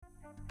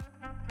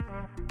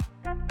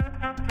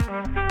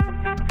What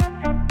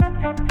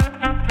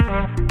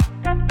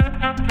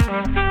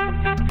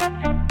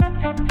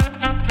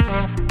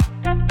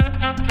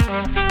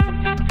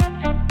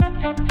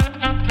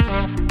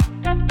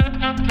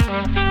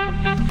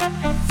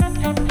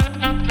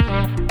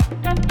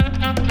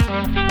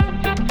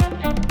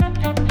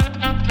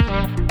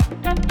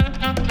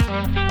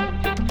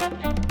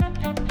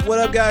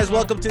up, guys?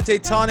 Welcome to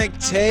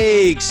Tectonic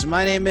Takes.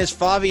 My name is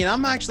Favi, and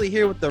I'm actually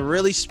here with a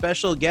really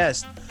special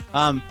guest.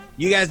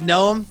 You guys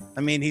know him.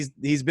 I mean,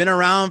 he's been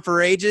around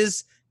for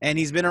ages, and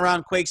he's been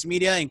around Quakes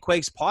Media and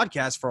Quakes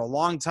Podcast for a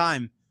long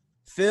time.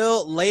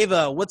 Phil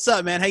Leyva, what's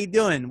up, man? How you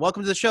doing?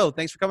 Welcome to the show.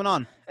 Thanks for coming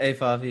on. Hey,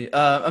 Favi.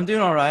 I'm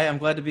doing all right. I'm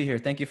glad to be here.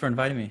 Thank you for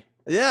inviting me.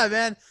 Yeah,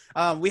 man.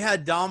 We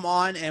had Dom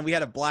on, and we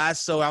had a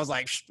blast, so I was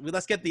like,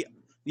 let's get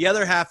the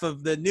other half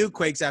of the new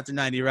Quakes After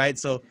 90, right?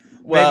 So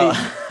well,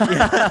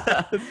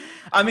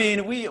 I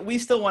mean, we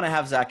still want to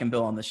have Zach and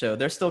Bill on the show.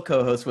 They're still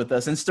co-hosts with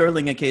us, and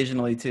Sterling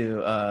occasionally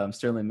too,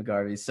 Sterling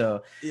McGarvey.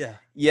 So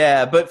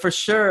yeah, but for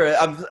sure,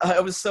 I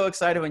was so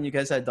excited when you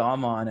guys had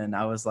Dom on, and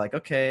I was like,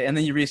 okay. And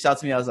then you reached out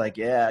to me. I was like,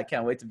 yeah, I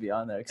can't wait to be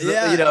on there.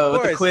 Yeah, you know,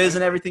 with the quiz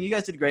and everything, you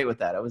guys did great with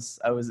that.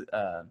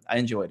 I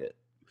enjoyed it.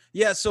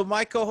 Yeah, so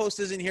my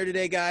co-host isn't here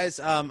today, guys.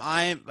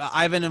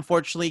 Ivan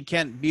unfortunately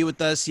can't be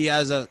with us. He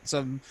has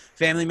some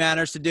family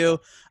matters to do.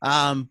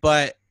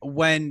 But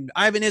when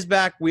Ivan is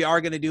back, we are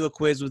going to do a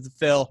quiz with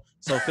Phil.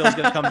 So Phil's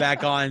going to come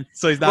back on.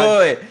 So he's not.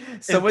 Wait.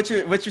 So what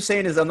you're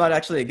saying is I'm not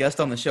actually a guest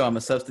on the show. I'm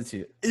a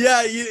substitute.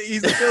 Yeah,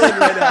 he's a fill-in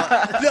right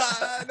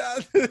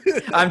now. No.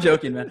 I'm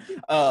joking, man.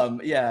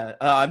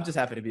 I'm just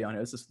happy to be on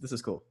here. This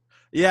is cool.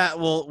 Yeah,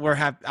 well, we're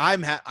happy.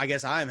 I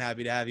guess I'm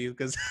happy to have you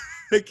because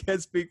I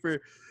can't speak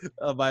for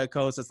my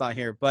co-host that's not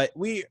here. But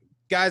we're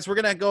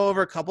gonna go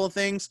over a couple of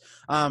things.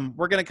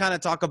 We're gonna kind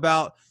of talk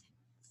about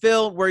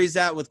Phil, where he's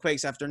at with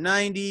Quakes After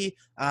 90,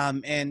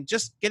 and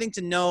just getting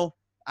to know.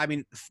 I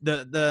mean,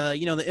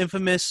 the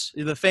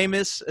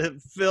famous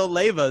Phil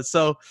Leyva.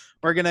 So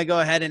we're gonna go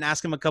ahead and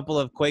ask him a couple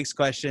of Quakes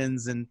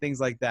questions and things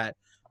like that.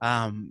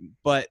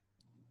 But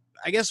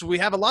I guess we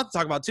have a lot to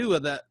talk about too.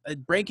 The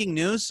breaking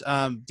news: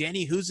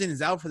 Danny Hoesen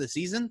is out for the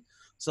season,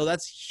 so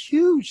that's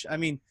huge. I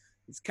mean,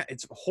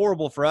 it's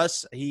horrible for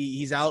us.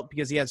 He's out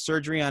because he had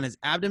surgery on his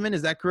abdomen.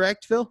 Is that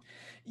correct, Phil?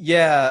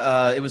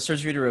 Yeah, it was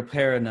surgery to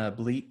repair an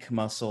oblique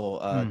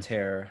muscle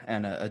tear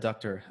and a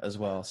adductor as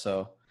well.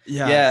 So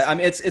yeah, I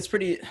mean, it's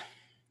pretty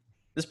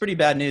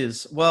bad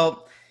news.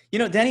 Well, you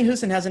know, Danny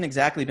Hoesen hasn't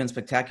exactly been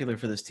spectacular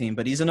for this team,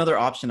 but he's another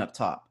option up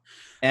top.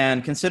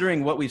 And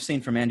considering what we've seen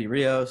from Andy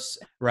Rios,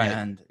 right,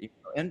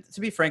 and to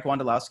be frank,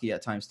 Wondolowski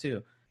at times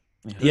too,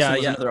 Hoesen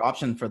was another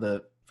option for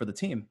the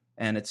team,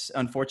 and it's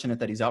unfortunate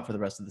that he's out for the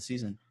rest of the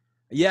season.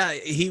 Yeah,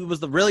 he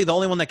was really the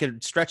only one that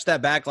could stretch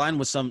that back line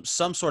with some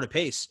sort of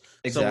pace.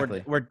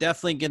 Exactly. So we're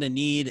definitely going to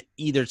need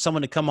either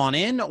someone to come on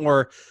in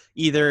or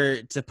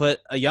either to put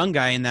a young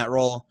guy in that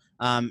role.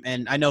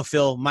 And I know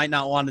Phil might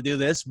not want to do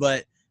this,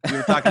 but we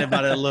were talking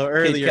about it a little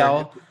earlier. Cade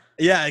Cowell.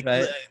 Yeah.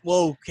 Right?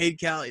 Whoa, Cade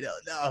Cowell.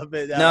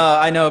 No,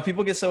 I know.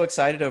 People get so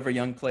excited over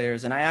young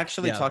players. And I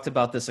actually talked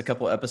about this a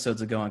couple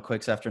episodes ago on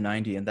Quakes After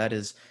 90, and that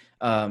is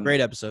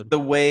great episode.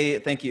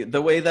 Thank you.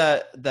 The way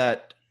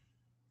that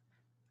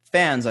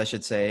fans, I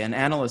should say, and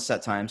analysts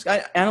at times,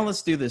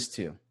 analysts do this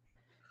too.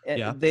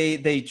 Yeah.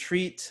 They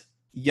treat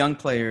young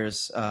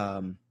players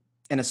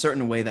in a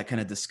certain way that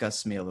kind of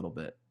disgusts me a little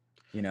bit,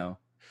 you know.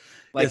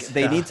 Like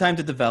they need time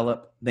to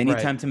develop. They need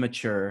time to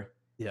mature.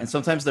 Yeah. And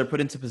sometimes they're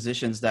put into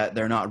positions that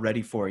they're not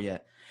ready for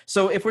yet.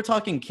 So if we're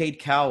talking Cade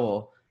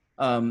Cowell,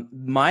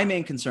 my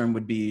main concern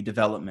would be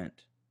development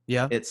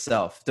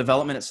itself.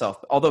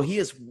 Although he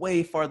is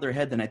way farther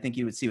ahead than I think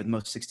you would see with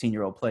most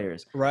 16-year-old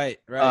players. Right.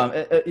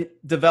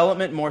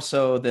 Development more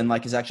so than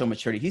like his actual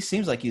maturity. He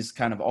seems like he's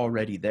kind of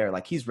already there.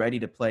 Like he's ready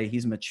to play.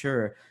 He's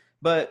mature.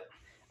 But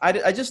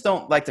I just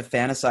don't like to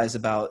fantasize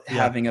about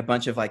having a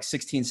bunch of like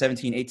 16,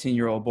 17,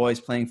 18-year-old boys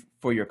playing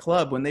for your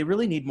club when they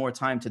really need more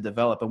time to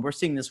develop. And we're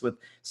seeing this with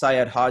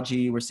Syed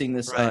Haji. We're seeing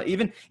this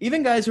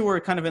even guys who were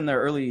kind of in their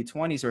early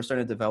 20s who are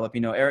starting to develop,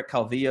 you know, Eric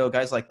Calvillo,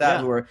 guys like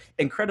that who are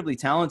incredibly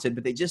talented,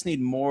 but they just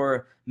need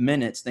more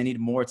minutes. They need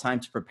more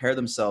time to prepare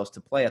themselves to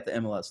play at the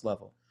MLS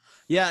level.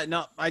 Yeah,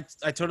 no, I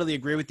totally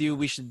agree with you.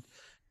 We should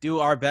do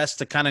our best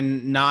to kind of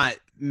not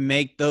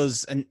make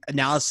those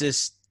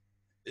analysis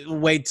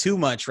way too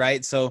much,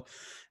 right? So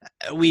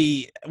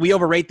we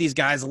overrate these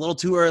guys a little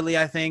too early,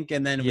 I think,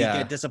 and then we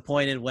get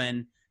disappointed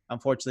when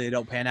unfortunately they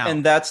don't pan out.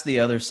 And that's the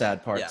other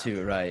sad part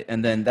too, right?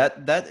 And then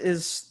that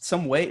is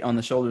some weight on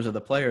the shoulders of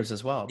the players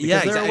as well,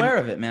 because they're aware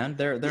of it, man.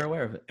 They're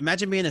aware of it.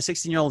 Imagine being a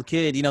 16-year-old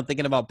kid, you know,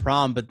 thinking about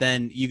prom, but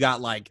then you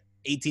got like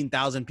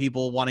 18,000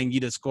 people wanting you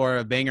to score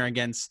a banger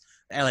against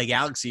LA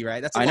Galaxy,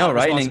 right? That's a lot of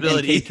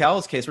responsibility. In Cade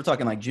Cowell's case, we're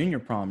talking like junior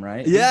prom,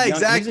 right? Yeah,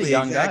 He's a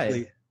young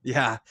guy.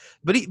 Yeah,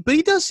 but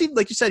he does seem,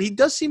 like you said, he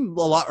does seem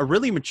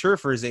really mature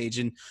for his age,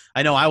 and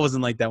I know I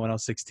wasn't like that when I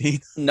was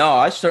 16. No,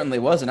 I certainly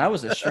wasn't. I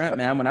was a shrimp,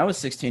 man. When I was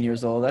 16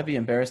 years old, I'd be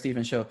embarrassed to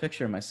even show a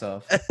picture of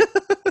myself.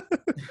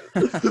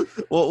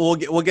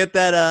 We'll get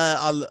that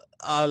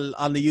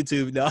on the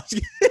YouTube. No,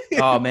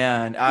 Oh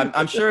man,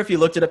 I'm sure if you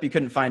looked it up, you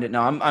couldn't find it.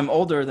 No, I'm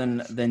older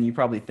than you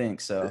probably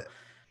think. So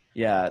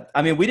yeah,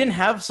 I mean, we didn't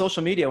have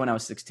social media when I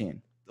was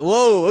 16.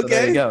 Whoa. So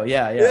there you Okay. go.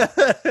 Yeah,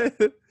 yeah.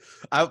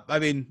 Yeah. I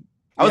mean,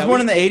 I was yeah,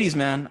 born in the 80s,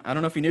 man. I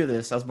don't know if you knew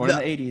this. I was born in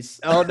no, the 80s.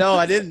 oh no,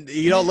 I didn't.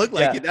 You don't look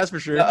like Yeah. it. That's for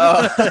sure.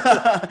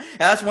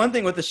 That's one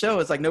thing with the show.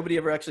 It's like nobody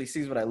ever actually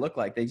sees what I look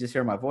like. They just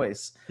hear my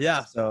voice.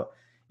 Yeah. So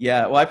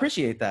yeah, well, I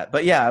appreciate that.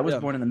 But yeah, I was Yeah.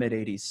 born in the mid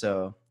 80s.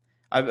 So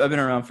I've been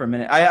around for a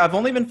minute. I've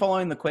only been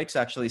following the Quakes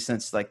actually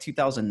since like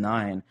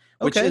 2009,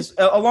 which Okay. is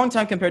a long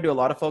time compared to a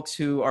lot of folks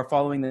who are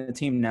following the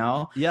team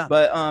now. Yeah.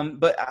 But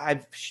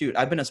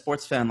I've been a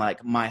sports fan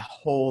like my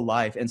whole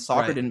life, and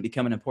soccer Right. didn't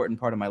become an important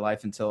part of my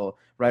life until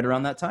right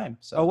around that time.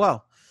 So Oh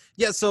wow.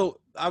 Yeah. So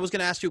I was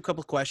gonna ask you a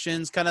couple of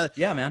questions. Kind of.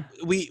 yeah, man.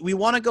 We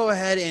want to go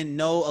ahead and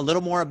know a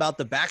little more about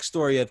the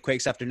backstory of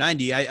Quakes After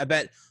 90. I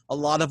bet a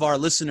lot of our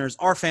listeners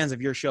are fans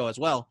of your show as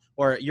well,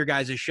 or your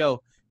guys'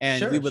 show. And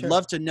Sure, we would sure.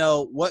 love to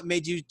know what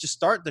made you just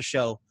start the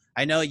show.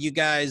 I know you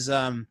guys,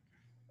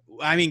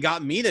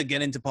 got me to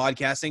get into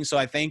podcasting. So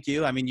I thank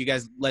you. I mean, you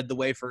guys led the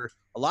way for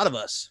a lot of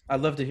us.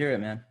 I'd love to hear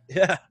it, man.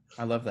 Yeah.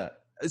 I love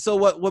that. So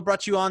what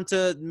brought you on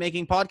to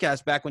making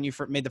podcasts back when you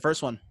made the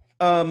first one?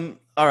 All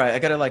right, I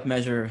gotta like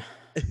measure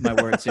my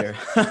words here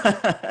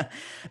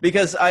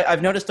because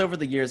I've noticed over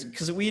the years,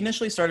 because we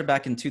initially started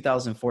back in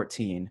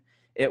 2014.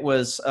 It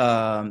was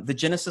the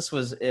genesis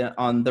was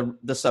on the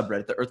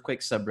subreddit, the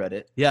Earthquake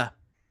subreddit. Yeah.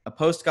 A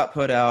post got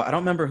put out. I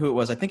don't remember who it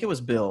was. I think it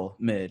was Bill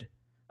Mid.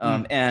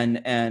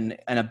 And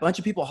a bunch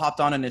of people hopped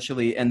on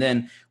initially, and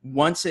then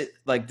once it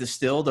like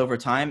distilled over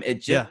time,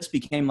 it just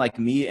became like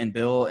me and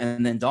Bill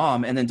and then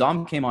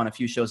Dom came on a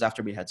few shows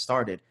after we had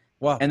started.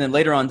 Wow. And then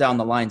later on down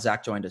the line,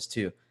 Zach joined us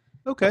too.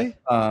 Okay.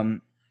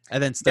 And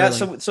then Yeah,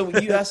 Sterling. so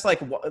you asked like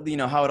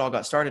how it all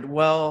got started.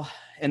 Well,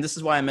 and this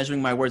is why I'm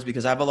measuring my words,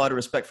 because I have a lot of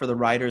respect for the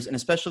writers, and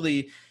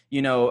especially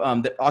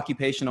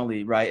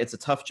occupationally, right? It's a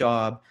tough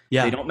job.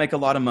 Yeah. They don't make a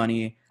lot of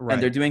money, Right.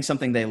 and they're doing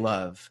something they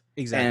love.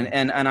 Exactly.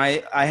 And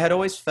I had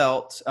always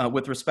felt,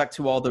 with respect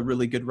to all the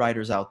really good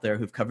writers out there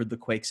who've covered the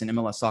Quakes and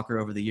MLS soccer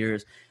over the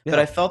years, Yeah. that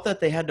I felt that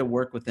they had to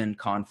work within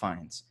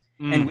confines.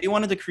 And we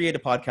wanted to create a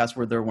podcast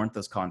where there weren't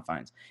those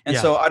confines. And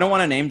so I don't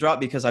want to name drop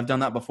because I've done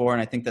that before,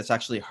 and I think that's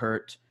actually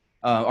hurt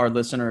our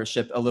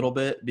listenership a little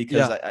bit,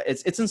 because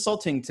it's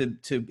insulting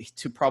to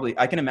probably,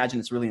 I can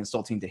imagine it's really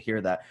insulting to hear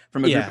that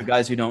from a group of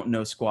guys who don't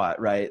know squat,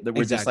 right? That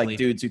we're just like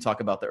dudes who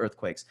talk about the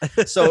earthquakes.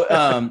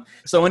 So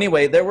so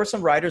anyway, there were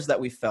some writers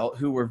that we felt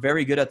who were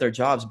very good at their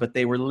jobs, but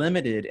they were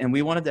limited, and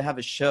we wanted to have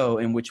a show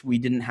in which we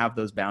didn't have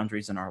those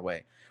boundaries in our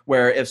way.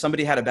 Where if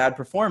somebody had a bad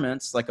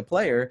performance, like a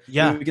player,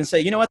 we can say,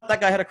 you know what, that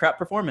guy had a crap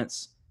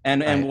performance,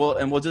 and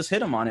we'll just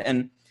hit him on it.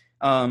 And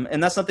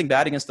that's nothing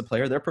bad against the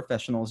player. They're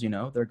professionals,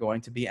 they're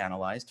going to be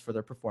analyzed for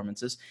their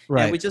performances.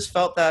 Right. And we just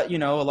felt that, a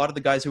lot of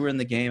the guys who were in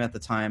the game at the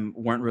time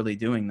weren't really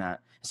doing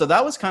that. So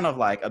that was kind of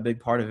like a big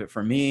part of it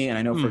for me. And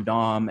I know for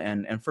Dom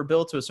and for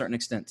Bill to a certain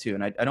extent too.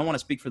 And I don't want to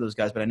speak for those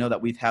guys, but I know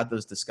that we've had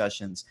those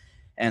discussions.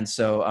 And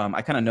so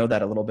I kind of know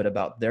that a little bit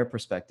about their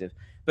perspective.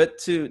 But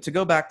to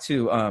go back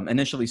to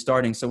initially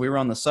starting, so we were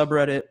on the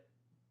subreddit.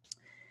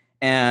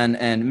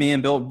 And me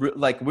and Bill,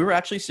 like, we were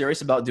actually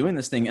serious about doing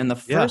this thing. And the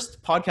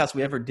first podcast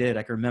we ever did,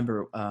 I can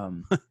remember,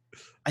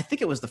 I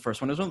think it was the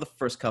first one. It was one of the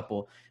first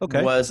couple.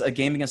 Was a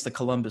game against the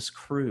Columbus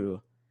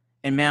Crew.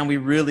 And man, we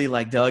really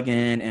like dug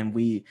in and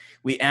we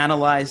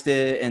analyzed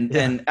it.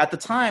 And at the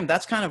time,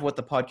 that's kind of what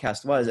the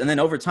podcast was. And then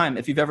over time,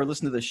 if you've ever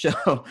listened to the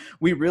show,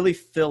 we really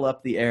fill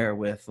up the air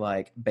with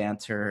like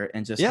banter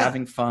and just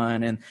having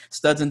fun. And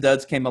Studs and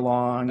Duds came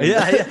along.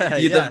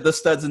 The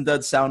Studs and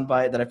Duds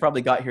soundbite that I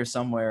probably got here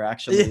somewhere,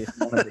 actually. If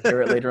you wanted to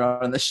hear it later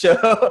on in the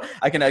show,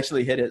 I can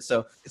actually hit it.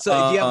 So do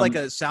you have like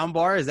a sound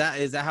bar? Is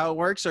that how it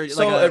works? Or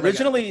so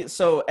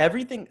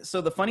everything. So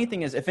the funny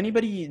thing is, if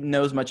anybody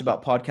knows much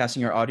about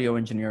podcasting or audio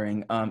engineering,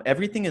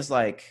 everything is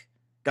like,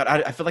 God,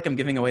 I feel like I'm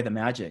giving away the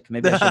magic.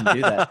 Maybe I shouldn't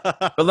do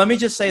that. But let me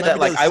just say that,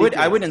 like,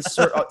 I would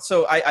insert.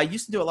 So I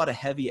used to do a lot of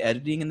heavy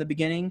editing in the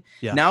beginning.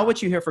 Yeah. Now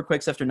what you hear for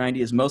Quakes After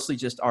 90 is mostly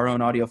just our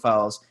own audio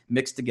files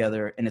mixed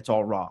together, and it's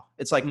all raw.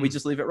 It's like we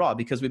just leave it raw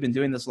because we've been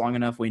doing this long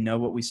enough. We know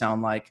what we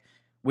sound like.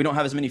 We don't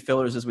have as many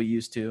fillers as we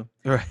used to.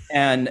 Right.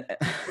 And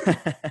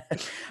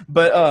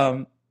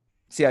but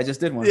see, I just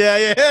did one.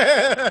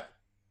 Yeah.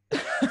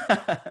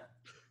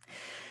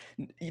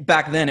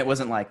 Back then, it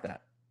wasn't like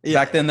that. Yeah.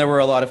 Back then, there were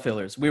a lot of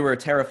fillers. We were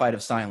terrified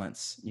of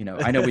silence.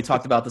 I know we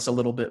talked about this a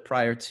little bit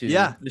prior to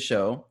the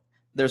show.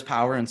 There's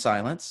power in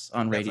silence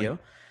on radio.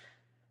 Definitely.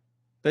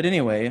 But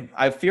anyway,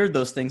 I feared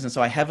those things, and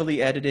so I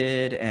heavily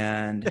edited,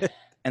 and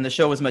the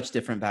show was much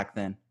different back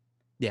then.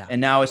 Yeah. And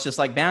now it's just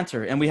like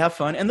banter, and we have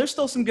fun, and there's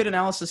still some good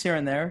analysis here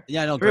and there.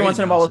 Yeah, I know. Every once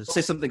in a while, we'll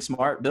say something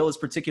smart. Bill is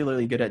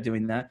particularly good at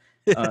doing that.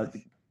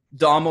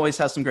 Dom always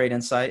has some great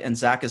insight, and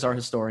Zach is our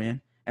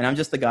historian, and I'm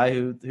just the guy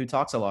who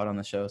talks a lot on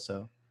the show.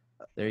 So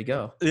there you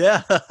go.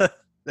 Yeah.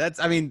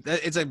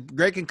 It's a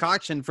great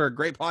concoction for a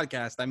great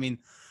podcast. I mean,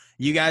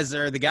 you guys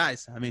are the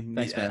guys. I mean,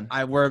 thanks, man.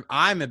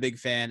 I'm a big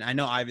fan. I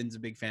know Ivan's a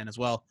big fan as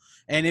well.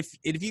 And if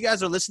you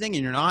guys are listening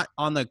and you're not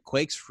on the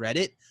Quakes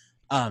Reddit,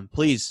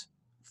 please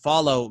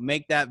follow,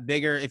 make that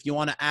bigger. If you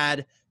want to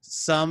add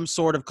some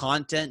sort of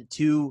content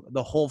to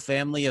the whole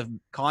family of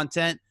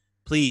content,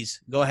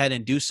 please go ahead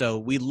and do so.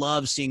 We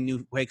love seeing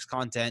new Quakes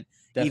content,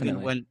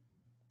 Definitely.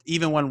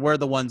 even when we're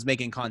the ones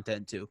making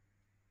content too.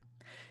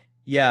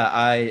 Yeah,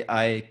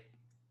 I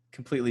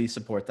completely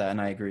support that, and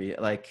I agree.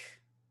 Like,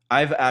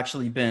 I've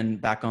actually been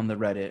back on the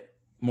Reddit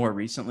more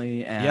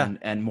recently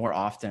and more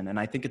often, and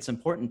I think it's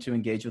important to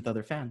engage with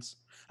other fans.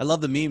 I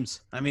love the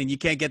memes. I mean, you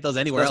can't get those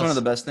anywhere That's else. one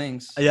of the best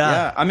things. Yeah.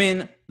 Yeah. I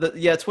mean,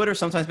 Twitter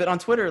sometimes, but on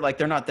Twitter, like,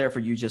 they're not there for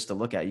you just to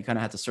look at. You kind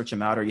of have to search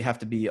them out, or you have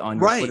to be on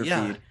your Twitter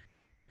feed.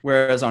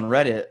 Whereas on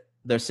Reddit,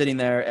 they're sitting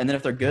there, and then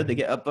if they're good, they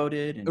get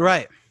upvoted. And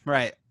right.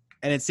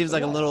 And it seems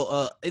like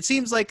it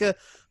seems like a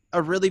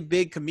really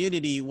big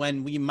community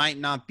when we might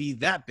not be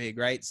that big,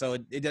 right? So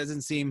it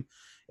doesn't seem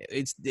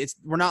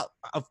we're not,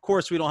 of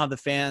course we don't have the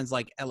fans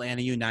like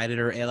Atlanta United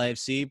or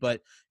LAFC,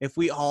 but if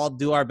we all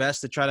do our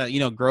best to try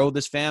to, grow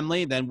this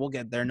family, then we'll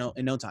get there in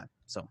no time.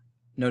 So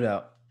no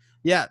doubt.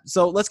 Yeah.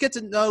 So let's get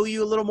to know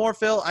you a little more,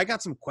 Phil. I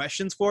got some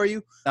questions for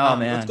you. Oh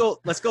man.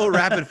 Let's go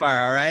rapid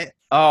fire. All right.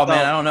 Oh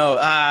man. I don't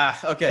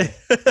know. Okay.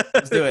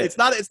 Let's do it. It's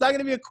not going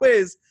to be a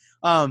quiz.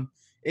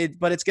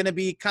 But it's going to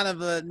be kind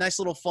of a nice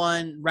little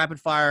fun rapid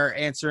fire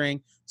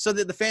answering so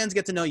that the fans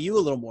get to know you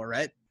a little more.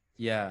 Right.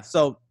 Yeah.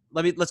 So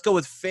let's go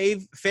with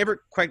favorite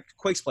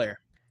Quakes player.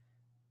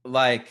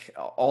 Like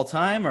all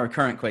time or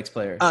current Quakes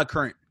player?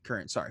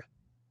 Current. Sorry.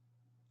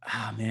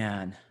 Ah,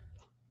 man.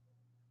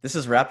 This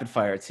is rapid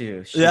fire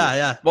too. Shoot.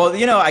 Yeah. Well,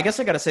 I guess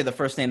I got to say the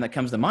first name that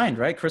comes to mind,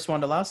 right? Chris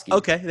Wondolowski.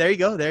 Okay, there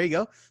you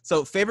go.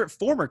 So, favorite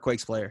former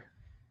Quakes player?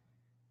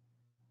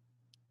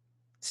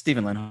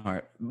 Steven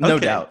Lenhart. No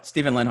doubt.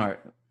 Steven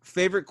Lenhart.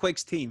 Favorite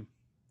Quakes team?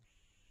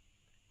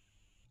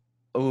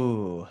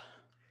 Ooh.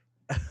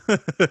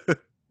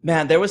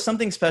 Man, there was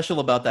something special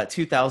about that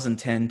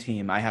 2010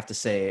 team, I have to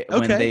say.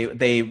 When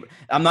they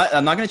I'm not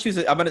going to choose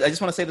it. I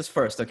just want to say this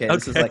first, okay?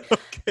 This is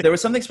there was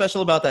something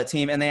special about that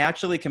team, and they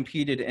actually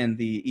competed in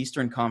the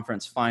Eastern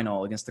Conference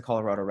final against the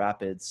Colorado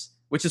Rapids,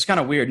 which is kind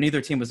of weird.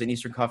 Neither team was an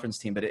Eastern Conference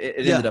team, but it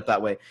ended up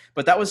that way.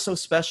 But that was so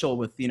special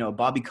with,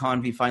 Bobby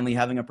Convey finally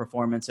having a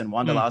performance and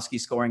Wondolowski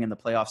scoring in the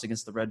playoffs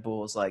against the Red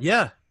Bulls.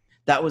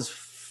 That was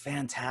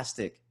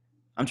fantastic.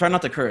 I'm trying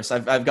not to curse.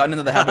 I've gotten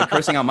into the habit of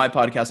cursing on my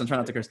podcast. I'm trying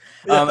not to curse.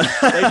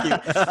 Thank you.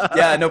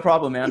 Yeah, no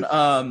problem, man.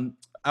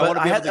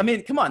 I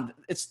mean, come on.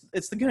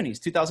 It's the Goonies,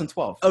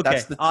 2012. Okay,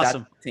 that's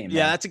awesome that team.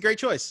 Yeah, man. that's a great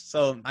choice.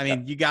 So, I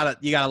mean, you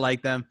gotta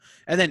like them.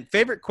 And then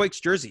favorite Quakes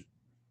jersey.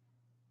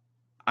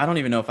 I don't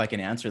even know if I can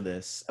answer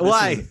this.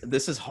 Why?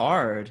 This is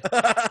hard.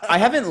 I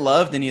haven't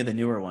loved any of the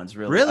newer ones,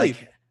 really. Really?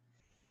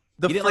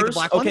 You didn't like the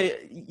black one?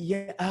 Okay,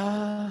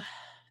 yeah.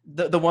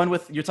 The one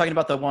with, you're talking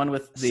about the one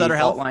with the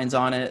fault lines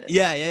on it.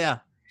 Yeah.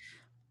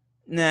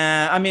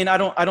 Nah, I mean, I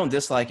don't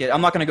dislike it.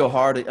 I'm not going to go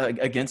hard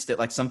against it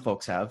like some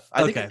folks have.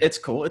 I think it's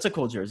cool. It's a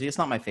cool jersey. It's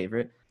not my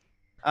favorite.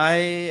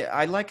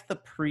 I like the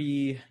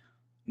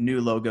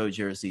pre-new logo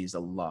jerseys a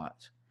lot.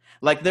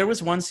 Like, there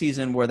was one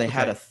season where they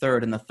had a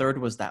third, and the third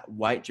was that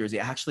white jersey.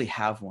 I actually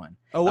have one.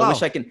 Oh, wow. I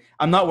wish I can.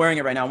 I'm not wearing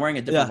it right now. I'm wearing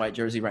a different white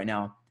jersey right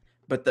now.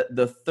 But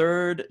the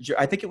third,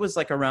 I think it was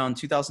like around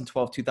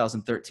 2012,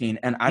 2013.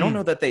 And I don't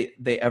know that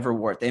they ever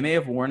wore it. They may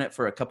have worn it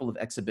for a couple of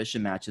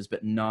exhibition matches,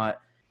 but not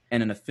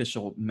in an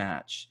official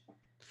match.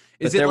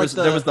 There was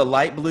the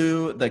light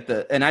blue,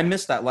 and I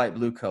missed that light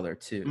blue color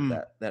too.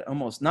 That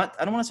almost not,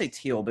 I don't want to say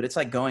teal, but it's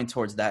like going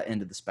towards that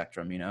end of the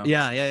spectrum,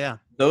 Yeah.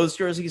 Those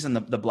jerseys and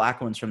the black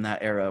ones from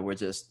that era were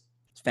just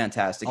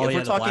fantastic. If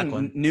we're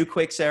talking new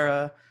Quakes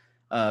era,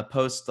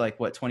 post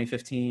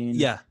 2015.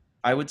 Yeah.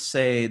 I would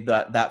say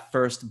that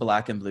first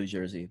black and blue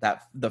jersey,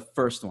 the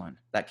first one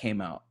that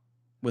came out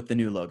with the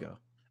new logo.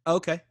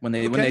 Okay. When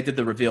they did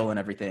the reveal and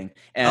everything.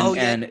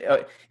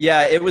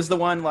 It was the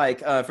one,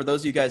 for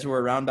those of you guys who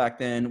were around back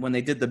then, when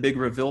they did the big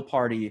reveal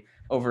party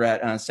over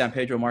at San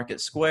Pedro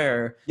Market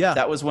Square. Yeah.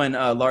 That was when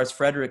Lars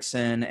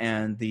Fredriksson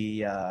and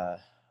the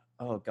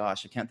oh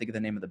gosh, I can't think of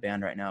the name of the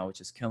band right now, which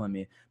is killing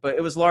me. But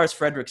it was Lars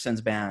Fredriksson's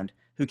band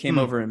who came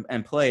over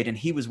and played, and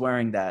he was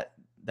wearing that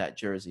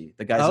jersey.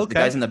 The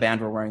guys in the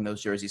band were wearing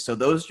those jerseys. So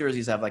those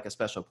jerseys have a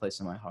special place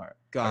in my heart.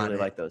 I really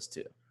like those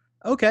too.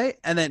 Okay.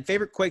 And then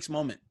favorite Quakes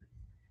moment.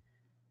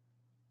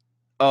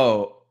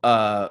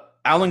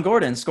 Alan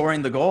Gordon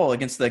scoring the goal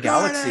against the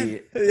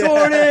Galaxy.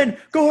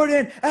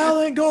 Gordon,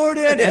 Alan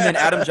Gordon. And then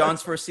Adam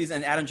John's first season,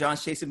 and Adam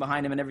John's chasing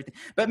behind him and everything.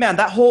 But man,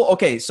 that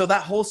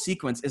whole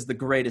sequence is the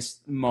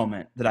greatest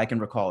moment that I can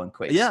recall in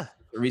Quakes. Yeah.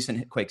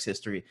 Recent Quakes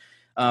history.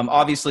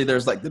 Obviously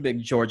there's the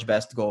big George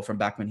Best goal from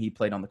back when he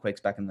played on the Quakes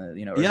back in the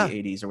early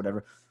 80s or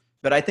whatever.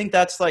 But I think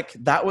that's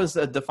that was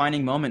a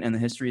defining moment in the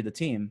history of the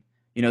team.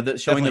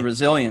 Showing the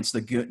resilience,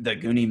 the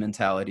Goonie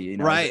mentality.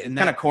 Right. It's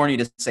kind of corny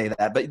to say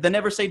that, but the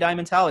never say die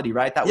mentality,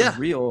 right? That was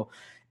real.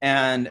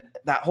 And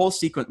that whole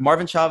sequence,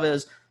 Marvin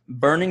Chavez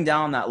burning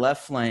down that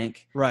left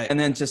flank, right, and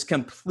then just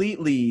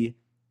completely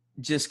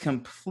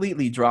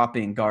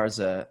dropping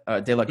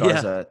De La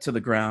Garza to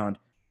the ground.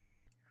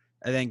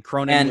 And then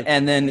Cronin.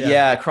 And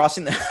then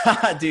crossing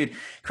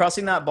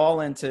crossing that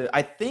ball into,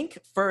 I think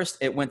first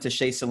it went to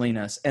Shea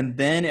Salinas and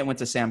then it went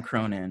to Sam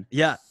Cronin.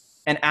 Yeah.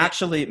 And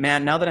actually,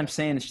 man, now that I'm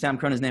saying Sam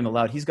Cronin's name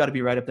aloud, he's got to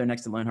be right up there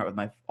next to Lenhart with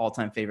my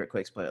all-time favorite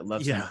Quakes player. I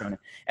love Sam Cronin.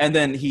 And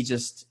then he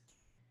just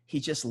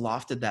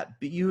lofted that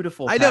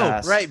beautiful pass. I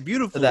know, right?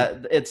 Beautiful.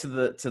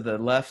 To the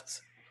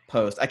left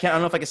post. I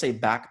don't know if I can say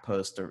back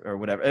post or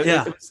whatever.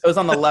 It was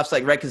on the left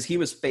side, right? Because he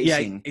was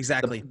facing. Yeah,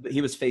 exactly.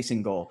 He was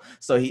facing goal.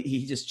 So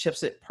he just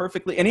chips it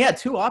perfectly. And he had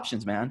two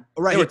options, man.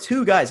 Right. There were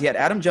two guys. He had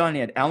Adam John,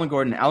 he had Alan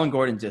Gordon. Alan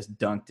Gordon just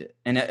dunked it.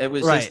 And it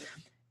was just,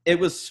 it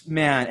was,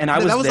 man. And I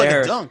was there. That was like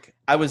a dunk.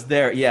 I was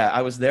there. Yeah,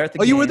 I was there at the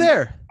game. Oh, you were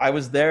there? I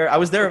was there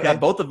at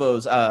both of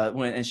those.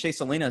 And Shea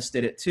Salinas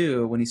did it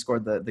too when he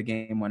scored the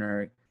game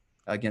winner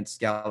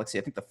against Galaxy.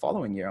 I think the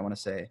following year, I want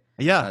to say.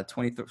 Yeah.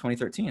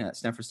 2013 at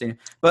Stanford Stadium.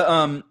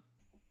 But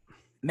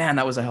man,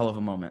 that was a hell of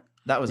a moment.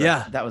 That was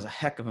a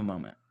heck of a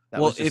moment. That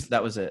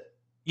was it.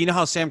 You know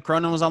how Sam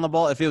Cronin was on the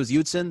ball? If it was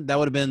Utzon, that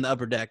would have been in the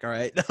upper deck, all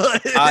right?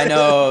 I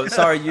know.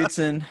 Sorry,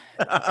 Utzon.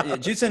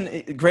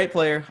 Utzon, great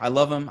player. I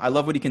love him. I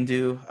love what he can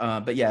do.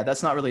 But yeah,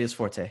 that's not really his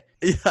forte.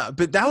 Yeah,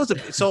 but that was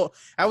so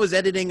I was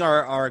editing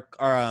our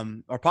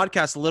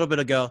podcast a little bit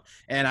ago,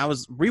 and I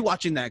was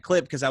rewatching that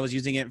clip because I was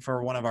using it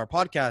for one of our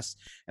podcasts,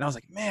 and I was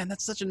like, man,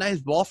 that's such a nice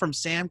ball from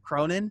Sam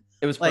Cronin.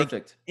 It was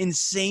perfect.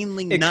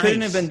 Insanely nice. It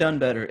couldn't have been done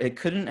better. It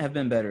couldn't have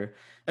been better.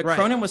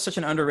 Cronin was such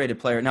an underrated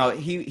player. Now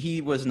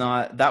he was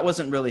not. That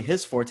wasn't really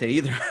his forte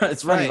either.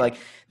 It's funny, like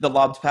the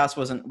lobbed pass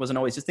wasn't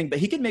always his thing, but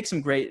he could make some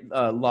great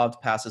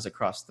lobbed passes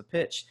across the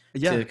pitch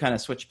to kind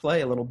of switch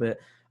play a little bit.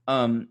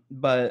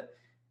 But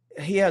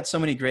he had so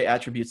many great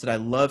attributes that I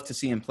love to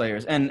see in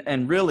players.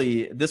 And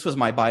really, this was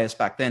my bias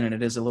back then, and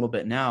it is a little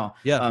bit now.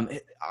 Yeah.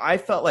 I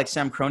felt like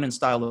Sam Cronin's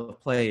style of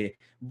play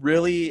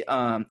really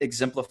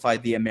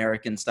exemplified the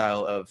American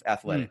style of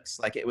athletics.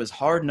 Like it was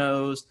hard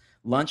nosed.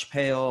 Lunch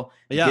pail,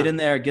 get in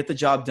there, get the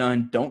job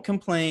done. Don't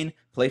complain.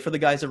 Play for the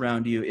guys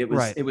around you. It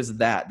was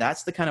that.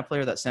 That's the kind of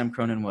player that Sam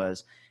Cronin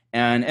was.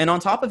 And on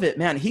top of it,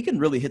 man, he can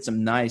really hit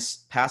some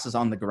nice passes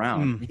on the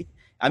ground.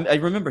 I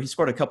remember he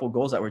scored a couple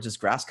goals that were just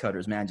grass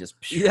cutters, man.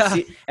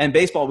 And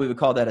baseball, we would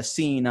call that a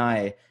seeing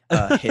eye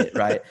hit,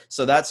 right?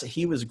 So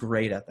he was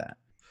great at that.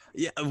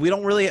 Yeah, we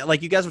don't really,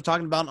 like you guys were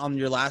talking about on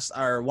your last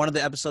or one of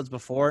the episodes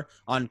before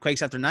on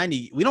Quakes After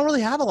 90, we don't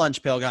really have a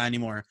lunch pail guy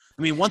anymore.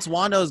 I mean, once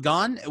Wando's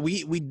gone,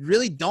 we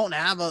really don't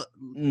have a.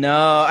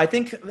 No, I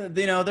think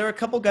there are a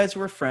couple guys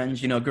who are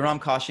fringe.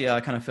 Garam Kashia, I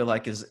kind of feel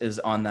like is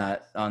on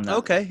that.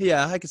 Okay,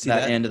 yeah, I can see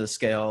that end of the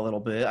scale a little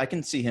bit. I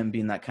can see him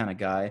being that kind of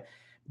guy.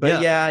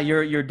 But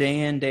your day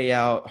in, day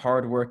out,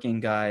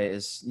 hardworking guy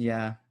is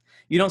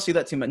You don't see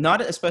that too much, not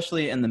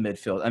especially in the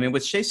midfield. I mean,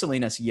 with Shea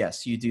Salinas,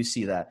 yes, you do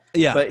see that.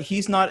 Yeah. But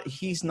he's not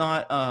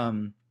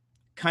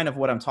kind of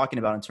what I'm talking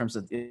about in terms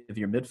of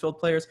your midfield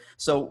players.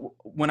 So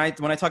when I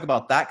talk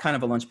about that kind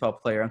of a lunch pail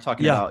player, I'm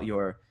talking about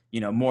your,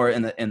 more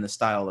in the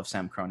style of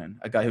Sam Cronin,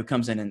 a guy who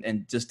comes in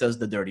and just does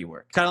the dirty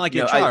work. Kind of like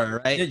your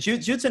Chara, right?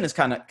 Judson is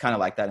kind of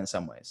like that in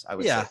some ways, I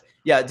would say.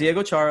 Yeah,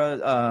 Diego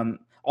Chara,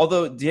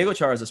 although Diego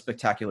Chara is a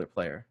spectacular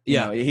player.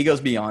 He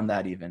goes beyond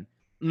that even.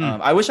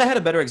 I wish I had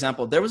a better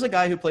example. There was a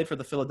guy who played for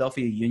the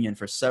Philadelphia Union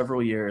for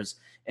several years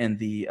in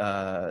the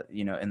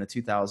in the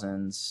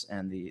 2000s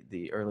and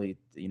the early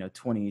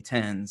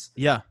 2010s.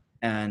 Yeah.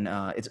 And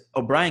it's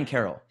Brian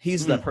Carroll.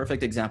 He's the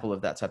perfect example of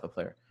that type of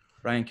player,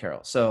 Brian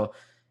Carroll. So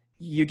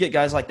you get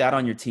guys like that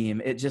on your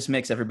team, it just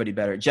makes everybody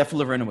better. Jeff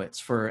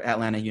Larinowitz for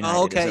Atlanta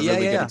United is a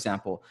really good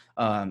example.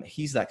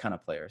 He's that kind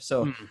of player.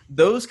 So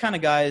those kind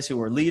of guys who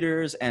are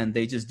leaders and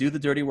they just do the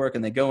dirty work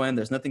and they go in,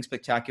 there's nothing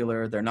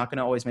spectacular. They're not going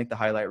to always make the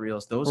highlight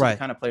reels. Those are the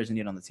kind of players you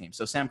need on the team.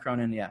 So Sam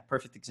Cronin,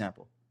 perfect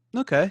example.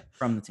 Okay.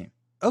 From the team.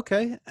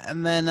 Okay.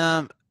 And then,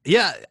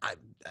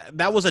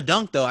 that was a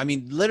dunk though. I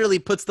mean, literally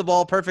puts the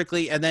ball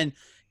perfectly and then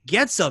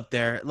gets up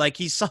there like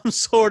he's some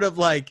sort of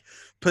like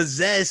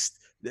possessed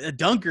a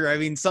dunker. I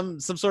mean, some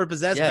sort of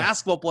possessed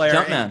basketball player.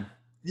 Jumpman.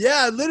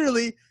 Yeah,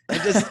 literally.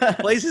 And just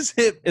places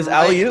hip. Is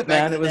alley-oop,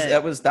 man.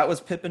 That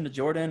was Pippen to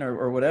Jordan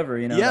or whatever,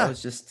 That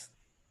was just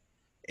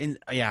it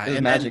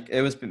was magic.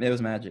 It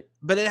was magic.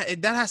 But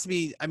that has to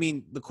be, I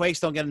mean, the Quakes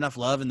don't get enough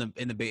love in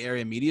the Bay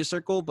Area media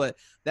circle, but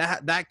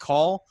that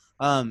call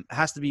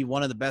has to be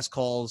one of the best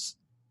calls.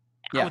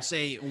 I would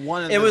say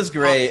one of the. It was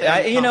great.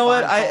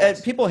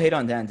 People hate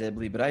on Dan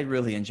Dibley, but I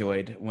really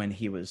enjoyed when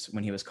he was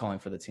calling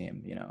for the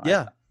team,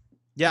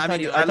 Yeah, I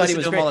thought he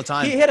was great all the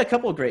time. He had a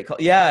couple of great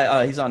calls.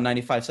 Yeah, he's on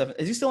 95.7.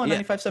 Is he still on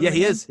 95.7? Yeah,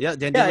 he is. Yeah,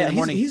 Dan Dibley in the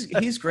morning.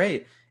 He's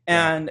great.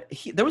 And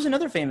there was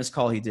another famous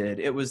call he did.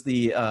 It was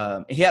he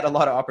had a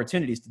lot of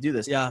opportunities to do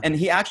this. Yeah. And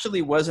he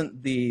actually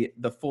wasn't the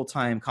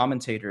full-time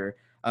commentator,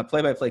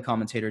 play-by-play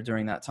commentator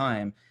during that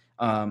time.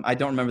 I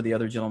don't remember the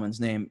other gentleman's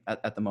name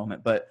at the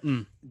moment, but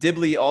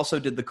Dibley also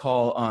did the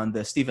call on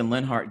the Steven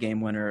Lenhart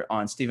game winner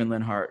on Steven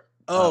Lenhart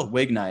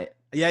Wig Night.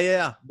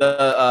 Yeah.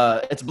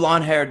 It's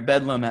blonde-haired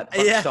bedlam at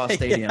Shaw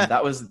Stadium. Yeah.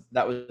 That was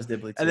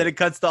Dibley too. And then it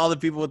cuts to all the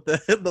people with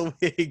the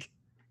wig.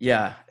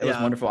 Yeah, it was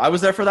wonderful. I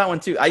was there for that one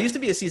too. I used to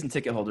be a season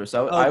ticket holder,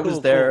 so I was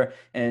there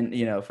and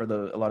for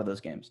a lot of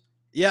those games.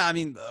 Yeah, I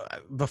mean,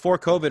 before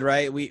COVID,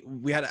 right? We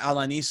had an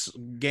Alanis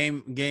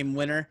game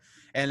winner,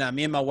 and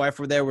me and my wife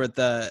were there with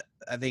I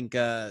think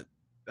uh,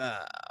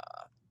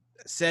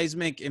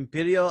 Seismic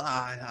Imperial.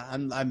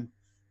 I'm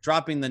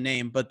dropping the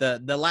name, but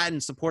the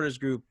Latin supporters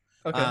group.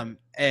 Okay.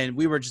 And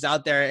we were just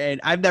out there,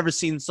 and I've never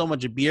seen so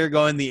much beer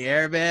go in the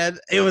air, man.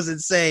 It was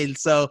insane.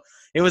 So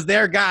it was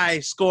their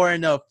guy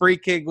scoring a free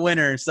kick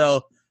winner.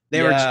 So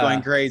they were just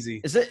going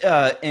crazy. Is it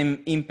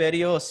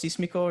Imperio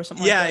Sismico or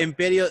something Yeah, like that?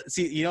 Imperio.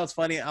 See, you know, it's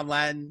funny. I'm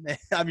Latin.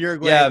 I'm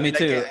Uruguayan. Yeah, me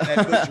too.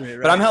 Right?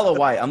 But I'm hella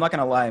white. I'm not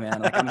gonna lie,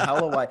 man. Like I'm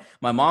hella white.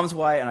 My mom's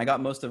white, and I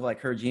got most of like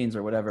her genes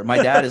or whatever.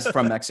 My dad is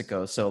from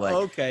Mexico, so like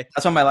okay.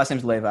 that's why my last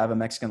name's Leyva. I have a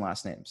Mexican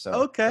last name, so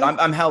okay.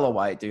 I'm hella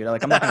white, dude.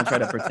 Like I'm not gonna try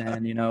to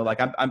pretend, you know. Like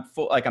I'm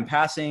full. Like I'm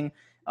passing.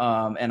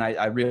 And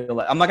I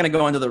realize I'm not gonna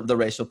go into the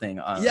racial thing.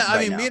 Yeah,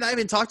 I mean, me and I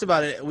even talked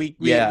about it. We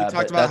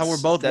talked about how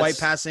we're both white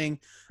passing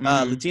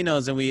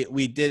Latinos, and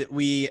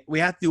we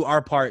have to do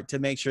our part to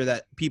make sure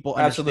that people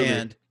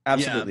understand.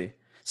 Absolutely. Yeah.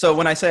 So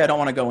when I say I don't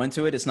want to go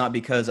into it, it's not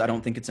because I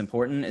don't think it's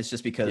important. It's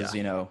just because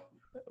you know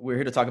we're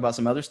here to talk about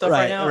some other stuff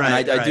right now, and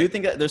I do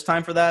think that there's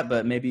time for that.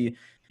 But maybe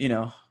you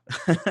know,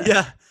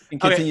 and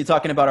continue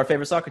talking about our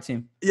favorite soccer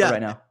team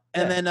right now.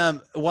 And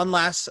then one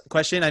last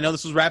question. I know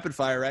this was rapid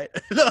fire, right?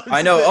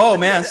 I know. Oh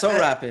man, so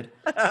rapid.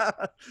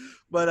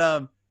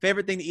 But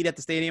favorite thing to eat at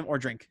the stadium or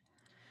drink?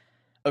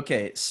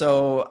 Okay,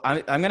 so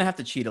I'm gonna have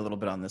to cheat a little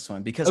bit on this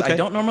one because I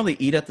don't normally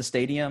eat at the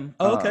stadium.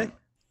 Oh, okay.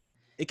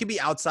 It could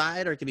be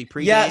outside or it could be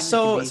pregame. Yeah,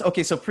 so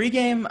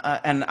pregame,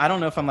 and I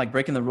don't know if I'm like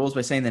breaking the rules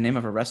by saying the name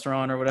of a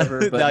restaurant or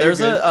whatever, but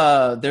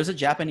there's a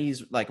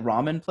Japanese like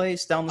ramen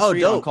place down the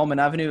street on Coleman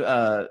Avenue,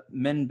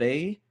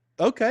 Menbei.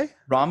 Okay.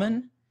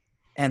 Ramen.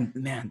 And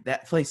man,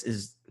 that place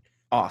is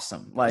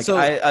awesome. Like so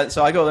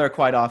I go there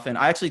quite often.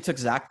 I actually took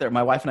Zach there.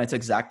 My wife and I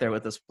took Zach there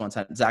with us one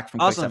time. Zach from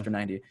Quakes After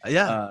 90.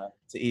 Yeah.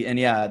 To eat.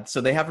 And so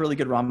they have really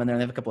good ramen there.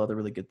 And they have a couple other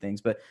really good things.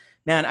 But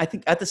man, I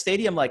think at the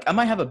stadium, like I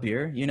might have a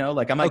beer, you know,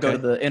 like I might go to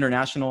the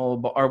international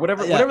bar or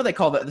whatever they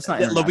call that. It's not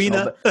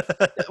Lobina.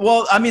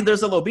 Well, I mean,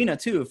 there's a Lobina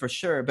too, for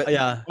sure. But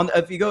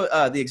if you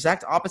go the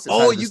exact opposite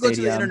side of the you stadium, go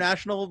to the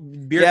international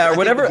beer. Yeah, or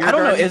whatever. I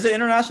don't know. Is it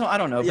international? I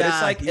don't know. But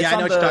it's like,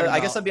 I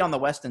guess I'd be on the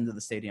west end of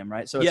the stadium,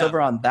 right? So it's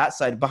over on that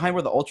side, behind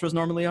where the Ultras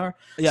normally are.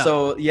 Yeah.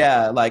 So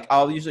like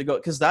I'll usually go,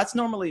 because that's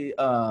normally,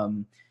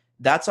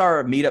 that's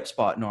our meetup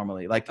spot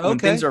normally. Like when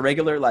things are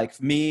regular, like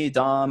me,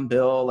 Dom,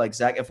 Bill, like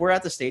Zach, if we're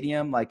at the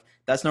stadium, like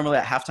that's normally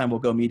at halftime, we'll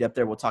go meet up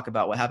there. We'll talk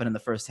about what happened in the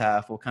first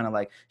half. We'll kind of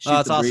like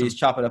shoot the breeze,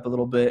 chop it up a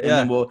little bit. And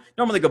then we'll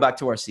normally go back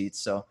to our seats.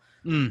 So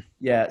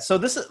yeah. So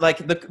this is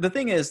like, the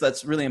thing is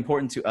that's really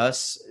important to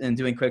us in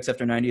doing Quakes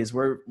After 90 is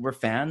we're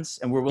fans,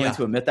 and we're willing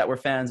to admit that we're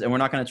fans, and we're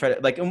not going to try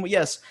to like, and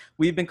yes,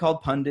 we've been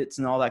called pundits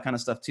and all that kind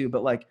of stuff too.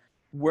 But like,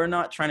 we're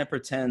not trying to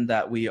pretend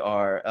that we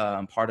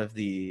are part of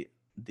the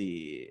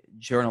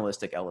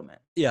journalistic element.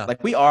 Yeah.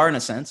 Like we are in a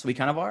sense, we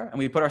kind of are, and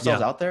we put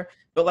ourselves out there,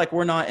 but like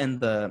we're not in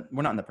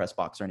the press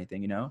box or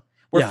anything, you know?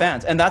 We're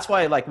fans. And that's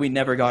why like we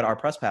never got our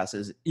press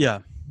passes. Yeah.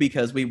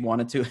 Because we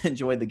wanted to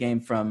enjoy the game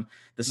from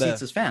the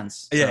seats as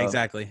fans. So. Yeah,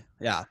 exactly.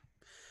 Yeah.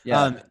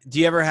 Yeah. Do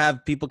you ever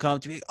have people come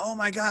to me? Oh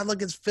my God,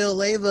 look, it's Phil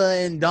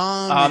Leyva and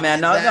Dom. Oh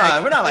man, no,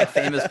 we're not like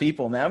famous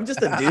people, man. I'm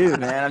just a dude,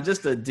 man. I'm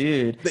just a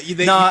dude.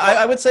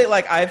 I would say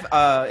like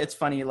it's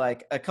funny,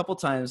 like a couple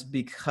times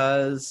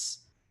because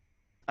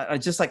I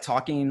just like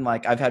talking,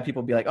 like I've had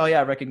people be like, oh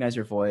yeah, I recognize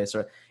your voice.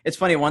 Or it's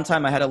funny, one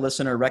time I had a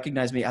listener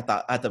recognize me at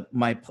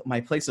my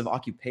place of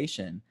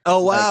occupation.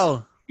 Oh wow.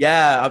 Like,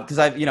 yeah, because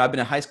I've been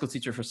a high school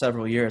teacher for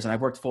several years, and I've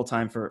worked full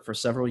time for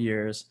several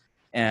years.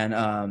 And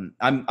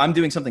I'm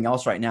doing something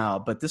else right now,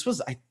 but this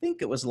was, I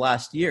think it was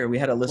last year. We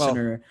had a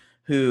listener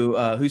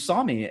who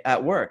saw me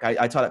at work.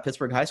 I taught at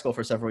Pittsburgh High School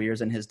for several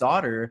years, and his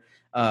daughter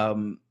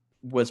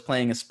was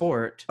playing a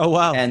sport. Oh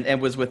wow!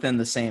 And was within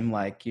the same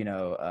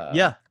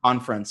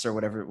conference or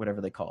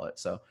whatever they call it.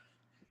 So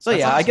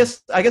that's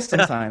awesome. I guess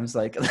sometimes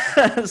like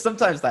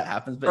sometimes that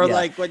happens. But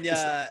like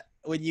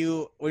when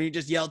you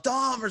just yell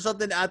Dom or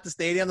something at the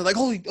stadium, they're like,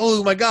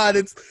 oh my God,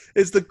 it's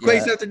the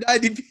Quakes After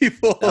 90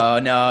 people. Oh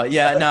no,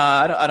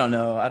 I don't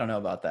know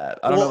about that.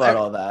 I don't know about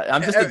all that.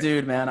 I'm just a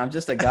dude, man. I'm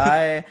just a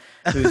guy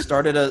who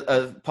started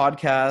a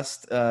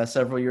podcast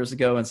several years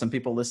ago, and some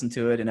people listen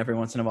to it, and every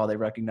once in a while they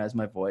recognize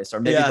my voice, or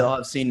maybe they'll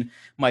have seen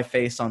my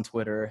face on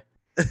Twitter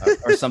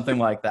or something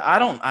like that. I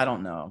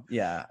don't know.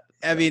 Yeah,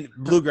 I mean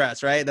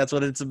bluegrass, right? That's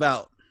what it's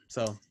about.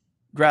 So.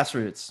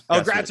 Grassroots.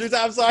 Grassroots.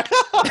 I'm sorry.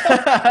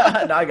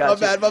 No, I got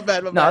my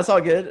bad. No, it's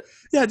all good.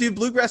 Yeah, dude,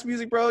 bluegrass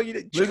music, bro.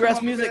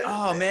 Bluegrass music.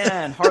 Oh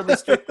man, hardly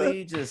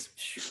strictly. Just.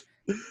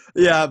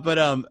 Yeah, but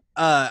what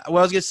I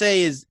was gonna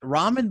say is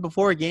ramen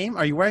before a game.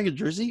 Are you wearing a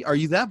jersey? Are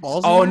you that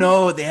ballsy? Oh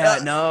no,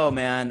 no,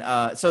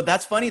 man. So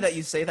that's funny that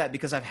you say that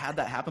because I've had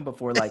that happen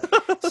before. Like,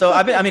 so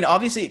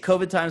obviously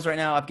COVID times right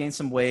now. I've gained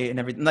some weight and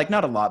everything. Like,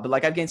 not a lot, but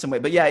like I've gained some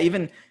weight. But yeah,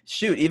 even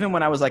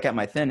when I was like at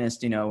my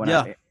thinnest,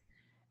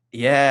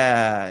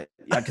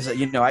 because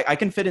I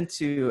can fit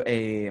into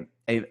a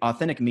a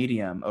authentic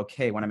medium.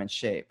 Okay, when I'm in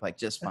shape, like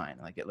just fine.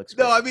 Like it looks.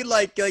 No, great. I mean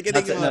like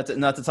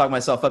not to talk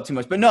myself up too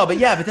much, but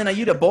then I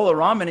eat a bowl of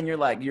ramen and you're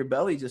like your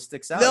belly just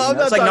sticks out. No, you I'm know?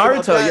 not It's like talking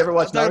about Naruto. that. You ever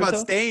watch I'm talking Naruto? about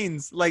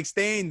stains, like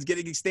stains,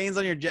 getting stains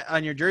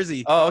on your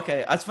jersey. Oh,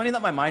 okay. It's funny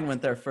that my mind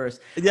went there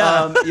first.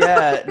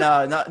 Yeah.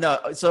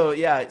 No. So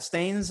yeah,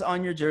 stains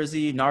on your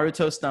jersey,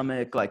 Naruto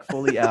stomach, like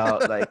fully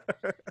out. Like,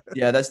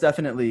 yeah, that's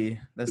definitely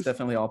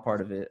all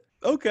part of it.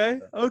 Okay.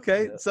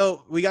 Yeah.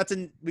 So we got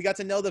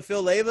to know the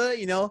Phil Leyva,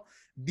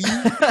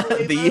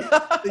 the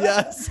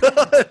yeah. So,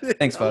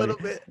 Thanks, a little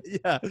Bobby.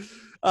 bit, yeah.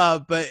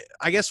 But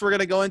I guess we're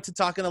gonna go into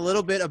talking a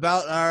little bit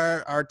about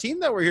our team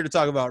that we're here to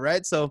talk about,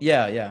 right? So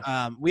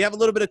Yeah. we have a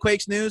little bit of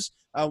Quakes news.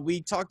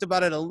 We talked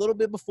about it a little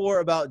bit before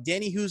about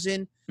Danny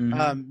Husen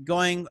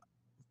going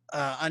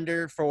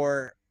under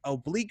for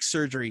oblique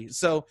surgery.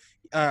 So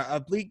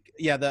the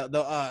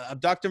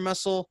abductor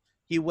muscle,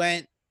 he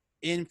went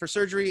in for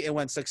surgery. It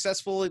went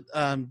successfully,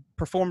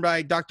 performed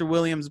by Dr.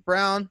 Williams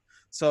Brown.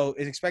 So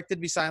it's expected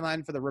to be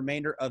sidelined for the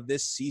remainder of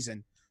this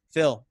season.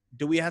 Phil,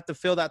 do we have to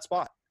fill that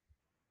spot?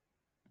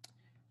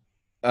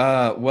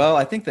 Well,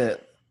 I think the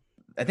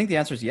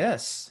answer is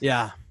yes.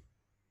 Yeah.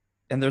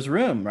 And there's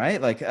room,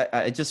 right? Like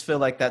I just feel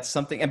like that's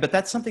something, but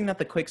that's something that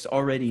the Quakes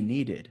already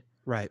needed.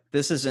 Right.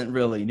 This isn't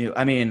really new.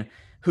 I mean,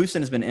 Husen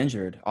has been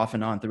injured off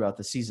and on throughout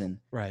the season.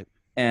 Right.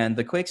 And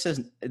the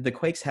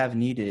Quakes have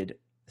needed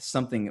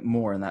something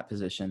more in that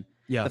position.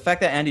 Yeah. The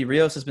fact that Andy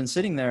Rios has been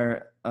sitting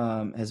there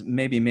has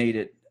maybe made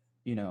it,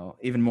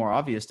 even more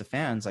obvious to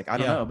fans. Like, I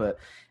don't know, but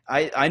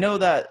I know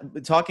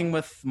that talking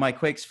with my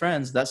Quakes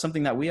friends, that's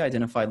something that we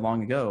identified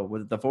long ago.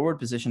 With the forward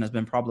position has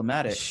been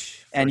problematic,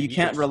 and you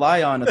can't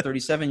rely on a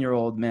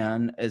 37-year-old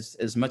man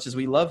as much as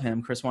we love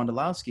him, Chris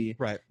Wondolowski,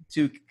 right,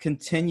 to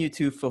continue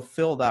to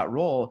fulfill that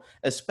role,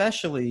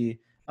 especially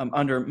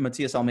under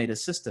Matias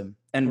Almeida's system.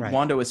 And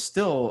Wando is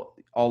still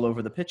all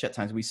over the pitch at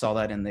times. We saw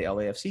that in the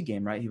LAFC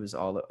game, right? He was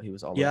all over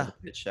the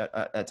pitch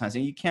at times,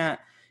 and you can't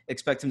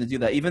expect him to do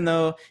that, even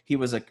though he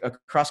was a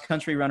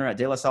cross-country runner at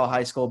De La Salle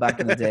High School back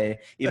in the day,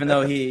 even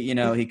though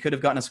he could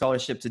have gotten a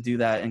scholarship to do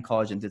that in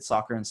college and did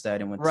soccer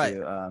instead and went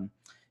to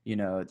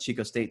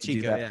Chico State to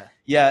do that.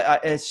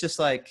 It's just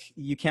like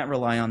you can't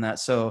rely on that.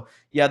 So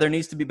there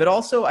needs to be, but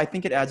also I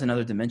think it adds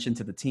another dimension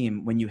to the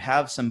team when you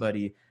have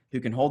somebody who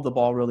can hold the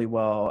ball really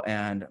well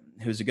and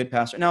who's a good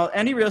passer. Now,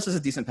 Andy Rios is a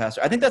decent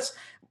passer. I think that's,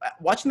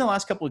 watching the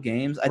last couple of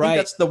games, I think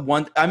that's the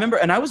one. I remember,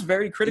 and I was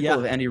very critical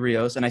of Andy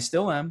Rios, and I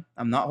still am.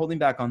 I'm not holding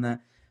back on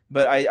that.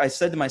 But I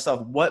said to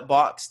myself, what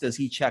box does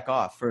he check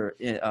off for,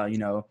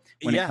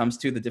 when it comes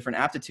to the different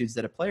aptitudes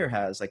that a player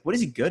has? Like, what is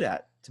he good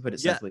at, to put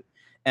it simply?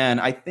 And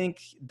I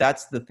think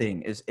that's the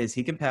thing is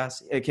he can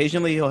pass.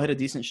 Occasionally he'll hit a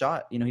decent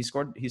shot. He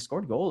scored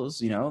goals,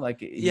 he's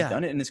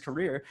done it in his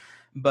career.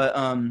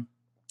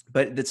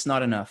 But it's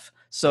not enough.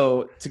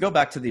 So to go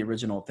back to the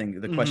original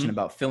thing, the question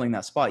about filling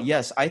that spot,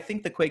 yes, I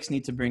think the Quakes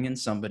need to bring in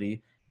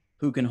somebody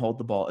who can hold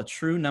the ball, a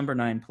true number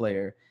 9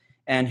 player,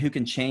 and who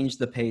can change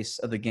the pace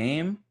of the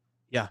game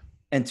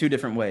in 2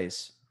 different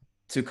ways.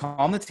 To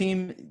calm the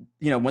team,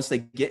 once they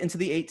get into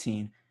the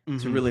 18,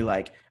 to really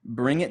like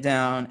bring it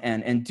down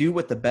and do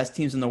what the best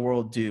teams in the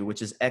world do,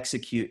 which is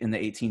execute in the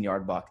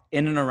 18-yard box,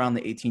 in and around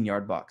the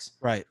 18-yard box.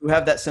 Right. Who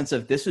have that sense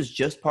of this is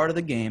just part of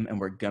the game and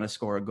we're going to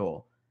score a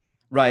goal.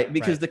 Right,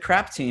 because the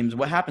crap teams,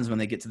 what happens when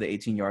they get to the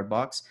 18-yard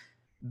box?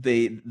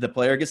 The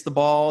player gets the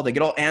ball, they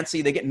get all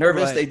antsy, they get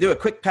nervous, they do a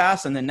quick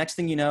pass, and then next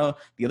thing you know,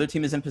 the other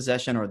team is in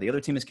possession or the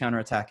other team is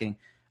counterattacking.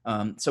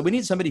 So we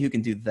need somebody who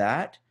can do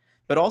that.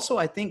 But also,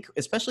 I think,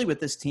 especially with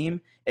this team,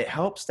 it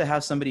helps to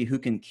have somebody who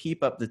can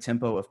keep up the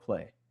tempo of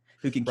play,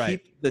 who can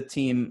keep the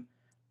team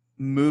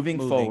moving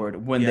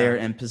forward when they're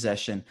in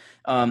possession.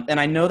 And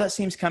I know that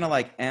seems kind of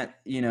like,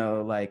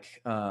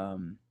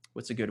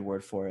 what's a good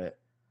word for it?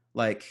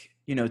 Like,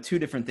 2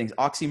 different things.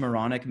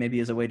 Oxymoronic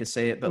maybe is a way to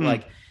say it,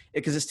 but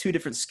because it's 2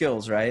 different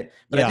skills, right?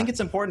 But I think it's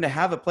important to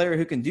have a player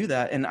who can do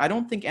that. And I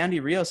don't think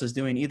Andy Rios is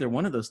doing either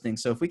one of those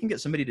things. So if we can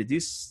get somebody to do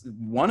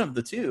one of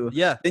the 2,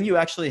 then you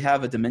actually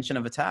have a dimension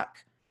of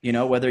attack.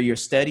 Whether you're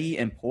steady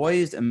and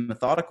poised and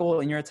methodical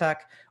in your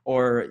attack,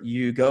 or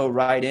you go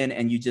right in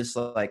and you just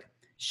like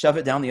shove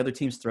it down the other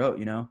team's throat,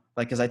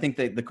 because I think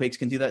the Quakes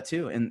can do that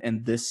too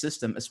in this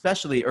system,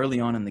 especially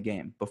early on in the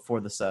game before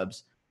the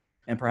subs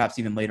and perhaps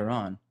even later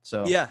on.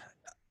 So Yeah.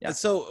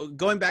 So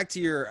going back to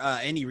your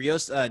Andy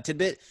Rios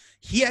tidbit,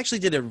 he actually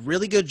did a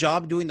really good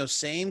job doing those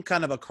same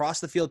kind of across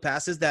the field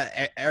passes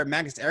that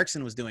Magnus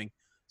Eriksson was doing.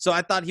 So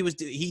I thought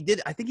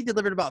I think he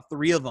delivered about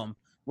 3 of them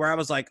where I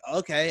was like,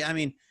 okay, I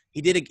mean,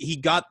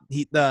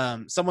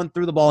 someone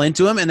threw the ball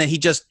into him and then he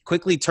just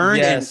quickly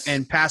turned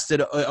and passed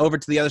it over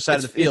to the other side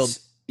of the field.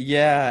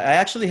 Yeah, I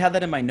actually had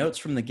that in my notes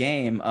from the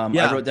game.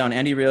 I wrote down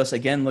Andy Rios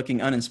again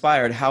looking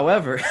uninspired.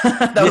 However,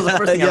 that was the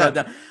first thing I wrote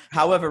down.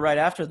 However, right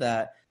after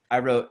that, I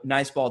wrote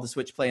nice ball to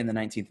switch play in the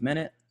 19th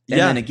minute. And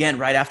then again,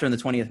 right after in the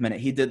 20th minute,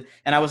 he did.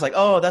 And I was like,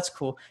 oh, that's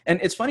cool. And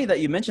it's funny that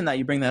you mentioned that,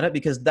 you bring that up,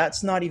 because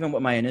that's not even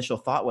what my initial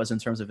thought was in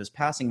terms of his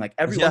passing. Like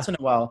every once in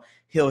a while,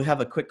 he'll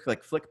have a quick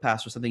like flick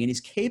pass or something, and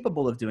he's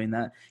capable of doing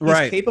that.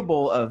 He's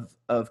capable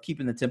of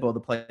keeping the tempo of the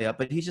play up,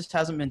 but he just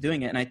hasn't been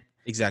doing it. And I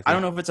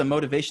don't know if it's a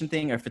motivation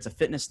thing or if it's a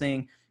fitness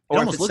thing,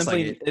 or if it's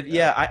simply,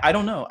 I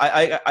don't know.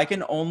 I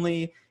can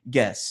only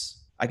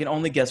guess. I can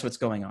only guess what's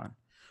going on.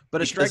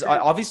 But a striker,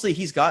 obviously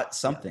he's got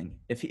something.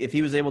 If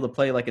he was able to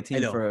play like a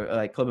team for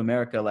like Club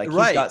America, like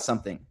he's got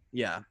something.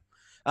 Yeah.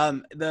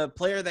 The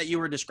player that you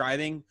were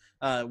describing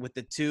with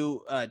the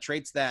two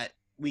traits that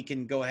we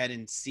can go ahead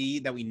and see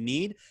that we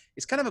need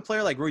is kind of a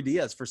player like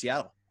Ruidíaz for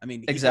Seattle. I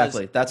mean,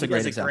 exactly. That's a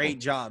great example.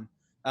 Great job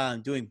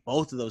doing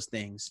both of those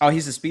things. Oh,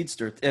 he's a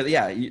speedster.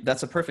 Yeah,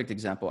 that's a perfect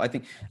example. I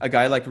think a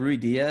guy like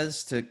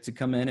Ruidíaz to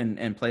come in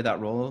and play that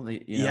role,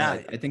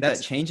 I think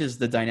that changes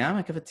the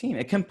dynamic of a team.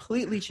 It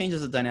completely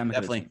changes the dynamic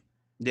of a team.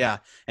 Yeah,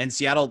 and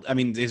Seattle, I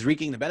mean, is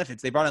reaping the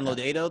benefits. They brought in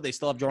Lodeiro. They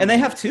still have Jordan. And they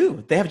have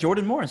two. They have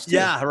Jordan Morris, too.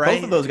 Yeah, right.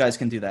 Both of those guys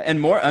can do that.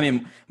 And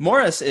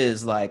Morris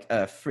is like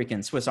a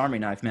freaking Swiss Army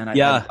knife, man.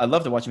 I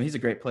love to watch him. He's a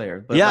great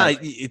player. But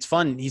it's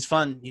fun. He's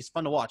fun. He's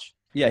fun to watch.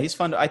 Yeah, he's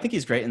fun. I think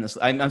he's great in this.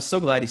 I'm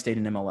so glad he stayed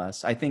in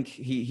MLS. I think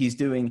he's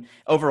doing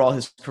overall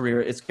his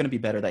career. It's going to be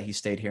better that he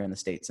stayed here in the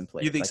States and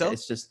played. You think so?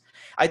 It's just,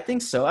 I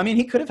think so. I mean,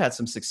 he could have had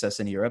some success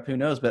in Europe. Who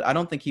knows? But I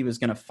don't think he was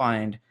going to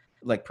find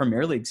like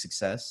Premier League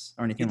success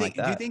or anything like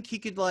that. Do you think he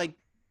could like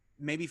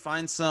maybe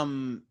find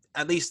some,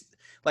 at least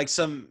like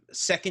some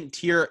second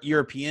tier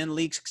European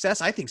league success?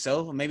 I think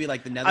so. Maybe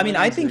like the Netherlands. I mean,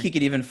 I think he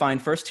could even find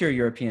first tier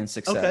European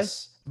success.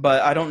 Okay.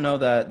 But I don't know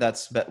that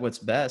that's what's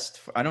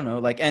best. I don't know.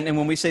 Like, and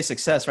when we say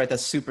success, right,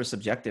 that's super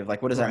subjective.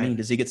 Like, what does that mean?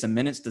 Does he get some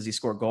minutes? Does he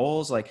score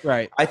goals? Like,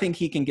 I think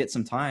he can get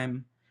some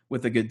time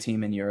with a good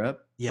team in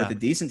Europe, with a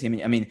decent team.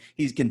 I mean,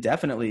 he can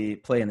definitely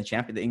play in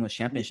the English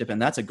Championship,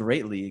 and that's a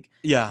great league.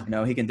 Yeah.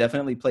 He can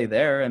definitely play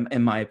there,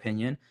 in my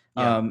opinion.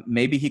 Yeah.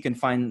 Maybe he can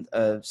find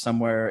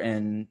somewhere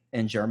in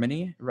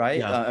Germany, right?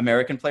 Yeah.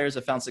 American players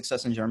have found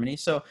success in Germany.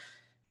 So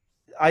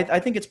I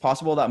think it's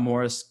possible that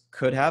Morris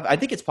could have. I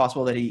think it's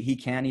possible that he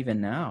can even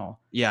now.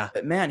 Yeah.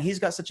 But man, he's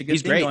got such a good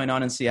thing going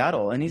on in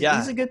Seattle, and he's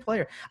a good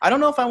player. I don't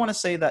know if I want to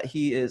say that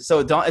he is.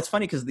 So Dom, it's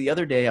funny because the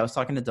other day I was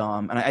talking to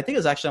Dom, and I think it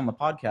was actually on the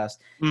podcast,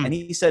 and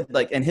he said,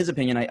 like, in his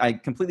opinion, I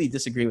completely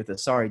disagree with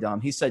this. Sorry,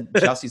 Dom. He said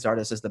Chelsea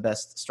Zardes is the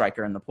best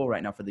striker in the pool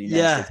right now for the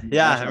United States.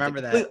 Yeah, I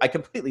remember that. I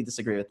completely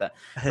disagree with that.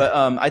 But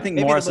I think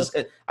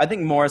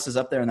Morris is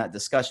up there in that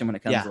discussion when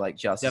it comes to like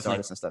Chelsea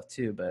Zardes and stuff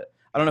too. But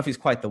I don't know if he's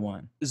quite the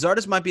one.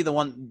 Zardes might be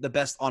the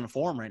best on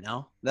form right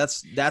now.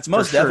 That's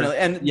most definitely.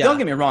 And don't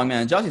get me wrong,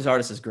 man. Joshie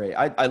Zardes is great.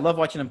 I love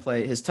watching him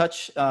play. His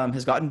touch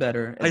has gotten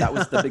better. And that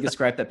was the biggest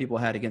gripe that people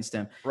had against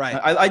him. Right.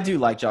 I do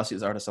like Joshie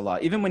Zardes a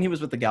lot. Even when he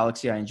was with the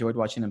Galaxy, I enjoyed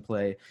watching him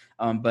play.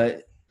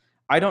 But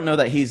I don't know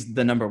that he's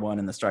the number one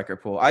in the striker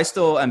pool. I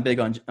still am big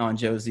on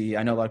Josie.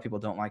 I know a lot of people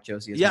don't like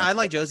Josie. Yeah, I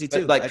like Josie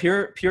too. But like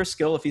pure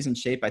skill, if he's in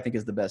shape, I think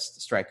is the best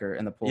striker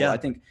in the pool. Yeah. I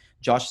think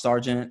Josh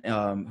Sargent,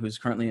 who's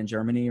currently in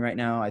Germany right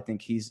now, I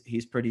think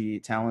he's pretty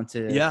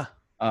talented. Yeah.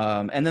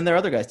 And then there are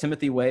other guys.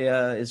 Timothy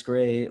Weah is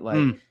great.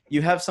 Like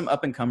you have some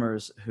up and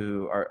comers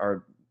who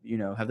are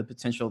have the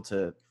potential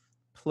to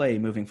play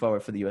moving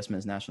forward for the U.S.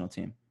 men's national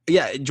team.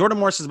 Yeah, Jordan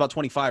Morris is about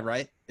 25,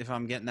 right? If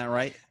I'm getting that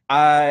right.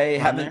 I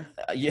haven't.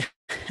 Yeah,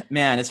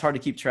 man, it's hard to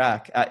keep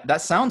track.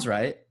 That sounds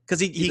right. Because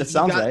he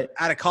got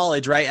out of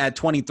college, right, at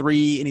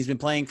 23, and he's been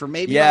playing for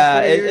maybe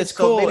years, it's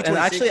cool. And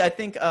actually, I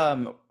think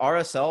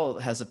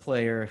RSL has a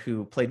player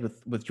who played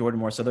with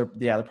Jordan Morris, so they're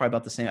probably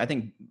about the same. I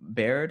think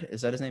Baird,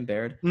 is that his name,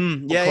 Baird?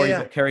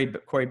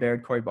 Corey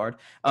Baird, Corey Bard.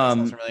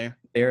 Sounds familiar.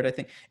 Baird, I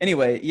think.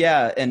 Anyway,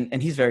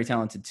 and he's very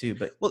talented too.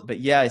 But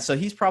yeah, so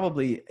he's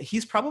probably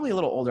a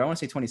little older. I want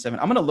to say 27.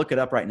 I'm gonna look it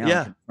up right now.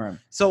 Yeah. And confirm.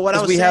 So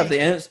what we have the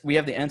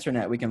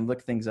internet. We can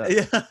look things up.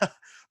 Yeah.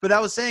 But I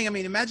was saying, I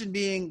mean, imagine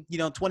being,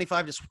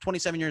 25 to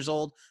 27 years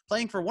old,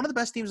 playing for one of the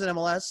best teams in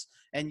MLS,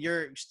 and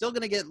you're still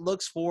going to get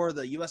looks for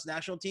the U.S.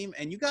 national team,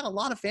 and you got a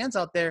lot of fans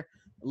out there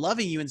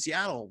loving you in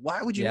Seattle.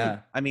 Why would you? Yeah.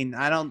 I mean,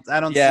 I don't.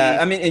 Yeah,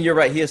 I mean, and you're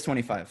right. He is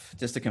 25,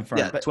 just to confirm.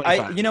 Yeah, but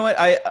 25. You know what?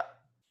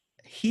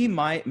 He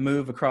might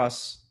move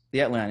across the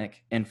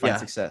Atlantic and find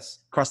success.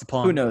 Across the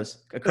pond. Who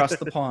knows? Across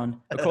the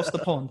pond. Across the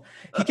pond.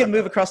 He can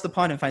move across the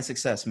pond and find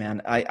success,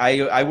 man.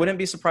 I wouldn't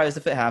be surprised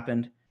if it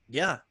happened.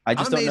 Yeah, I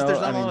just I'm amazed don't know.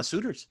 There's not a lot of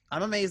suitors.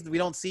 I'm amazed we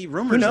don't see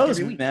rumors. Who knows,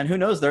 man? Who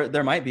knows?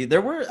 There might be.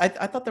 There were. I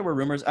thought there were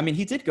rumors. I mean,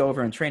 he did go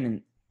over and train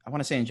in. I want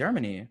to say in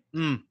Germany,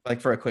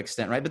 like for a quick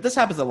stint, right? But this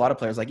happens to a lot of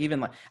players. Like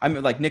even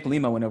like Nick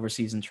Lima went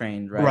overseas and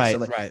trained, right?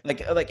 Right,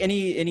 so like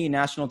any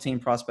national team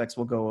prospects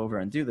will go over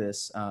and do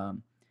this.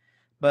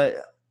 But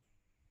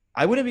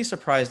I wouldn't be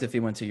surprised if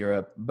he went to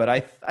Europe. But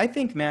I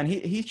think, man,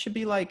 he should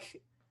be like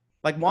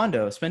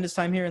Wando, spend his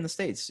time here in the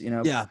States.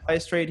 Play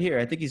straight here.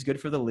 I think he's good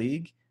for the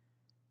league.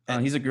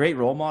 He's a great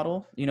role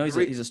model.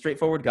 He's a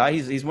straightforward guy.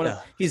 He's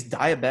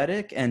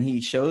diabetic, and he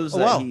shows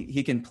that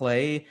he can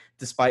play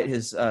despite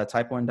his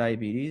type 1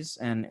 diabetes.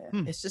 And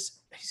he's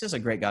just a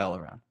great guy all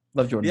around.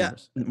 Love Jordan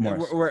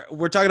Morris.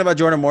 We're talking about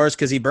Jordan Morris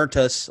because he burnt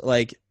us.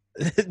 Like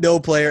No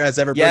player has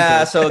ever.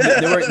 Yeah, so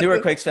newer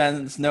Quakes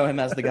fans know him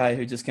as the guy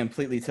who just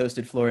completely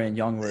toasted Florian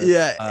Jungwirth.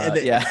 Yeah, and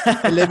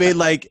they made Yeah.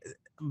 like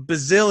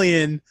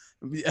bazillion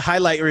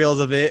highlight reels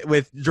of it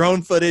with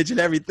drone footage and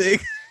everything.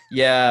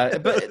 Yeah,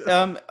 but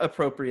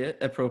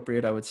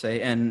appropriate, I would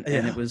say, and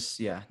Yeah. it was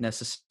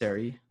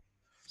necessary.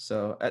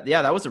 So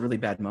yeah, that was a really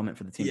bad moment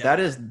for the team. Yeah. That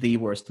is the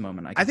worst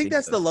moment I think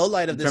that's the low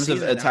light of in the terms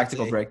season. of a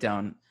tactical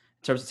breakdown.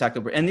 In terms of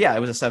tactical, and yeah, it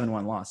was a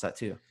 7-1 loss. That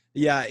too.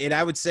 Yeah, and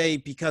I would say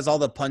because all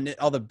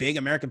the big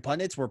American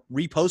pundits were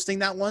reposting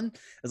that one,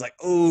 it was like,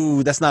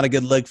 oh, that's not a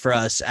good look for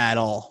us at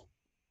all.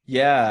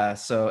 Yeah.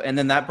 So, and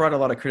then that brought a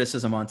lot of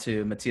criticism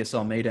onto Matias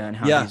Almeida and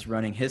how he's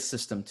running his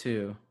system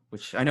too,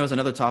 which I know is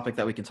another topic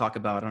that we can talk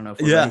about. I don't know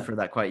if we're ready for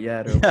that quite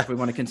yet, or if we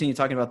want to continue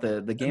talking about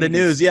the game. The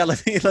news. Yeah.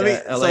 Let me.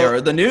 LA or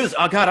the news.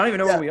 Oh God, I don't even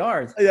know where we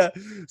are. Yeah.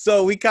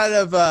 So we kind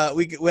of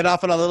we went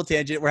off on a little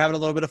tangent. We're having a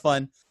little bit of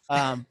fun.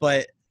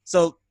 But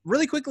so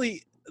really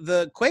quickly,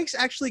 the Quakes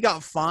actually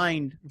got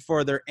fined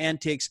for their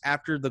antics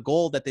after the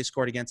goal that they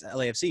scored against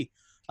LAFC.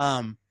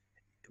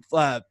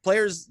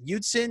 Players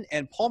Hudson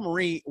and Paul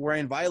Marie were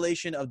in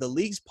violation of the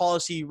league's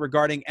policy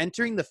regarding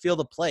entering the field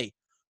of play.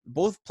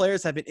 Both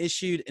players have been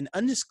issued an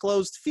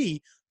undisclosed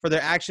fee for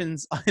their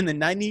actions in the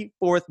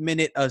 94th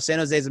minute of San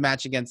Jose's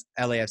match against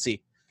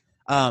LAFC.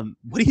 What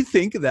do you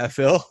think of that,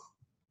 Phil?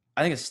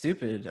 I think it's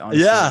stupid,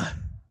 honestly.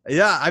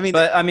 Yeah. I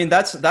mean,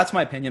 that's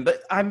my opinion.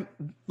 But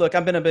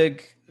I've been a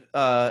big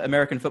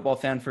American football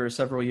fan for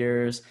several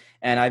years,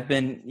 and I've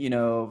been,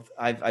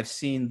 I've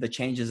seen the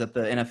changes that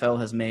the NFL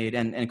has made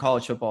and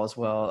college football as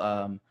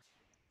well.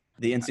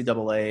 The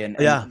NCAA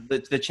and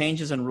the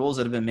changes and rules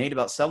that have been made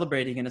about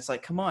celebrating. And it's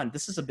like, come on,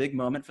 this is a big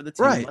moment for the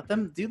team. Right. Let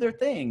them do their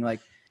thing.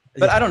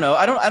 But I don't know.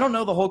 I don't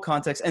know the whole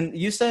context. And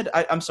you said,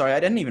 I'm sorry, I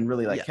didn't even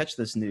really catch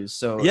this news.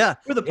 So who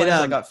are the players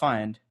that got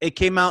fined? It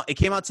came out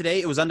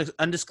today. It was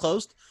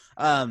undisclosed.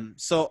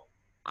 So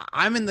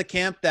I'm in the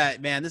camp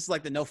that, man, this is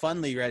like the no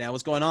fun league right now.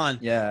 What's going on?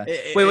 Yeah.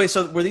 Wait.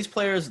 So were these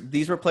players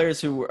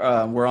who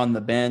were on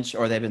the bench,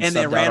 or they've been and subbed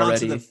they ran out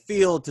already? onto the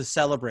field to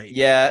celebrate?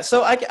 Yeah.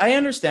 So I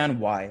understand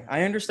why.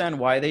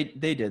 They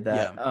did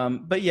that. Yeah.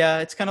 But yeah,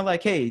 it's kind of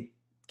like, hey,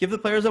 give the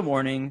players a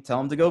warning, tell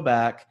them to go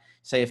back,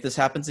 say if this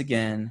happens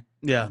again,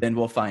 then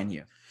we'll fine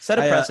you. Set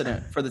a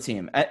precedent for the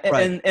team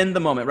in the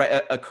moment,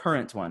 right? A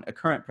current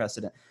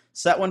precedent.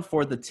 Set one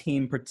for the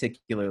team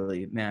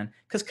particularly, man.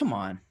 Because come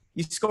on.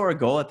 You score a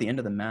goal at the end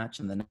of the match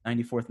in the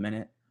 94th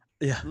minute.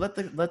 Yeah. Let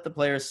the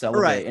players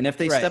celebrate. Right. And if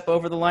they step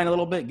over the line a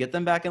little bit, get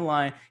them back in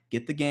line,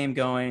 get the game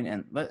going.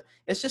 And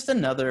it's just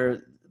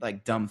another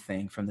dumb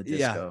thing from the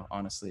disco,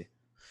 honestly.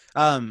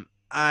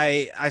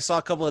 I saw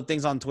a couple of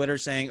things on Twitter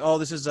saying, "Oh,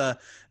 this is the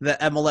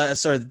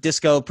MLS or the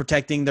disco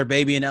protecting their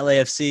baby in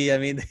LAFC." I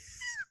mean,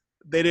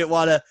 they didn't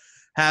want to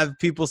have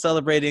people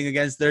celebrating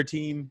against their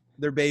team,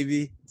 their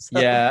baby. So.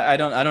 Yeah, I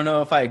don't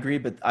know if I agree,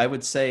 but I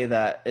would say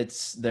that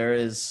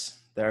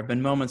there have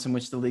been moments in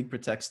which the league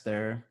protects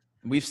their.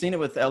 We've seen it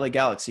with LA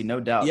Galaxy,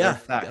 no doubt. Yeah, there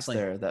are facts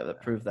there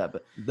that prove that.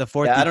 But the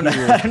fourth, I don't know.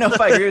 I don't know if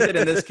I agree with it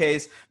in this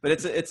case, but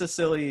it's a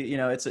silly,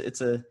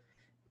 it's a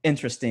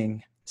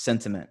interesting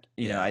sentiment.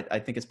 I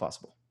think it's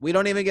possible. We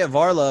don't even get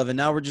VAR love, and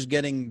now we're just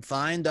getting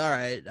fined. All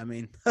right, I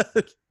mean,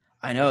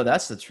 I know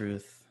that's the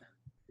truth.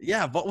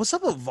 Yeah, but what's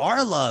up with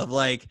VAR love?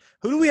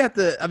 Who do we have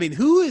to? I mean,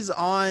 who is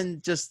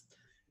on just?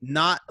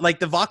 Not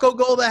like the Vaco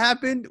goal that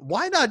happened.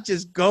 Why not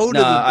just go to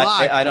the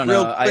block? I don't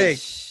know.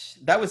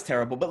 That was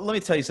terrible. But let me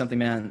tell you something,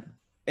 man.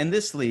 In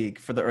this league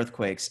for the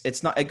Earthquakes,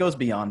 it's not. It goes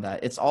beyond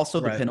that. It's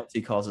also the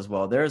penalty calls as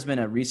well. There has been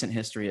a recent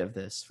history of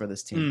this for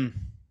this team.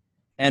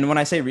 And when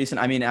I say recent,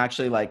 I mean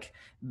actually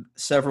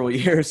several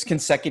years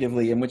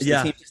consecutively in which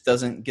the team just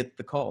doesn't get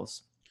the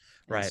calls.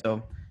 Right. And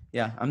so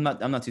yeah, I'm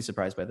not too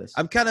surprised by this.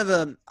 I'm kind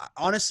of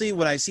honestly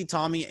when I see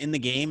Tommy in the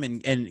game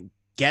and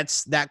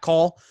gets that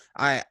call,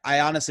 I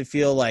honestly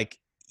feel like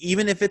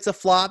even if it's a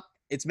flop,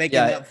 it's making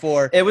up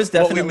for it was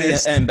definitely an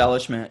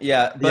embellishment.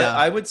 Yeah, but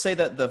I would say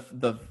that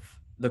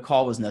the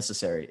call was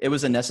necessary. It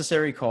was a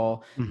necessary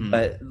call,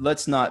 but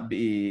let's not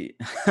kid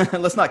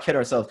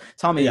ourselves.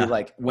 Tommy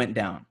went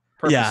down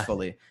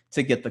purposefully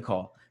to get the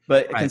call,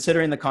 but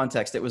considering the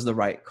context, it was the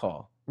right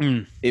call.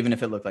 Even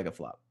if it looked like a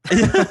flop.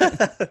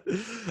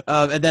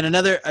 And then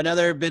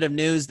another bit of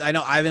news. I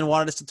know Ivan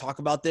wanted us to talk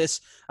about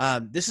this.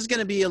 This is going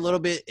to be a little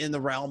bit in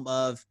the realm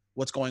of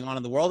what's going on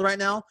in the world right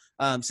now.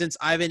 Since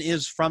Ivan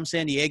is from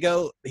San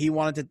Diego, he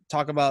wanted to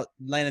talk about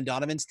Landon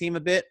Donovan's team a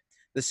bit,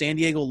 the San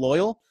Diego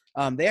Loyal.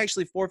 They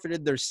actually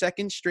forfeited their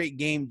second straight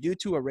game due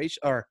to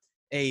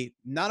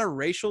not a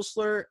racial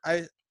slur.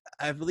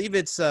 I believe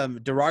it's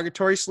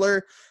derogatory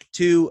slur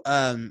to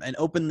an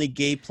openly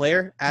gay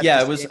player.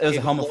 It was a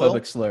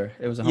homophobic slur.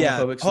 It was a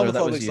homophobic slur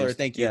that was used.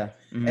 Thank you. Yeah.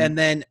 And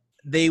then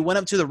they went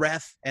up to the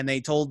ref and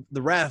they told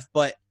the ref,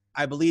 but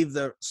I believe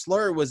the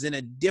slur was in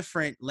a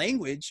different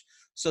language.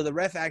 So the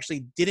ref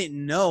actually didn't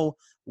know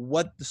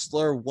what the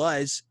slur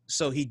was.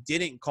 So he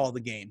didn't call the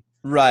game.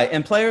 Right.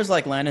 And players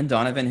like Landon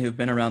Donovan, who've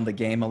been around the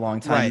game a long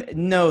time,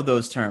 know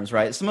those terms,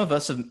 right? Some of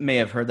us may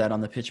have heard that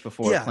on the pitch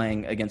before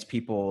playing against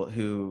people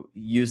who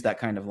use that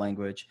kind of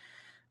language.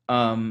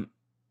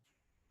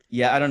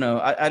 Yeah, I don't know.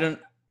 I don't.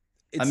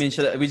 I mean,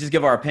 should we just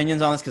give our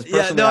opinions on this? Because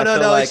personally, no, I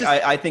feel just,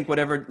 I think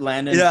whatever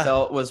Landon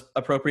felt was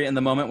appropriate in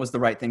the moment was the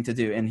right thing to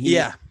do, and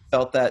he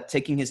felt that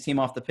taking his team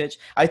off the pitch.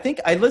 I think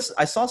I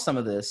saw some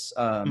of this.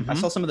 I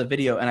saw some of the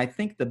video, and I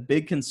think the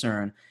big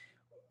concern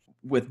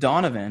with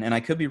Donovan, and I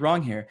could be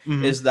wrong here,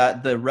 is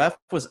that the ref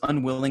was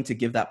unwilling to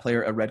give that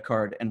player a red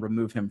card and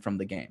remove him from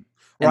the game.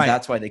 And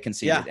that's why they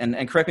conceded. Yeah.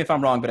 And correct me if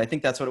I'm wrong, but I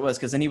think that's what it was.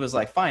 Because then he was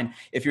like, fine,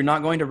 if you're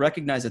not going to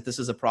recognize that this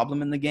is a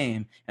problem in the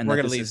game and we're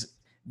that going to leave.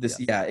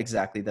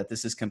 Exactly. That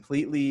this is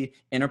completely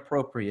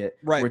inappropriate.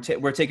 Right.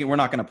 We're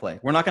not going to play.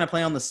 We're not going to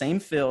play on the same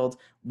field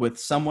with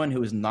someone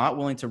who is not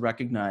willing to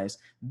recognize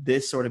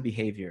this sort of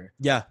behavior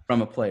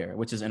from a player,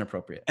 which is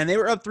inappropriate. And they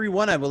were up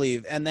 3-1, I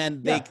believe. And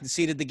then they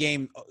conceded the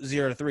game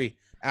 0-3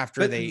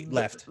 after they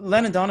left.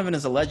 Landon Donovan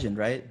is a legend,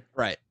 right?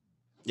 Right.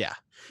 Yeah.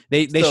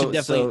 They should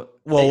definitely.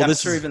 I'm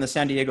sure even the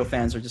San Diego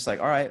fans are just like,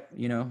 all right,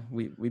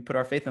 we put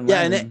our faith in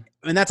Landon.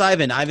 And that's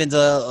Ivan. Ivan's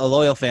a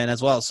loyal fan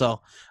as well.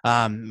 So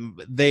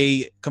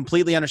they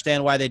completely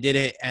understand why they did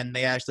it, and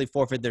they actually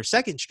forfeited their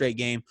second straight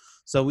game.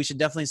 So we should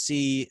definitely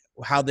see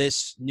how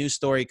this news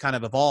story kind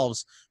of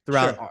evolves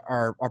throughout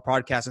our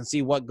podcast and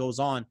see what goes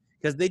on,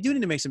 because they do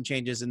need to make some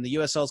changes, and the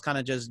USL is kind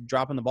of just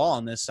dropping the ball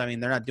on this. I mean,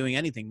 they're not doing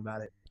anything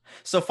about it.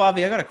 So,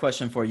 Favi, I got a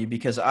question for you,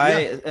 because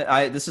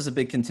I this is a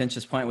big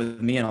contentious point with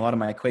me and a lot of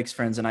my Quakes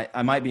friends, and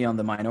I might be on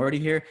the minority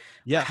here.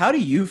 Yeah. How do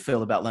you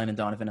feel about Landon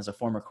Donovan as a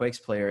former Quakes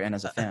player and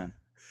as a fan?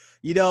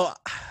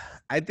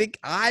 I think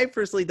I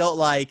personally don't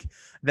like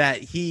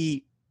that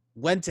he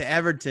went to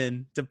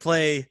Everton to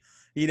play,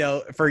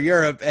 for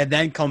Europe and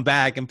then come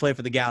back and play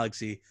for the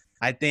Galaxy.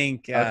 I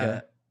think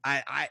I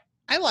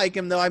like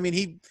him, though. I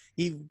mean,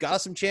 he got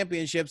us some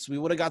championships. We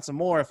would have got some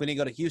more if we didn't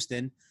go to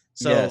Houston.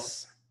 So.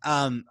 Yes.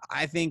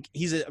 I think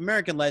he's an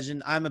American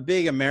legend. I'm a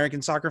big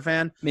American soccer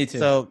fan. Me too.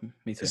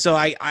 So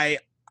I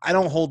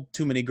don't hold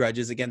too many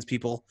grudges against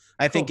people.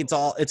 I think it's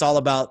all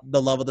about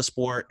the love of the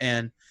sport,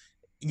 and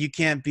you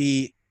can't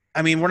be.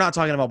 I mean, we're not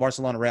talking about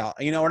Barcelona Real.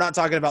 We're not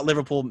talking about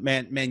Liverpool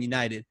Man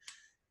United.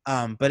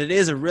 But it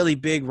is a really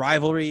big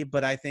rivalry.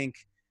 But I think,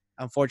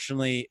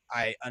 unfortunately,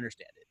 I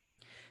understand it.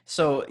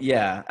 So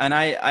yeah, and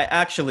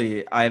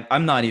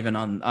I'm not even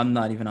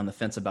on the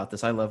fence about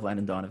this. I love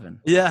Landon Donovan.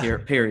 Yeah.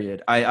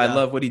 Period. I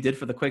love what he did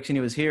for the Quakes when he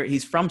was here.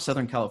 He's from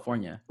Southern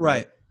California.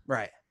 Right.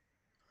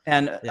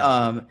 And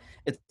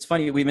it's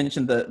funny, we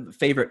mentioned the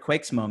favorite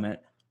Quakes moment.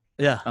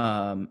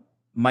 Yeah.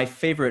 My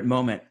favorite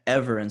moment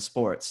ever in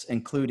sports,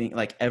 including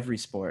like every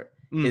sport,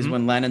 is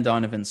when Landon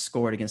Donovan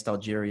scored against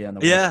Algeria in the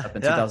World Cup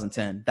in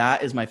 2010.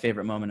 That is my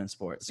favorite moment in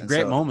sports. It's a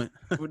great moment.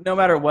 No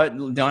matter what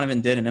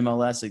Donovan did in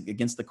MLS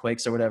against the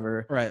Quakes or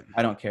whatever, right?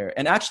 I don't care.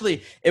 And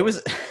actually, it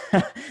was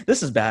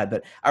this is bad,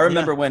 but I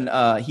remember when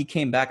he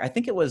came back. I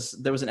think there was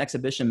an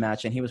exhibition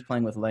match, and he was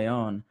playing with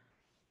Leon,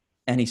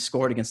 and he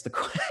scored against the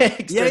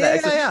Quakes.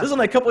 This was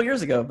only a couple of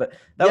years ago, but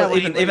that was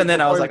even then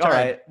I was like, all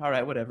right,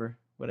 whatever,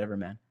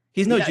 man.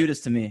 He's no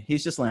Judas to me.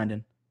 He's just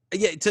Landon.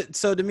 Yeah.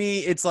 So to me,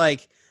 it's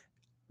like,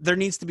 there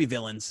needs to be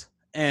villains,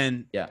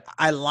 and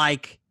I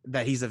like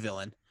that he's a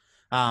villain,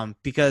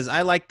 because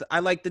I like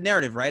the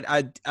narrative,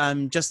 right?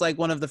 I'm just like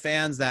one of the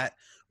fans that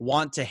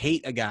want to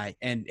hate a guy,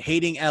 and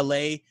hating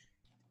LA,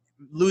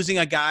 losing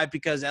a guy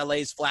because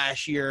LA's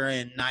flashier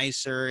and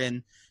nicer,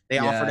 and they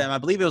offered him, I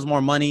believe it was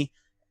more money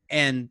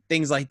and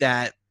things like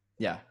that.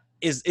 Yeah.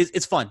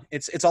 It's fun.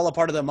 It's all a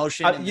part of the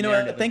emotion.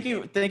 Thank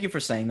you for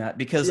saying that,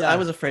 because I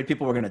was afraid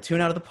people were going to tune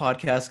out of the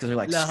podcast because they're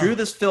like, screw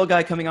this Phil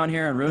guy coming on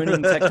here and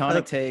ruining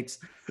Tectonic Takes.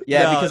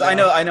 Because I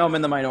know I'm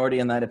in the minority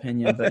in that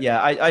opinion, but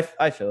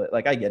I feel it.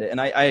 Like, I get it,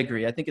 and I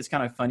agree. I think it's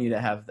kind of funny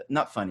to have,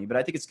 not funny, but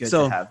I think it's good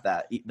to have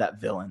that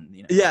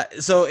villain. Yeah.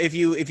 So if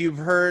you've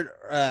heard,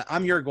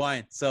 I'm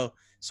Uruguayan, so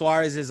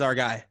Suarez is our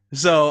guy.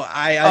 So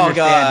I understand. Oh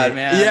God,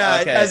 man. Yeah.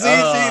 Okay. See,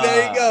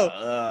 there you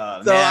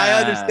go. So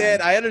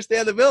man. I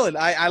understand the villain.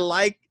 I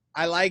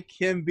like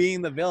him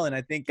being the villain.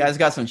 I think guys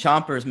got some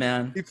chompers,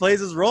 man. He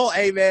plays his role.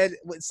 Hey, man,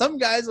 some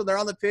guys when they're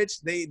on the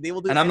pitch, they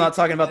will do. And I'm not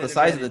talking about the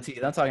size of the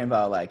teeth. I'm talking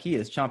about like he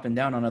is chomping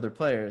down on other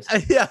players.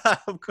 Yeah,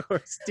 of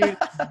course, dude.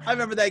 I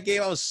remember that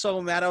game. I was so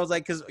mad. I was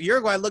like, because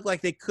Uruguay looked like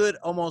they could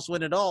almost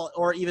win it all,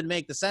 or even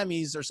make the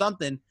semis or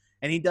something,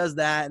 and he does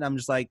that, and I'm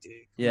just like, dude,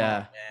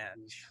 yeah,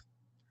 man.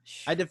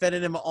 I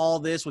defended him all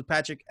this with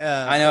Patrick.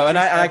 I know, and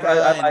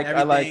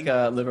I like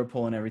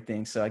Liverpool and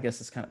everything. So I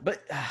guess it's kind of,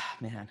 but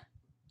man,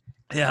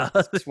 yeah,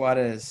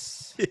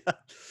 Suarez.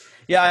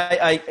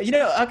 Yeah,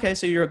 okay.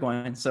 So you're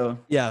Uruguayan. So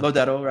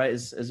Lodero, right,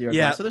 is Uruguayan.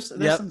 Yeah. So there's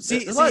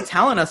a lot of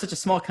talent on such a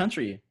small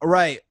country.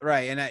 Right,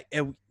 and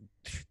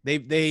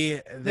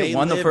they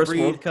won the first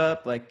World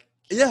Cup. Like,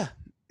 yeah,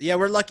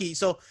 we're lucky.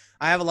 So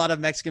I have a lot of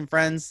Mexican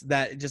friends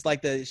that just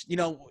like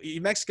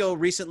Mexico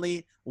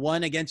recently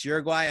won against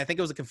Uruguay. I think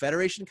it was a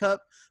Confederation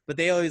Cup, but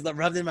they always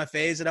rubbed it in my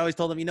face, and I always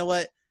told them, you know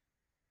what?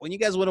 When you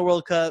guys win a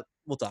World Cup,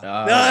 we'll talk.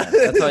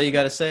 That's all you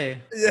got to say.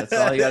 That's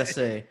all you got to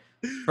say.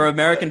 For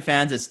American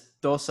fans, it's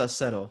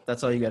 2-0.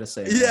 That's all you got to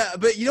say. Yeah,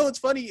 but you know what's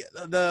funny?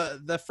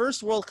 The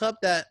first World Cup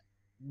that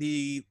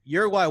the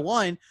Uruguay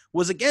won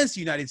was against the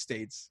United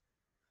States.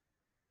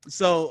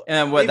 So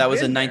And what, they've that was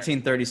been in there.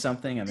 1930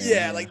 something? I mean,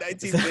 Yeah, like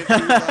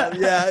 1950.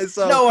 Yeah,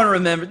 so no one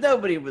remembered.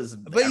 Nobody was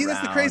but around.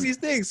 that's the craziest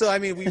thing. So I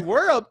mean, we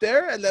were up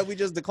there, and then we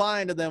just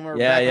declined, and then we're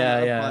Yeah, back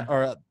on the yeah, up yeah.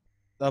 or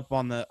up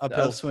on the The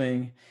uphill.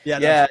 upswing. Yeah,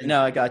 the Yeah, upswing.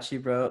 no, I got you,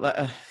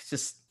 bro.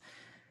 Just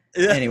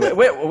Yeah. anyway,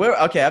 we're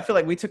okay. I feel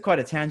like we took quite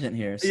a tangent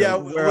here. So Yeah,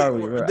 where are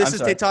we? this I'm is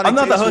sorry. Tectonic I'm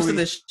not the Takes, where host of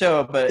we. this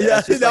show, but Yeah,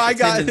 it's just no, like I a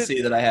got it.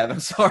 tendency that I have. I'm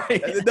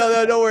sorry.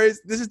 No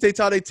worries. This is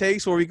Tectonic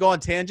Takes, where we go on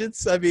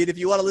tangents. I mean, if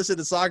you want to listen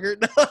to soccer.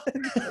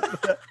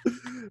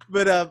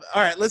 But all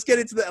right, let's get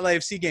into the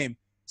LAFC game.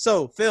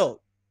 So,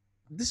 Phil,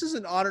 this is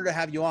an honor to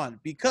have you on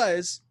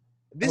because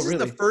this is the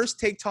really? first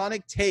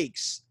Tectonic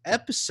Takes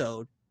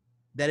episode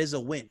that is a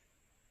win.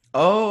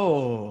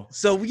 Oh,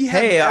 So we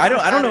have. hey, I never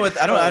don't had know a what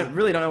I show-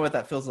 really don't know what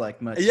that feels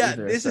like much. Yeah,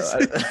 either, this so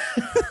is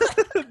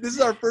this is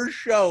our first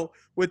show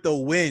with a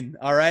win.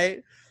 All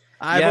right,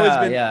 I've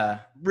always been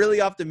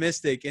really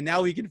optimistic, and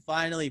now we can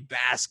finally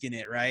bask in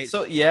it. Right.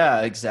 So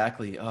yeah,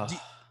 exactly. Oh.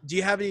 Do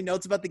you have any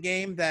notes about the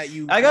game that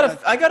you? I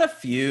got a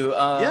few.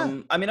 Yeah.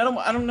 I mean,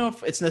 I don't know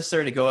if it's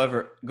necessary to go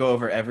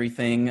over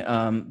everything.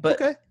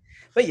 But Okay.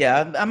 But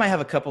yeah, I might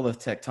have a couple of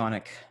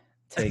tectonic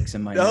takes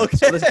in my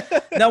notes. Okay.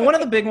 So now, one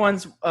of the big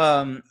ones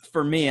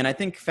for me, and I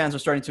think fans are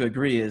starting to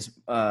agree, is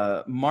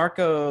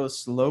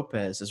Marcos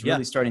Lopez is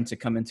really starting to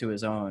come into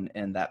his own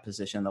in that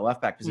position, the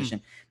left back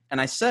position. And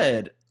I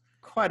said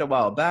quite a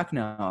while back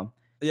now,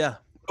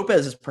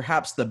 Lopez is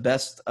perhaps the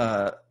best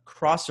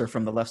crosser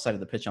from the left side of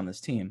the pitch on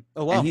this team.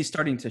 Oh, wow. And he's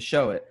starting to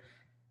show it.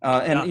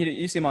 And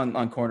you see him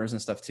on corners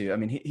and stuff too. I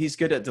mean, he's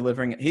good at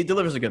delivering. He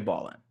delivers a good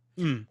ball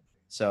in.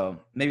 So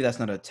maybe that's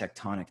not a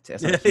tectonic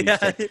test,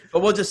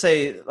 but we'll just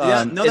say,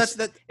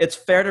 it's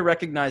fair to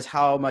recognize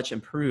how much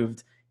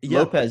improved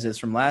Lopez is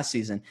from last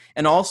season.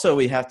 And also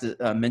we have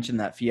to mention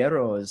that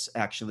Fierro is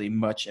actually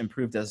much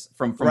improved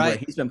from where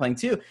he's been playing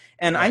too.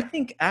 And I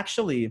think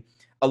actually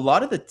a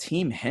lot of the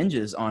team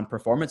hinges on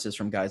performances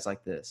from guys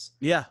like this.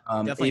 Yeah.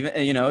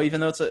 Definitely. Even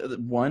though it's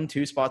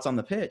 1-2 spots on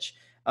the pitch.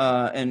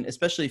 And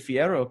especially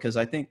Fierro, because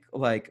I think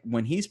like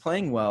when he's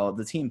playing well,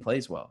 the team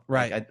plays well.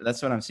 Right. Like,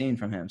 that's what I'm seeing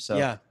from him. So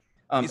yeah.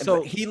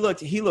 So he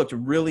looked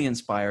really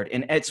inspired,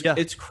 and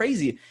it's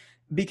crazy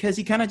because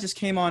he kind of just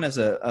came on as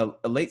a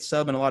late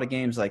sub in a lot of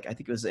games. Like I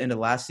think it was the end of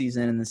last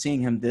season, and then seeing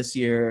him this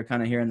year,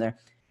 kind of here and there.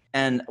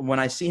 And when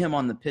I see him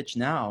on the pitch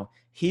now,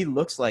 he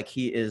looks like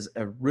he is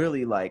a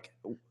really like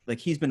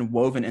he's been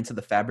woven into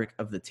the fabric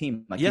of the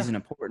team. Like he's an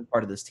important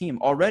part of this team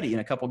already in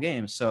a couple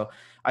games. So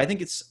I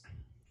think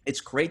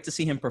it's great to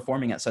see him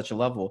performing at such a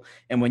level.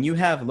 And when you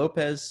have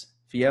Lopez,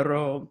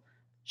 Fierro,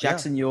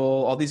 Jackson Yule,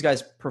 all these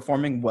guys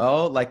performing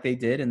well like they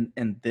did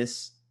in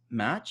this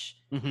match,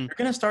 you're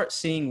going to start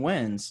seeing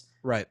wins.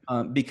 Right.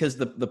 Because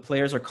the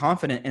players are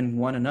confident in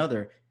one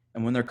another.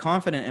 And when they're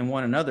confident in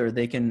one another,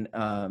 they can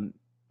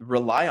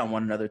rely on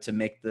one another to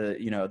make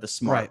the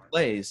smart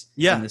plays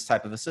in this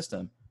type of a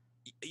system.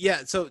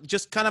 Yeah, so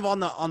just kind of on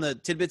the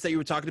tidbits that you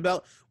were talking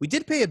about, we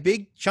did pay a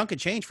big chunk of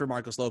change for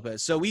Marcos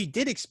Lopez. So we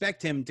did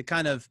expect him to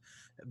kind of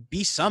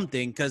be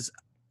something, because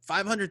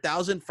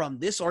 $500,000 from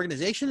this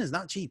organization is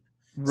not cheap.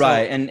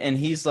 Right, so, and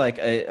he's like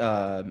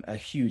a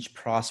huge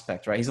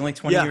prospect, right? He's only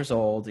 20 years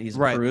old. He's a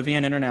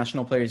Peruvian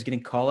international player. He's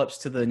getting call-ups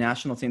to the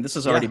national team. This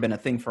has already been a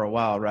thing for a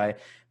while, right?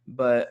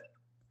 But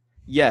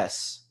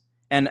yes,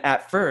 and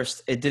at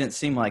first it didn't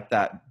seem like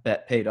that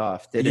bet paid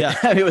off, did it?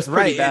 Yeah, it was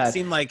pretty bad. It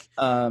seemed like,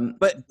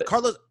 but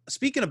Carlos.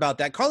 Speaking about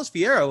that, Carlos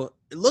Fierro,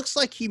 it looks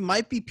like he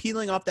might be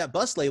peeling off that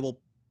bus label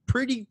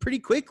pretty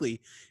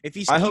quickly. If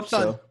he, I hope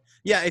so.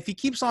 Yeah, if he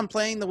keeps on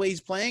playing the way he's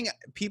playing,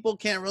 people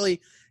can't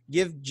really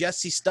give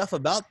Jesse stuff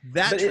about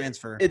that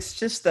transfer. It's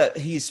just that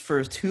he's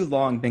for too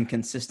long been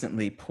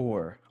consistently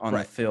poor on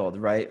the field,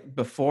 right?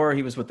 Before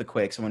he was with the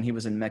Quakes, and when he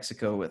was in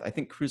Mexico with, I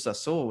think Cruz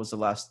Azul was the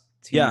last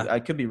team. Yeah. I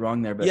could be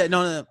wrong there, but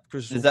no.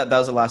 That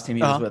was the last team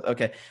he was with.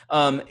 Okay.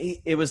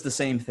 It was the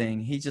same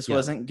thing. He just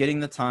wasn't getting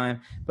the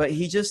time, but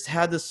he just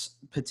had this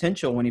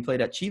potential when he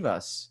played at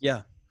Chivas.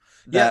 Yeah.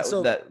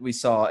 That we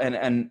saw.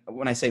 And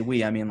when I say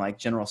we, I mean like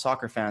general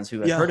soccer fans who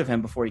had heard of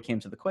him before he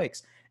came to the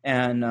Quakes.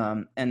 And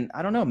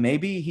I don't know,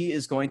 maybe he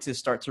is going to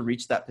start to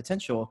reach that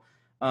potential.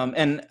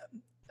 And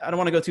I don't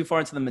want to go too far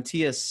into the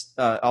Matias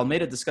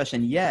Almeida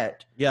discussion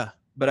yet. Yeah.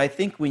 But I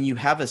think when you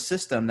have a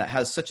system that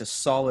has such a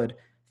solid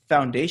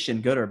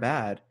foundation, good or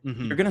bad,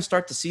 you're going to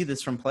start to see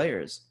this from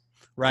players.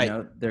 Right.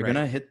 They're going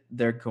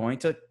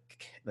to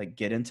like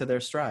get into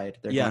their stride.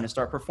 They're going to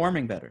start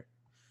performing better.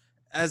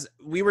 As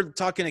we were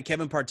talking to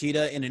Kevin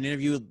Partida in an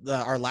interview,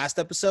 our last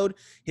episode,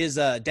 his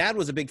dad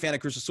was a big fan of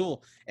Cruz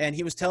Azul, and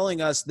he was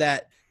telling us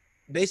that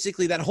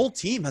basically that whole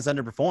team has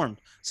underperformed.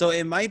 So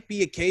it might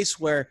be a case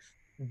where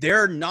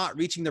they're not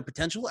reaching their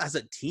potential as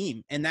a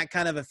team, and that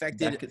kind of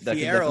affected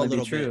Fierro a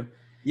little bit.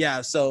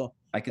 Yeah, so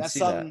I could see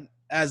that.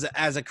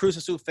 As a Cruz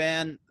Azul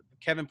fan,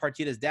 Kevin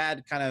Partida's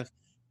dad kind of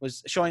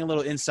was showing a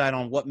little insight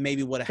on what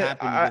maybe would have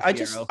happened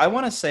with Fierro. I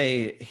want to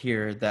say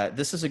here that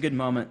this is a good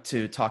moment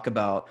to talk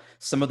about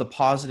some of the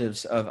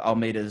positives of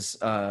Almeida's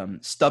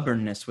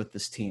stubbornness with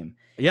this team.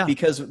 Yeah.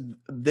 Because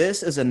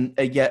this is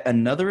yet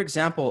another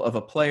example of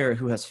a player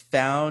who has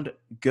found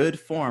good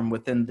form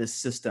within this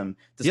system,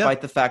 despite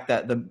the fact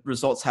that the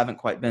results haven't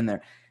quite been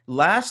there.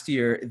 Last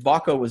year,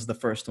 Vako was the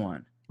first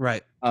one.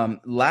 Right.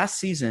 Last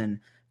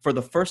season, for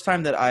the first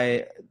time that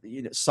I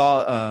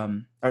saw,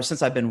 or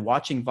since I've been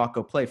watching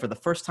Vako play, for the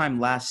first time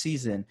last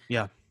season,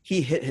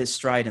 he hit his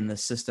stride in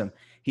this system.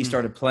 He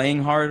started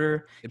playing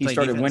harder. He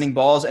started winning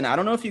balls. And I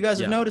don't know if you guys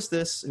have noticed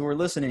this who are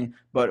listening,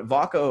 but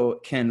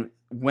Vako can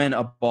win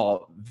a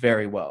ball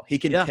very well. He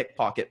can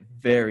pickpocket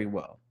very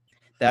well.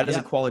 That is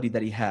a quality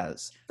that he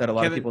has that a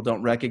lot of people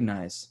don't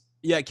recognize.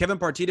 Yeah, Kevin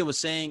Partita was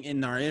saying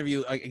in our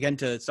interview, again,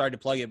 to start to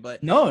plug it, but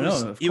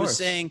he was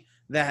saying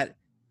that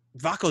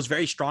Vako's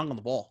very strong on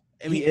the ball.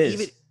 I mean, he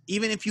is.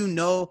 Even if you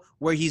know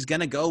where he's going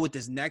to go with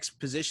his next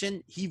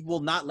position, he will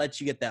not let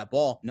you get that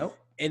ball. Nope.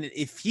 And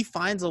if he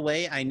finds a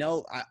way, I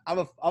know I'm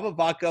a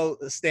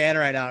Vako stan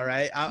right now,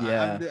 right?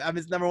 I'm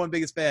his number one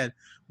biggest fan.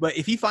 But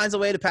if he finds a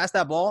way to pass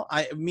that ball,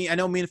 I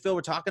know me and Phil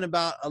were talking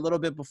about a little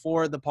bit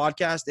before the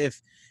podcast.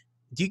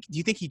 Do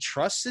you think he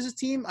trusts his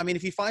team? I mean,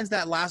 if he finds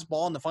that last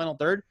ball in the final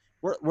third,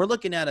 we're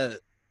looking at a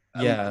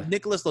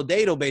Nicholas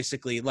Lodeto,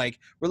 basically. Like,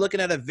 we're looking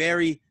at a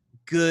very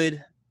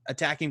good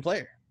attacking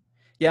player.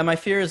 Yeah, my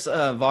fear is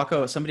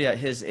Vako, somebody at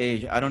his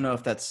age, I don't know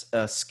if that's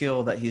a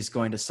skill that he's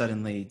going to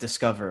suddenly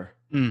discover.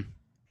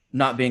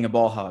 Not being a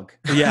ball hog.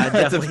 Yeah,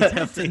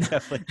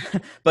 definitely.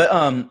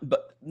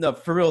 But no,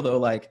 for real though,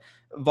 like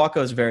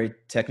Vako is very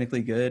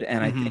technically good,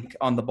 and I think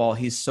on the ball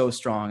he's so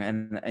strong,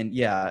 and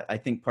yeah, I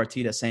think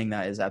Partita saying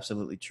that is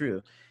absolutely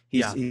true.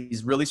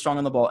 He's really strong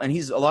on the ball, and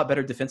he's a lot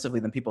better defensively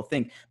than people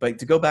think. But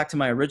to go back to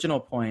my original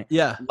point,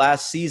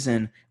 last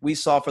season we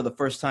saw for the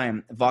first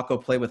time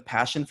Vako play with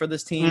passion for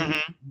this team,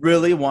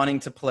 really wanting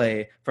to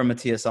play for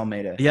Matias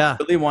Almeida,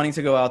 really wanting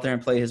to go out there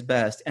and play his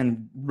best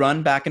and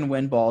run back and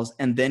win balls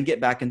and then get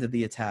back into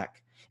the attack.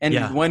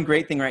 And one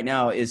great thing right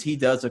now is he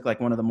does look like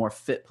one of the more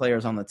fit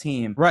players on the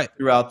team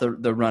throughout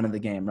the run of the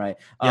game, right?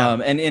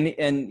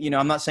 And you know,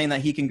 I'm not saying that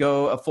he can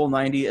go a full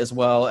 90 as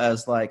well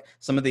as like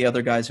some of the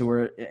other guys who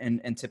were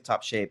in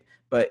tip-top shape.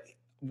 But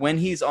when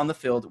he's on the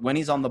field, when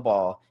he's on the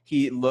ball,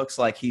 he looks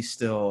like he's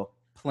still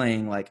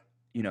playing like,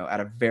 you know,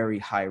 at a very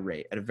high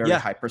rate, at a very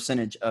high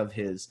percentage of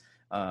his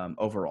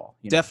overall.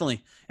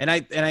 Definitely. And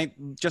I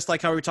just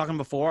like how we were talking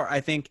before, I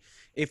think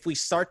if we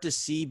start to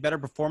see better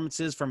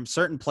performances from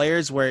certain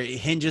players where it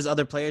hinges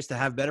other players to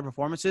have better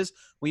performances,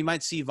 we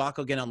might see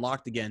Vako get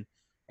unlocked again.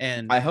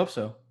 And I hope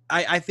so.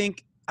 I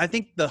think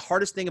the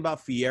hardest thing about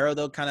Fierro,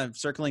 though, kind of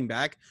circling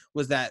back,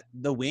 was that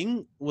the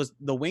wings was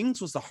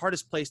the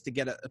hardest place to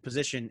get a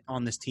position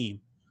on this team.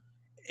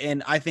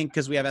 And I think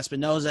because we have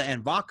Espinoza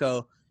and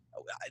Vako,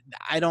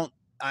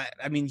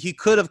 I mean, he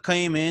could have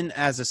came in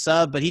as a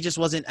sub, but he just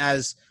wasn't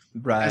as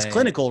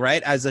clinical,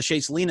 right? As the Shea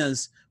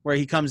Salinas, where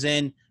he comes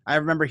in. I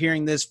remember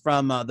hearing this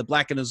from the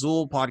Black and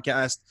Azul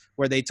podcast,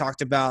 where they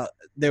talked about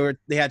they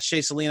had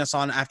Shea Salinas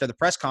on after the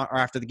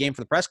after the game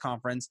for the press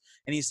conference,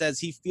 and he says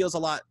he feels a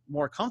lot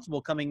more comfortable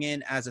coming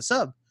in as a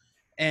sub,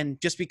 and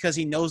just because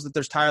he knows that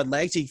there's tired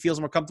legs, he feels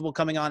more comfortable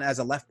coming on as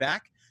a left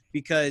back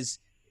because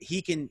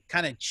he can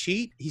kind of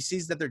cheat. He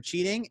sees that they're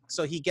cheating,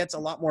 so he gets a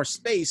lot more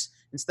space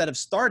instead of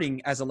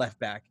starting as a left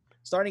back.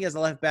 Starting as a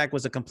left back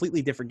was a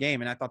completely different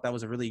game, and I thought that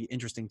was a really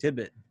interesting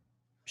tidbit.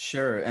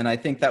 Sure, and I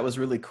think that was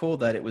really cool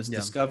that it was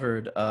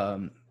discovered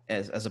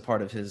as a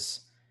part of his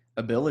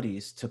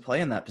abilities to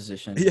play in that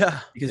position. Yeah,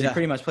 because he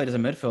pretty much played as a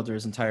midfielder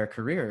his entire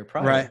career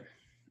prior. Right.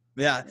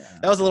 Yeah,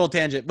 that was a little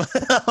tangent.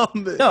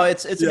 No,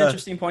 it's an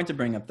interesting point to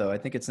bring up, though. I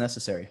think it's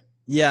necessary.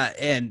 Yeah,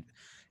 and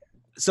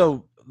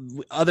so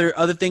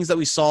other things that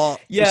we saw.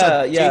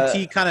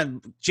 JT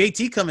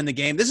come in the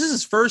game. This is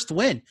his first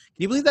win. Can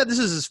you believe that this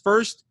is his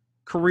first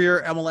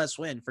career MLS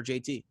win for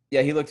JT?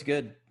 Yeah, he looked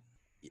good.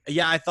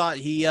 Yeah, I thought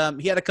he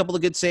had a couple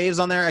of good saves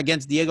on there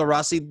against Diego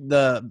Rossi,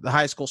 the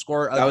high school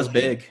scorer. That was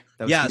big.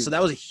 So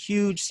that was a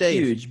huge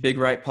save. Huge, big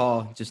right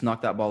paw, just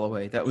knocked that ball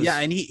away. That was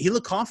and he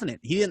looked confident.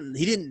 He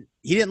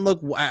didn't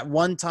look at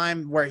one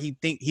time where he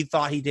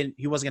thought he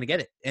wasn't going to get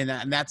it, and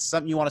that's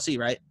something you want to see,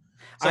 right?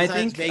 Sometimes I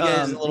think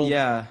Vega is a little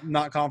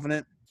not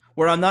confident.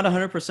 Where I'm not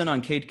 100%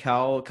 on Cade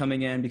Cowell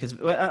coming in because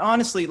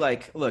honestly,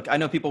 like, look, I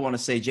know people want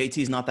to say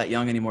JT's not that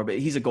young anymore, but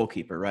he's a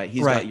goalkeeper, right?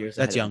 He's got years.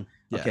 That's young.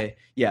 Yeah. Okay.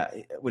 Yeah.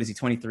 What is he?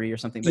 23 or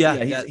something?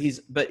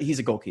 But he's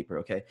a goalkeeper.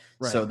 Okay.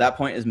 Right. So that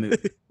point is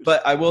moot.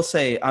 But I will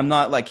say I'm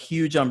not like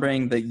huge on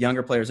bringing the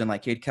younger players in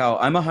like Cade Cowell.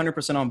 I'm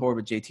 100% on board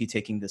with JT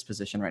taking this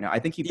position right now. I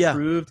think he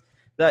proved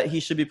that he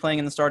should be playing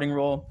in the starting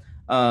role.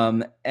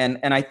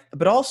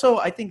 But also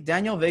I think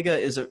Daniel Vega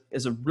is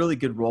a really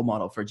good role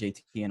model for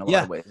JT in a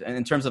lot of ways, and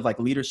in terms of like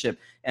leadership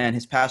and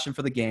his passion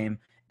for the game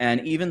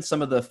and even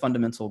some of the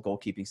fundamental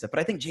goalkeeping stuff. But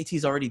I think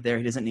JT's already there.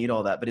 He doesn't need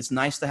all that. But it's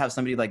nice to have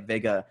somebody like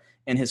Vega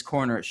in his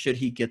corner should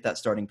he get that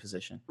starting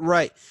position.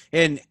 Right.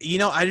 And,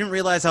 I didn't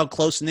realize how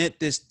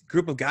close-knit this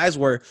group of guys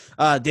were.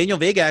 Daniel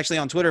Vega actually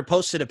on Twitter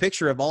posted a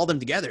picture of all of them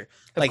together,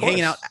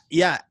 hanging out.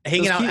 Yeah,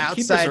 hanging out outside.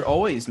 Keepers are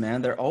always,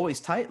 man. They're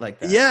always tight like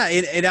that. Yeah,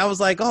 and I was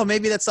like, oh,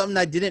 maybe that's something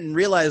I didn't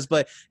realize.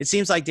 But it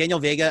seems like Daniel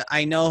Vega,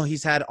 I know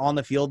he's had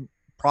on-the-field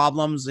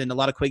problems, and a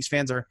lot of Quakes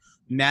fans are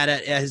mad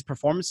at his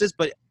performances.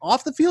 But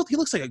off the field, he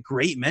looks like a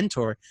great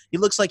mentor. He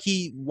looks like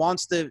he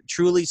wants to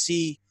truly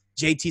see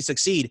JT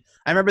succeed.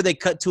 I remember they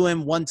cut to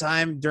him one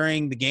time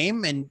during the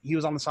game, and he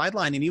was on the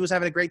sideline, and he was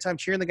having a great time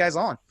cheering the guys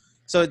on.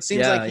 So it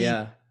seems like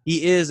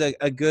he is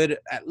a good,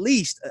 at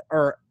least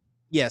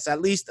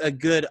a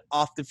good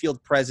off the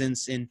field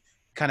presence in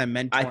kind of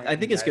mentoring. I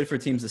think it's good for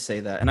teams to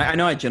say that. And I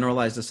know I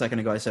generalized a second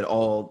ago. I said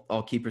all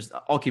keepers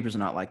are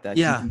not like that.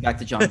 Yeah. Back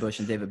to John Bush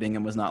and David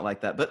Bingham was not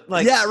like that. But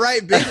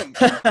Bingham.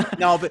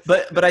 No,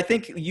 but I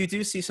think you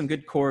do see some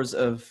good cores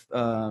of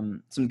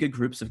some good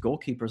groups of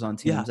goalkeepers on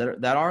teams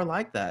that are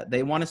like that.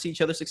 They want to see each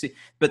other succeed,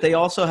 but they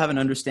also have an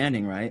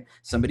understanding, right?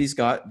 Somebody's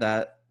got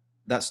that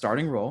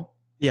starting role.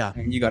 Yeah.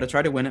 And you got to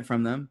try to win it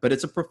from them, but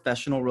it's a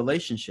professional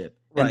relationship,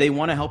 right. And they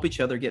want to help each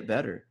other get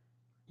better.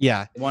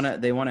 Yeah,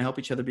 they want to help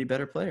each other be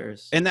better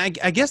players. And I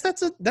guess I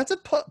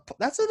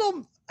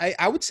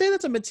would say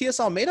that's a Matias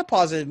Almeida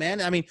positive,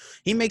 man. I mean,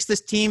 he makes this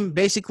team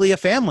basically a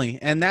family,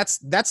 and that's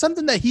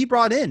something that he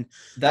brought in.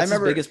 That's his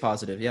biggest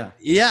positive, yeah.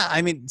 Yeah,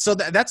 I mean, so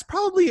that's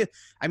probably.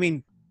 I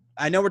mean,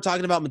 I know we're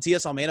talking about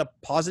Matias Almeida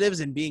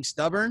positives and being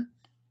stubborn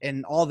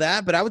and all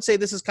that, but I would say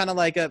this is kind of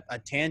like a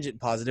tangent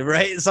positive,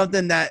 right?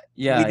 Something that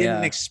we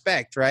didn't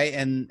expect, right?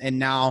 And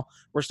now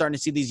we're starting to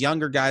see these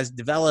younger guys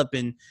develop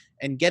and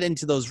get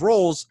into those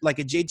roles like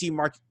a JT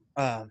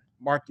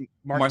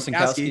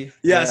Marcinkowski.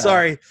 Yeah,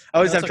 sorry. I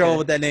always have trouble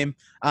with that name.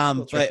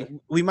 But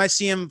we might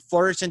see him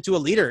flourish into a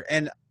leader.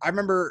 And I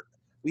remember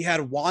we had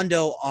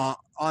Wando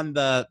on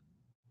the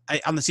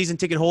season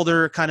ticket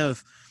holder kind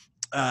of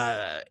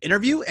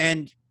interview,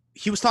 and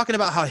he was talking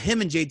about how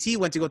him and JT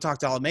went to go talk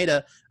to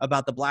Almeida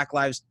about the Black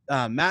Lives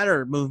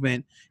Matter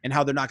movement and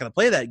how they're not going to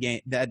play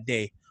that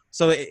day.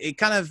 So it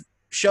kind of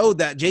showed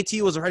that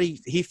JT was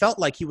he felt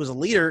like he was a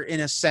leader in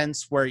a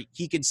sense where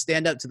he could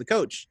stand up to the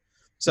coach.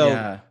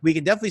 So we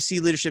can definitely see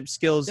leadership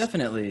skills.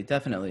 Definitely.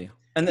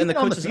 And then the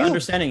coach's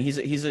understanding,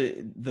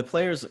 the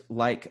players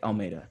like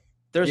Almeida.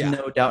 There's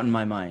no doubt in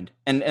my mind.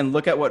 And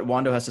look at what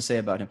Wando has to say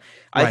about him.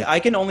 Right. I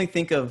can only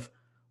think of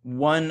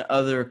one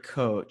other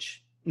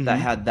coach that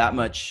had that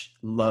much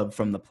love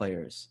from the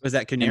players. Was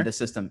that Kinnear? In the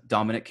system,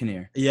 Dominic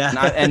Kinnear. Yeah.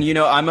 And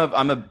I'm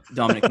a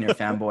Dominic Kinnear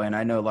fanboy, and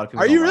I know a lot of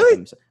people. Are you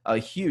really? A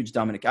huge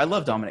Dominic. I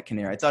love Dominic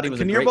Kinnear. I thought he was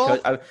Kinnear a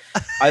great coach.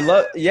 I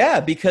love,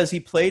 because he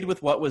played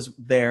with what was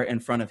there in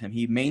front of him.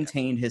 He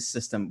maintained his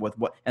system with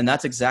and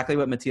that's exactly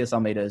what Matias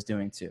Almeida is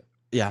doing too.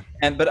 Yeah.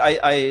 But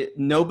I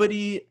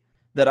nobody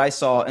that I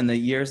saw in the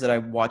years that I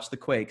watched the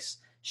Quakes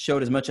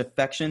showed as much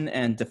affection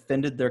and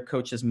defended their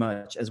coach as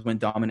much as when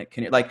Dominic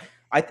Kinnear.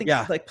 I think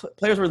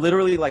players were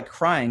literally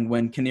crying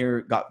when Kinnear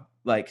got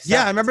sacked.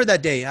 Yeah, I remember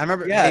that day. I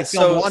remember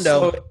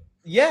Wando.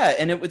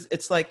 And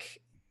it's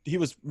like he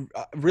was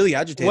really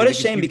agitated. What a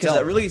shame, because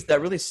that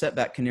really set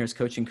back Kinnear's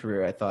coaching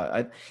career. I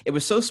thought it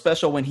was so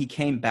special when he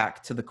came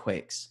back to the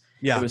Quakes.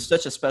 Yeah, it was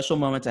such a special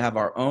moment to have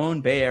our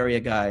own Bay Area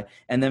guy,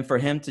 and then for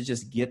him to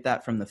just get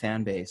that from the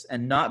fan base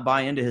and not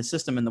buy into his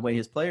system in the way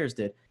his players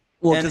did.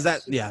 Well, because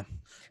that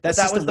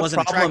was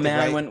the problem,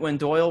 man. Right? When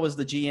Doyle was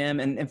the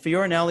GM and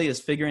Fiorinelli is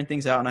figuring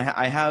things out, and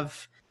I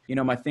have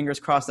my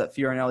fingers crossed that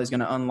Fiorinelli is going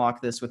to unlock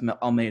this with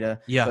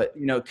Almeida. Yeah.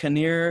 But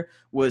Kinnear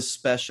was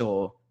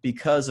special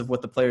because of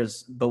what the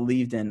players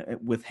believed in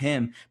with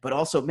him. But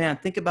also, man,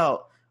 think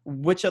about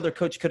which other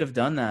coach could have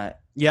done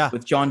that. Yeah.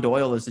 With John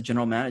Doyle as the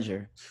general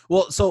manager.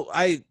 Well, so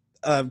I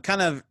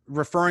kind of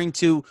referring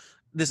to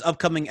this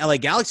upcoming LA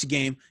Galaxy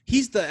game.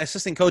 He's the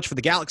assistant coach for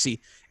the Galaxy,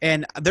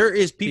 and there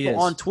is people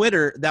on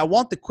Twitter that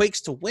want the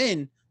Quakes to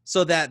win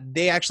so that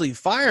they actually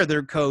fire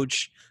their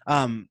coach,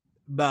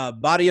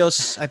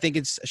 Barrios. I think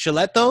it's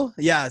Chileto.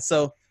 Yeah.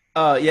 So.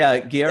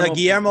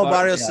 Guillermo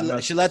Barrios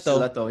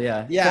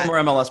Chileto. Yeah.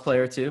 Former MLS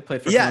player too.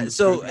 Played for. Yeah.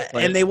 So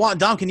and they want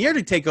Dom Kinnear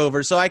to take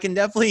over. So I can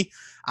definitely.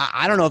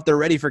 I don't know if they're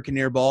ready for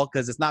Kinnear ball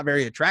because it's not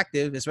very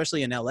attractive,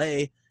 especially in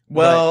LA.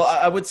 Well,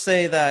 I would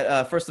say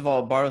that, first of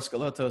all, Barros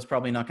Schelotto is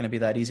probably not going to be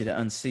that easy to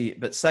unseat.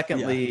 But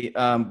secondly,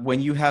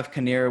 when you have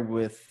Kinnear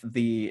with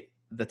the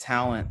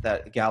talent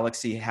that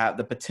Galaxy have,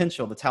 the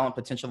talent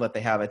potential that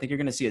they have, I think you're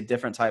going to see a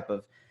different type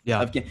of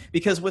game.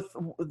 Because with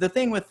the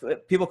thing with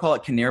people call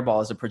it Kinnear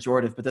ball as a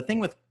pejorative, but the thing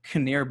with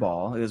Kinnear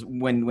ball is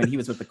when he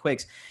was with the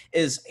Quakes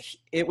is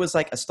it was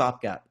like a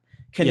stopgap.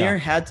 Kinnear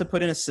had to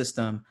put in a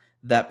system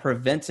that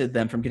prevented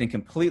them from getting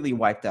completely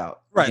wiped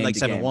out. Right, like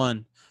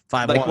 7-1.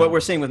 5-1. Like what we're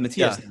seeing with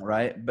Matias,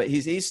 right? But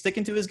he's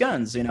sticking to his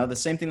guns, the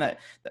same thing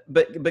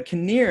but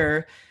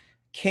Kinnear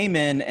came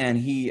in and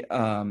he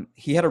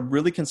had a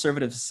really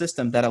conservative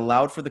system that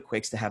allowed for the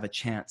Quakes to have a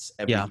chance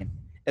every game.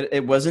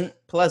 It wasn't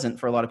pleasant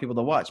for a lot of people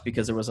to watch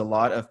because there was a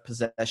lot of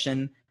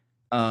possession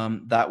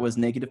that was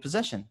negative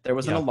possession. There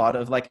wasn't a lot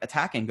of like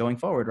attacking going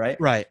forward, right?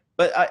 Right.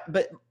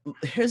 But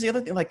here's the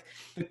other thing: like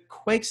the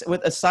Quakes,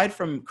 aside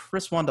from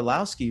Chris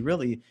Wondolowski,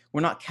 really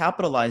were not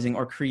capitalizing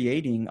or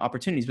creating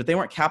opportunities. But they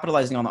weren't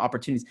capitalizing on the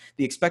opportunities.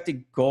 The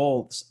expected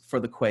goals for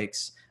the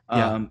Quakes,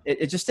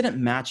 it just didn't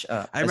match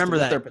up. I remember what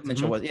that their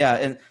potential was.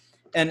 Yeah,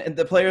 and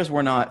the players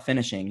were not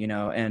finishing, you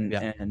know, and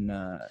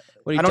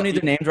I don't need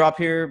to name drop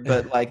here,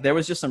 but like there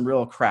was just some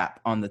real crap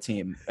on the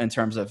team in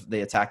terms of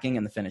the attacking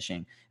and the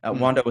finishing.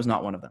 Wanda was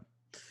not one of them.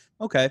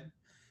 Okay.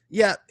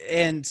 Yeah,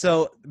 and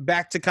so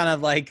back to kind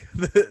of like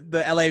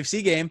the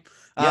LAFC game,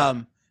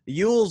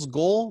 Yule's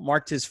goal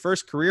marked his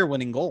first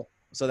career-winning goal.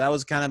 So that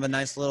was kind of a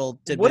nice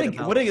little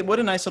tidbit. What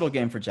a nice little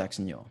game for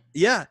Jackson Yule.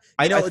 Yeah,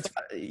 I'm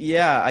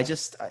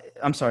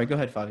sorry. Go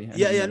ahead,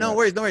 Fabi. No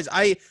worries.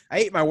 I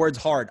ate my words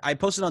hard. I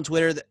posted on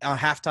Twitter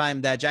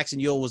halftime that Jackson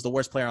Yule was the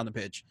worst player on the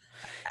pitch.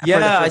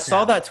 Yeah, I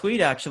saw that tweet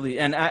actually,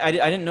 and I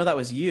didn't know that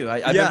was you.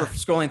 I remember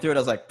scrolling through it. I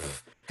was like,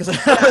 because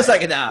I was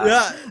like, nah.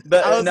 Yeah,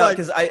 but no,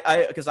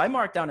 because I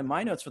marked down in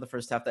my notes for the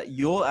first half that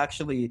Yule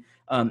actually,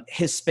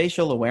 his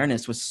spatial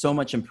awareness was so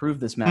much improved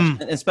this match,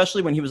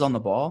 especially when he was on the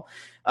ball.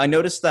 I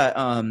noticed that,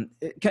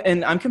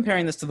 and I'm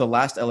comparing this to the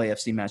last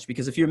LAFC match,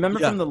 because if you remember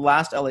from the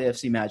last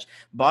LAFC match,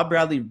 Bob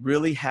Bradley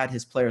really had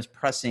his players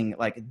pressing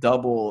like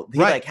double. He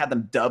like had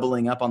them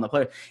doubling up on the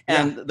player,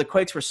 and the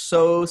Quakes were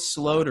so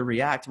slow to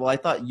react. Well, I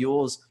thought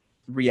Yule's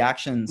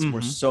reactions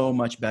were so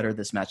much better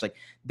this match. Like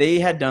they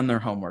had done their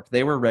homework.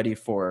 They were ready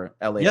for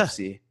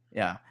LAFC.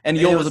 Yeah. And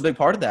Yule was a big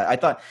part of that. I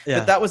thought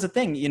that was the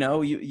thing, you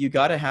know, you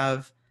gotta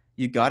have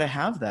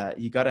that.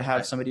 You gotta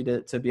have somebody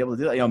to be able to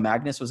do that. You know,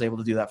 Magnus was able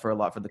to do that for a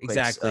lot for the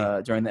Quakes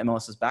during the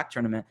MLS's back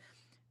tournament.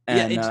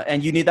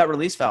 And you need that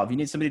release valve. You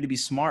need somebody to be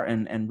smart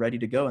and ready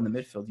to go in the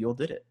midfield. Yule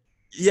did it.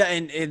 Yeah,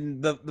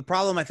 and the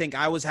problem I think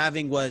I was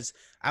having was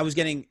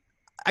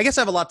I guess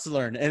I have a lot to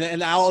learn,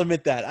 and I'll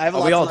admit that I have a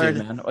lot to learn. We all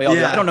do, man. We all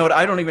do.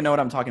 I don't even know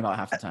what I'm talking about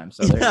half the time.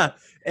 So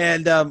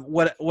and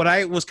what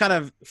I was kind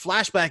of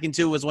flashbacking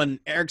to was when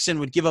Eriksson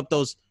would give up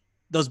those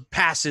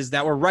passes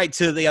that were right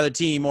to the other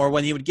team, or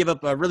when he would give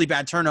up a really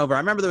bad turnover. I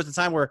remember there was a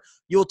time where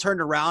Yule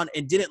turned around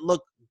and didn't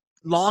look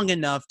long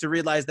enough to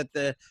realize that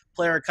the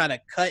player kind of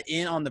cut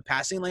in on the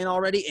passing lane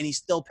already, and he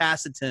still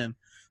passed it to him.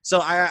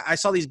 So I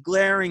saw these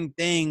glaring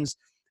things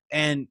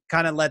and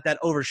kind of let that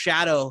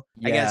overshadow,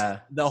 I guess,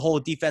 the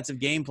whole defensive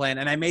game plan.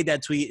 And I made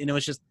that tweet, and it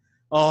was just,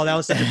 that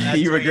was such a bad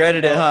You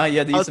regretted it, huh?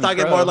 Yeah, I was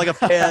talking more like a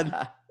fan.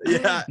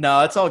 Yeah.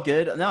 No, it's all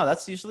good. No,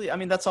 that's usually, I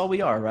mean, that's all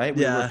we are, right?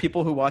 We're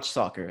people who watch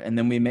soccer, and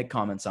then we make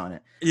comments on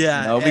it.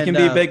 Yeah. You know, we can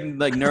be big,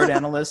 like, nerd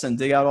analysts and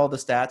dig out all the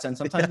stats, and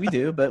sometimes we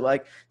do, but,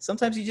 like,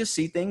 sometimes you just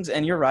see things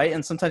and you're right,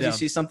 and sometimes you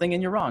see something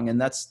and you're wrong, and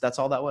that's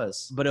all that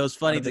was. But it was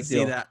funny to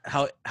see that,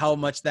 how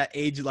much that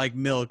aged like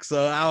milk.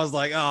 So I was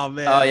like, oh,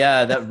 man. Oh,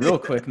 yeah, that real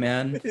quick,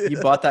 man.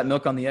 You bought that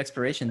milk on the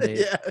expiration date.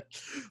 Yeah.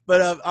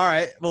 But, all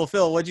right. Well,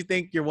 Phil, what'd you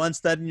think your one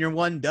stud and your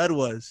one dud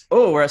was?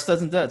 Oh, we're at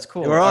studs and duds.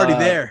 Cool. We're already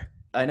there.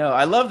 I know.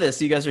 I love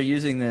this. You guys are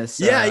using this.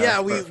 We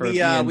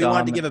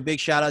wanted to give a big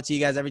shout out to you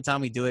guys every time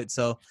we do it.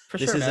 So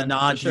this is a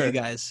nod to you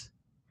guys.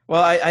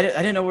 Well, I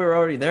didn't know we were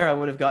already there. I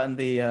would have gotten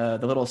the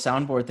little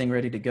soundboard thing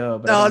ready to go.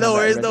 But no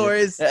worries.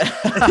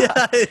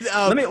 Let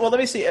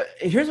me see.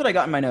 Here's what I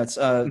got in my notes.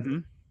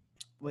 Wait,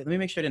 let me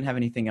make sure I didn't have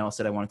anything else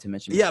that I wanted to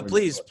mention. Yeah,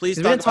 please. We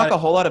didn't talk a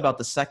whole lot about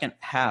the second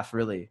half,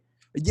 really.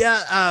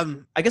 Yeah,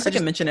 I guess I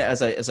can mention it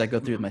as I go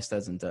through my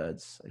studs and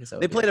duds.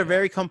 They played a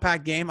very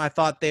compact game. I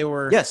thought they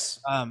were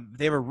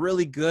they were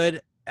really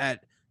good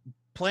at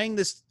playing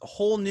this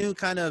whole new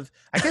kind of.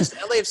 I guess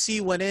LAFC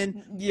went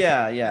in.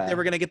 Yeah. They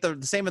were gonna get the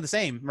same of the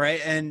same, right?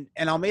 And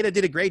Almeida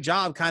did a great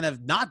job, kind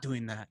of not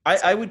doing that.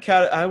 I would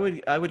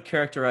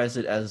characterize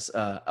it as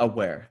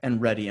aware and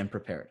ready and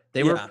prepared.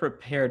 They were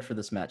prepared for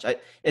this match.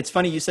 It's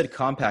funny you said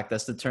compact.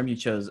 That's the term you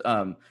chose.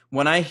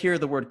 When I hear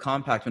the word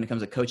compact when it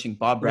comes to coaching,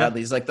 Bob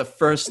Bradley is like the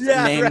first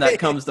name that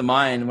comes to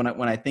mind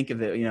when I think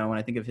of it. You know, when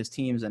I think of his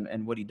teams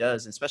and what he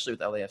does, especially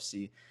with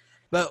LAFC.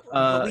 But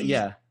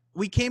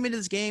we came into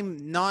this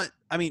game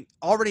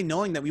already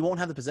knowing that we won't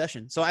have the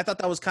possession. So I thought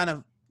that was kind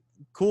of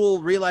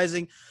cool,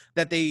 realizing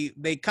that they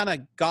kind of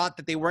got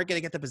that they weren't going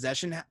to get the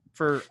possession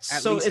for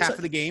at least half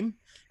of the game.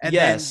 And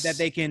then that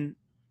they can,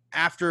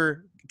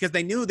 because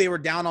they knew they were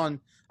down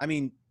on,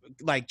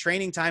 like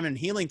training time and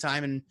healing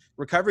time and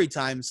recovery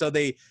time. So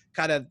they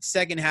kind of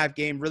second half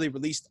game really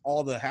released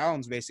all the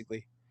hounds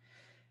basically.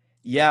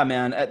 Yeah,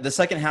 man. The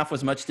second half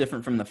was much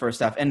different from the first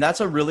half. And that's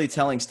a really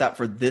telling stat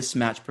for this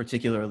match,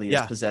 particularly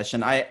is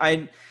possession.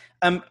 I'm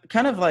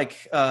kind of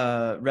like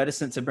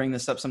reticent to bring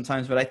this up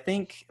sometimes, but I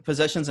think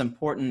possession's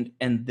important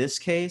in this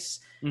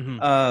case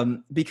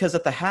because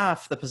at the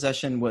half, the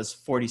possession was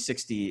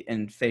 40-60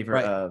 in favor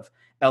of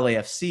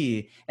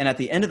LAFC. And at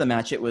the end of the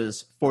match, it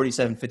was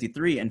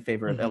 47-53 in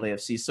favor of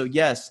LAFC. So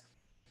yes,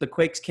 the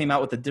Quakes came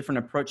out with a different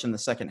approach in the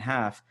second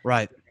half.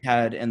 Right.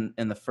 Had in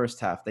the first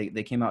half.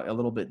 They came out a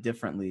little bit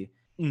differently.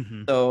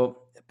 So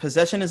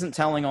possession isn't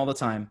telling all the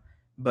time,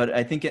 but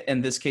I think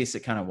in this case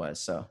it kind of was.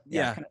 So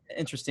kind of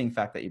interesting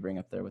fact that you bring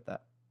up there with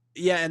that.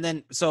 Yeah, and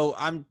then so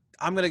I'm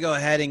going to go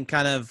ahead and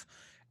kind of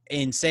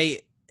and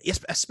say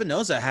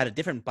Espinoza had a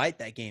different bite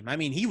that game. I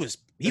mean, he was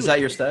that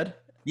your stud?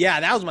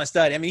 Yeah, that was my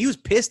stud. I mean, he was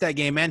pissed that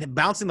game, man.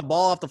 Bouncing the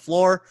ball off the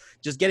floor,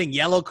 just getting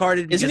yellow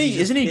carded. Isn't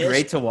he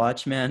great to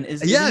watch, man?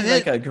 Isn't he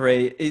like a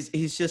great?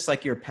 He's just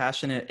like your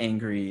passionate,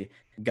 angry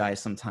guy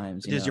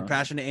sometimes. Just your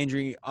passionate,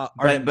 angry.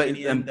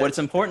 But what's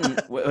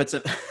important? What's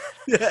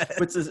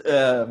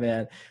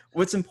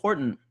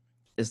important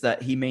is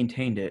that he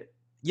maintained it.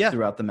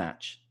 Throughout the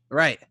match.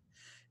 Right.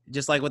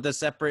 Just like with the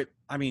separate.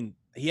 I mean,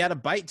 he had a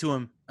bite to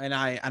him. And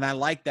I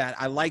like that.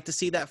 I like to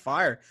see that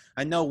fire.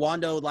 I know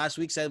Wando last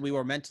week said we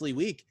were mentally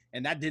weak,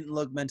 and that didn't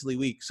look mentally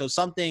weak. So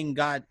something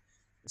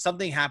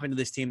happened to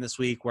this team this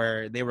week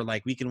where they were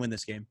like, we can win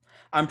this game.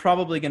 I'm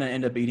probably going to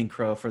end up eating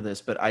crow for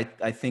this, but I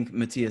think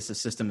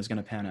Matias' system is going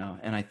to pan out,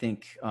 and I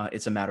think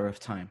it's a matter of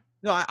time.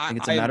 No, I think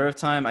it's a matter of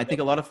time. I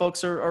think a lot of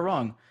folks are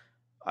wrong,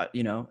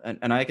 and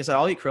like I said,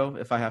 I'll eat crow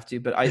if I have to,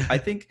 but I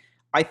think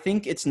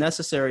it's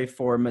necessary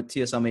for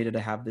Matias Almeida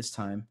to have this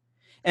time.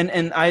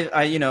 And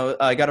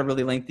I got a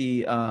really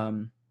lengthy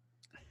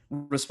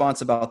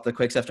response about the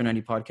Quakes After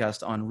 90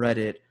 podcast on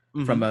Reddit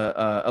from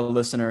a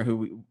listener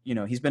who,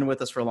 he's been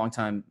with us for a long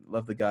time.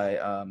 Love the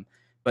guy.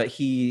 But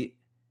he's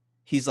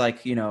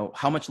like,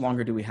 how much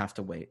longer do we have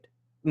to wait?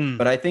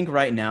 But I think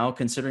right now,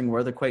 considering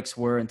where the Quakes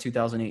were in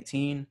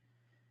 2018,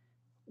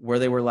 where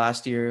they were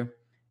last year,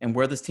 and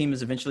where this team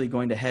is eventually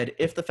going to head,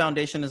 if the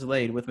foundation is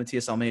laid with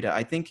Matias Almeida,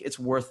 I think it's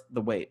worth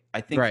the wait.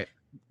 I think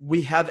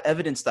we have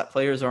evidence that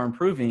players are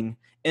improving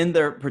in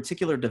their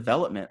particular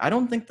development. I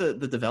don't think the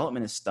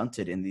development is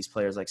stunted in these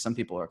players like some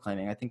people are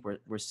claiming. I think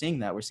we're seeing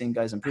that. We're seeing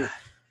guys improve.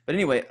 But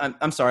anyway,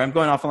 I'm sorry. I'm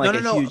going off on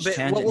huge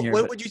tangent here.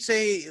 What would you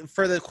say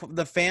for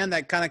the fan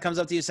that kind of comes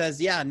up to you and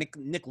says, yeah,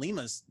 Nick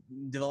Lima's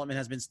development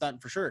has been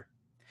stunted for sure?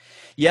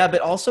 Yeah,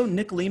 but also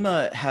Nick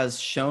Lima has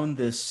shown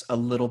this a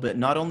little bit,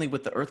 not only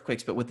with the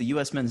Earthquakes, but with the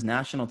U.S. men's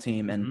national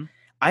team. And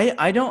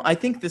I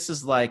think this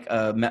is like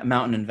a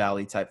mountain and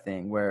valley type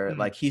thing where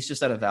like he's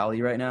just at a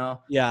valley right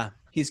now. Yeah.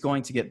 He's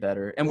going to get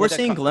better. And we're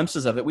seeing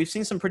glimpses of it. We've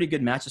seen some pretty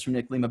good matches from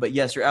Nick Lima, but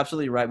yes, you're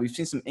absolutely right. We've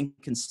seen some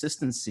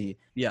inconsistency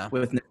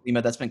with Nick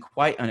Lima that's been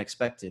quite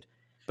unexpected.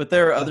 But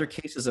there are other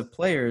cases of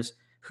players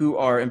who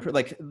are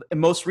like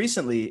most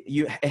recently,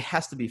 it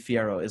has to be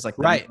Fierro is like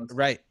right.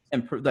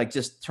 And like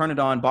just turn it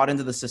on, bought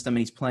into the system, and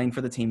he's playing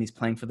for the team. He's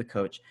playing for the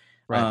coach.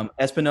 Right.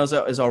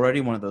 Espinoza is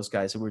already one of those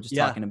guys. So we're just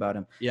talking about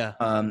him. Yeah.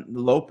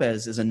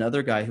 Lopez is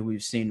another guy who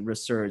we've seen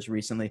resurge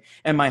recently.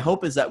 And my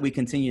hope is that we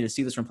continue to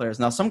see this from players.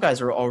 Now, some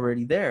guys are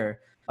already there.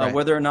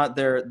 Whether or not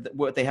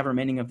what they have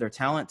remaining of their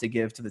talent to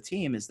give to the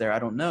team is there, I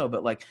don't know.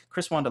 But like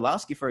Chris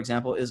Wondolowski, for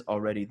example, is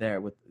already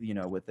there with he's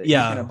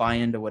going to buy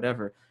into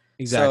whatever.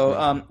 Exactly.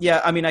 So,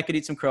 I mean, I could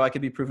eat some crow. I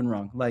could be proven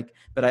wrong.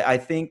 But I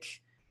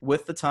think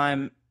with the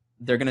time,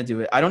 they're going to do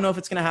it. I don't know if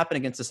it's going to happen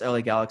against this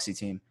LA Galaxy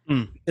team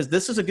because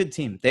this is a good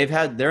team.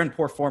 They're in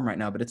poor form right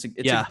now, but it's a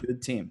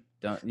good team.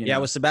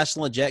 With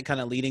Sebastian Lletget kind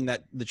of leading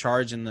the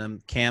charge in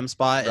the cam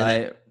spot.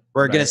 Right.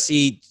 We're going to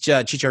see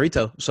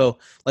Chicharito. So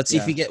let's see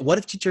what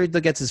if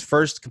Chicharito gets his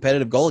first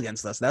competitive goal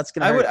against us? That's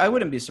going to I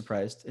wouldn't be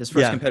surprised. His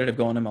first competitive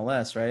goal in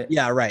MLS, right?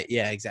 Yeah, right.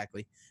 Yeah,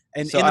 exactly.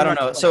 And so I don't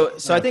know.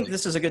 So I think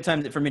this is a good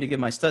time for me to give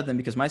my stud then,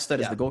 because my stud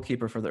is the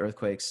goalkeeper for the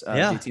Earthquakes,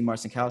 JT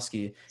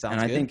Marcinkowski.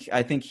 Sounds good.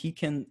 I think he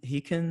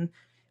can.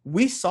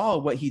 We saw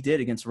what he did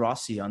against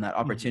Rossi on that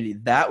opportunity.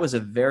 That was a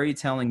very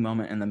telling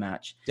moment in the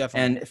match.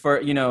 Definitely. And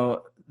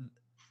for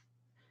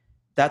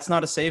that's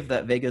not a save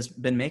that Vega's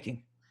been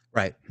making.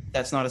 Right.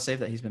 That's not a save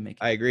that he's been making.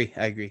 I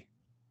agree.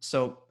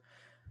 So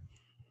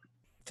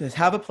to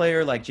have a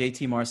player like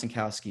JT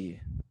Marcinkowski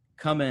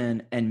come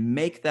in and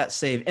make that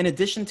save, in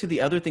addition to the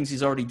other things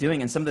he's already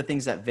doing and some of the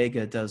things that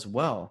Vega does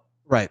well.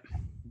 Right.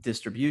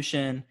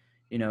 Distribution,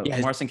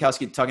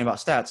 Marcinkowski, talking about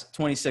stats,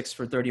 26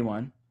 for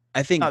 31.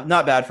 I think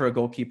not bad for a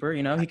goalkeeper.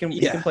 He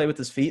can play with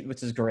his feet,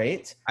 which is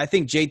great. I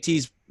think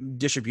JT's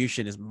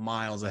distribution is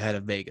miles ahead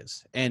of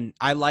Vega's. And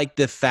I like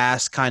the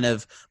fast kind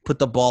of put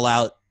the ball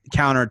out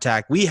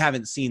counterattack. We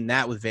haven't seen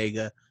that with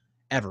Vega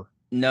ever.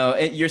 No,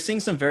 you're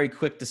seeing some very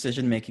quick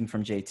decision making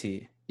from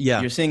JT.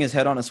 Yeah, you're seeing his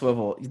head on a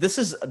swivel. This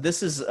is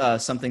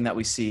something that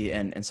we see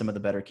in some of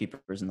the better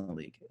keepers in the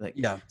league.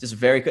 Just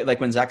very quick.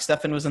 Like when Zach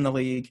Steffen was in the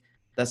league,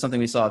 that's something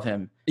we saw of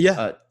him.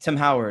 Yeah, Tim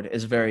Howard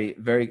is very,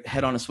 very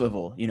head on a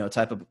swivel.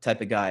 Type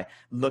of guy.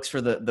 Looks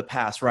for the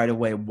pass right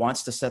away.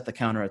 Wants to set the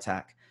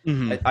counterattack.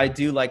 Mm-hmm. I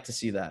do like to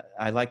see that.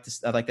 I like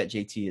that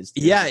JT is.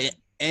 Yeah,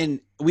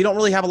 and we don't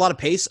really have a lot of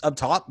pace up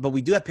top, but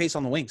we do have pace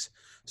on the wings.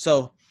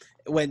 So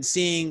when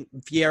seeing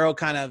Fierro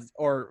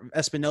or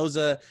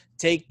Espinoza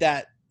take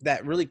that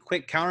really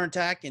quick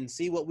counterattack and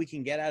see what we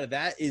can get out of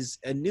that is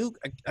a new.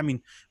 I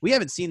mean, we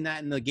haven't seen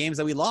that in the games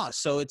that we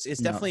lost. So it's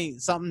definitely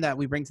something that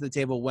we bring to the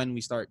table when we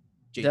start.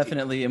 JT.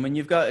 Definitely. And when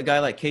you've got a guy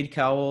like Cade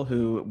Cowell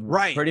who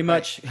pretty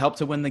much helped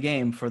to win the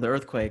game for the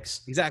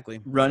Earthquakes.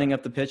 Exactly. Running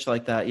up the pitch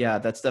like that. Yeah,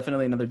 that's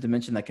definitely another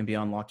dimension that can be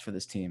unlocked for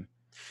this team.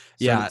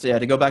 So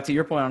to go back to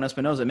your point on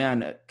Espinoza,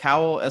 man,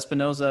 Cowell,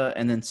 Espinoza,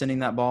 and then sending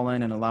that ball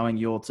in and allowing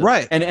Yule to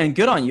Right. And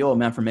good on Yule,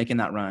 man, for making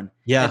that run.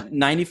 Yeah. And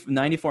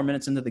 94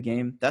 minutes into the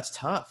game, that's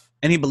tough.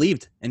 And he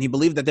believed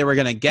that they were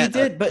going to get.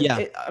 He did, but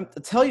I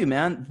tell you,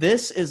 man,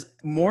 this is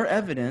more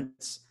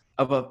evidence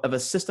of a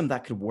system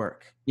that could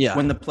work. Yeah.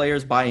 When the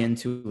players buy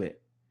into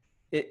it.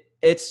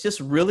 It's just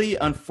really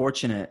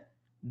unfortunate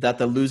that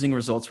the losing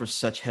results were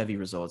such heavy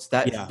results.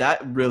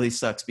 That really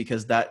sucks,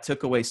 because that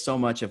took away so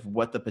much of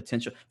what the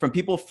potential from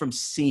people from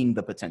seeing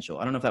the potential.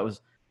 I don't know if that was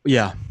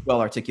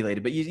well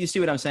articulated, but you see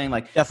what I'm saying?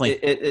 Like, definitely,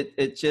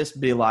 it just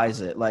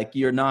belies it. Like,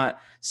 you're not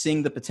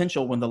seeing the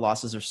potential when the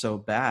losses are so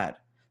bad.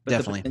 But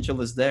the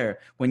potential is there.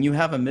 When you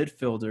have a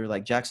midfielder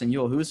like Jackson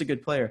Yule, who is a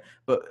good player,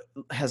 but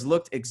has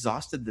looked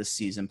exhausted this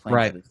season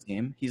playing for this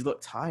team. He's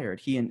looked tired.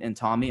 He and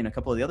Tommy and a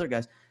couple of the other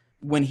guys.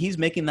 When he's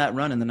making that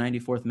run in the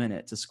 94th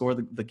minute to score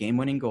the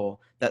game-winning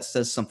goal, that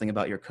says something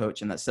about your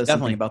coach, and that says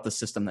something about the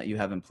system that you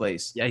have in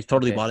place. Yeah, he's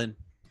totally bought in.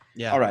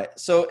 Yeah. All right.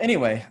 So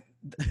anyway,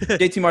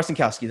 JT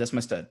Marcinkowski, that's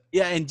my stud.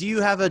 Yeah, and do you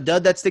have a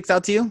dud that sticks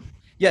out to you?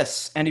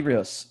 Yes, Andy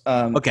Rios.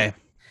 Okay.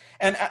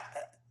 And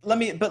let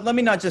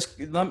me not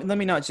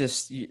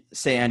just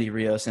say Andy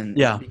Rios, and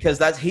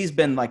because he's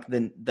been like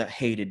the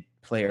hated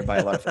player by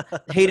a lot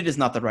of hated is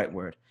not the right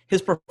word.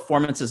 His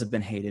performances have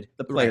been hated.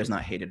 The player's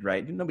not hated,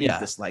 right? Nobody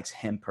dislikes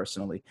him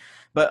personally.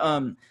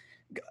 But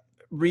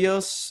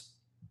Rios,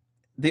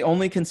 the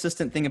only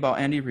consistent thing about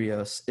Andy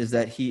Rios is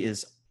that he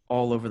is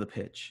all over the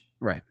pitch.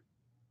 Right.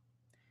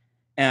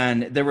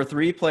 And there were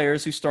 3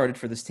 players who started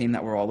for this team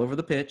that were all over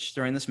the pitch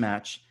during this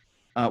match.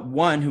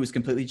 One who was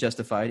completely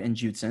justified, and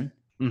Judson.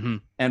 Mm-hmm.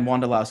 And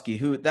Wondolowski,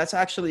 who that's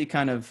actually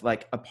kind of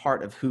like a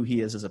part of who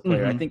he is as a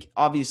player. Mm-hmm. I think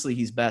obviously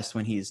he's best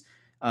when he's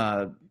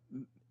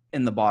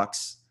in the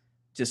box,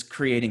 just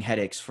creating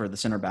headaches for the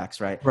center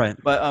backs, right? Right.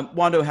 But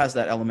Wando has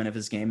that element of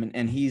his game,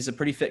 and he's a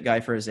pretty fit guy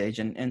for his age,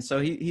 and so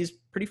he's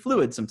pretty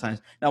fluid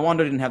sometimes. Now, Wando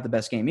didn't have the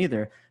best game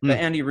either, but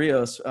Andy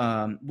Rios,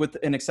 with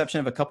an exception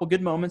of a couple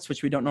good moments,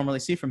 which we don't normally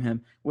see from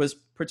him, was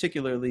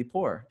particularly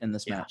poor in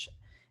this match.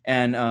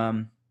 And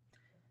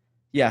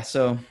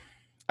so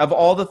of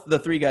all the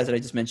 3 guys that I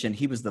just mentioned,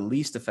 he was the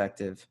least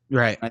effective.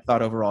 Right. I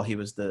thought overall he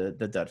was the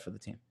dud for the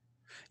team.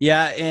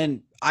 Yeah,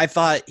 and I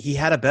thought he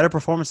had a better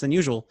performance than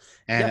usual.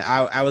 And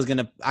I was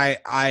gonna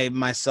I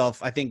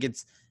myself, I think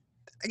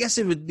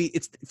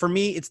for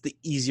me it's the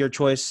easier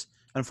choice,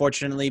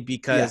 unfortunately,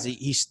 because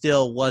he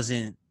still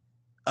wasn't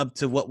up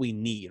to what we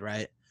need,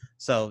 right?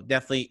 So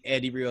definitely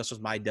Andy Rios was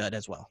my dud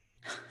as well.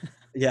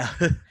 Yeah.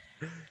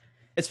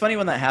 It's funny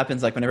when that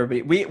happens, like when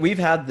everybody we've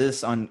had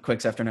this on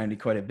Quicks After 90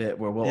 quite a bit,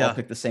 where we'll all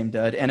pick the same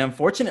dud. And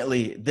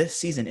unfortunately this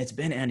season it's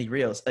been Andy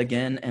Rios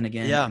again and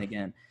again and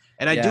again.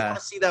 And I do want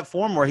to see that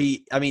form where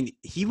he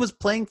was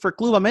playing for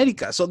Club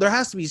America. So there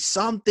has to be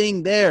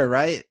something there,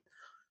 right?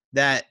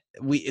 That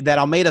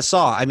Almeida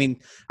saw. I mean,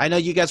 I know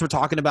you guys were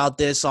talking about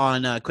this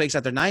on Quakes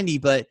After 90,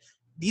 but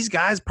these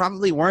guys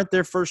probably weren't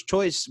their first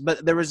choice,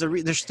 but there's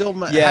still.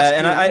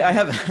 Yeah.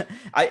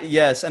 And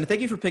yes. And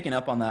thank you for picking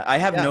up on that. I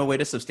have no way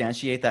to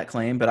substantiate that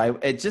claim, but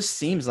it just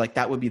seems like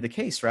that would be the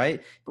case,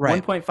 right?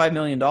 $1.5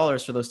 million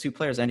for those 2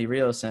 players, Andy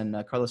Rios and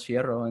Carlos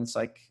Fierro. And it's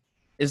like,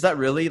 is that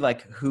really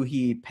like who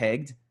he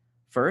pegged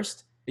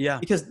first? Yeah,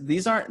 because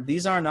these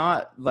are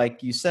not,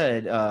 like you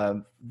said,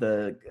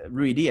 the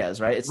Rui Diaz,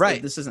 right? It's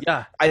this isn't.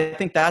 Yeah, I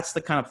think that's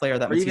the kind of player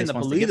that. Or even the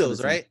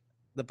Politos, right?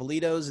 The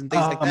Politos and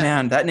things like that. Oh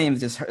man, that name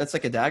that's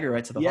like a dagger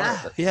right to the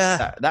heart.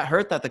 Yeah, that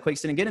hurt that the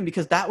Quakes didn't get him,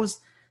 because that would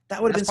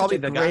have been such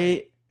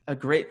a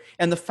great.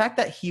 And the fact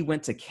that he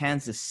went to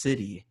Kansas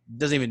City,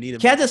 doesn't even need him.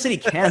 Kansas City,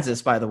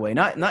 Kansas, by the way,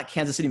 not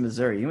Kansas City,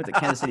 Missouri. He went to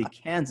Kansas City,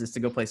 Kansas to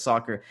go play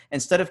soccer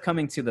instead of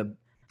coming to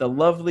the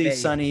lovely,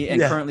 sunny,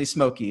 and currently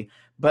smoky,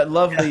 but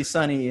lovely,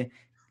 sunny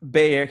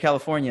Bay Area,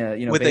 California,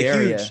 with Bay a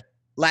Area. Huge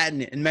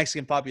Latin and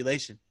Mexican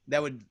population that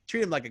would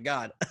treat him like a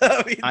god.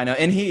 I know,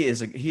 and he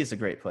is a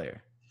great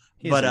player.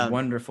 He's a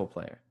wonderful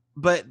player.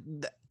 But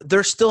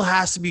there still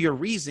has to be a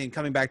reason,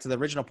 coming back to the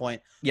original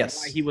point, yes,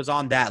 why he was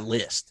on that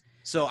list.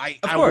 So I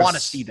want to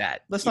see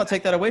that. Let's not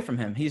take that away from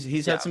him.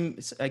 He's had some.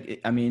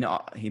 I mean,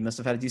 he must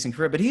have had a decent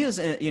career, but he is.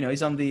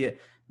 He's on the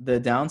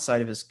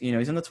downside of his.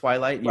 He's in the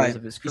twilight years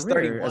of his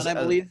career. He's 31, I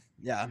believe.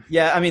 Yeah.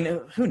 Yeah. I mean,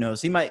 who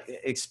knows? He might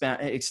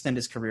extend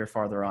his career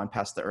farther on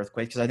past the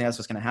earthquake, because I think that's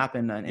what's going to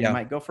happen, and he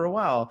might go for a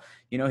while.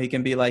 He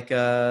can be like,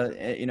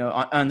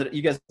 on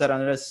you guys had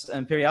Andres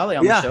Imperiale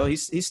on the show.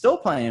 He's still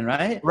playing,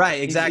 right?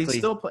 Right. Exactly. He's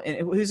still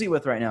playing. Who's he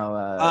with right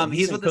now?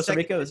 He's with the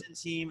second division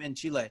team in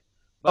Chile.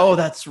 But,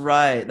 that's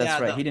right. That's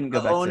right. He didn't go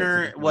back.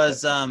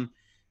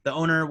 The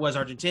owner was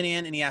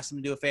Argentinian, and he asked him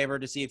to do a favor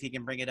to see if he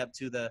can bring it up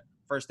to the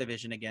first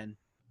division again.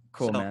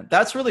 Cool, man.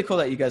 That's really cool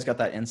that you guys got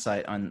that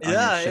insight on your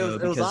show,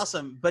 it was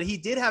awesome. But he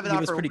did have an offer.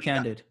 He was pretty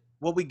candid.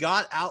 What we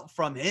got out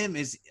from him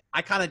is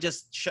I kind of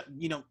just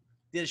did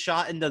a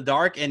shot in the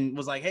dark and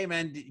was like, hey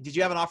man, did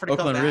you have an offer to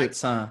Oakland come back?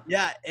 Roots, huh?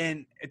 Yeah,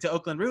 and to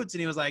Oakland Roots, and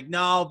he was like,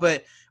 no,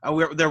 but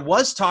there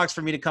was talks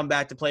for me to come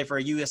back to play for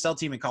a USL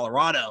team in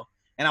Colorado.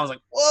 and I was like,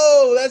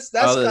 whoa, that's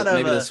kind of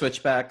maybe the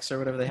switchbacks or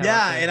whatever they have.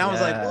 Yeah, and I was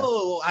like,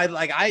 whoa,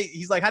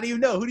 he's like, how do you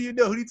know? Who do you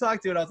know? Who do you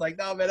talk to? And I was like,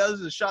 no, man, that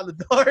was a shot in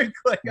the dark.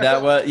 Like,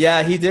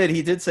 he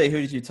did say,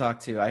 who did you talk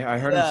to? I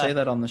heard him say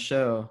that on the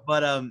show.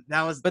 But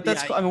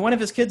that's cool. I mean, one of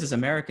his kids is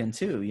American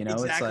too, you know.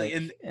 Exactly.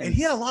 It's like, and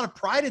he had a lot of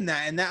pride in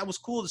that, and that was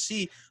cool to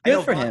see.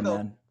 Good for him,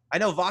 man. I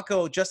know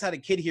Vako just had a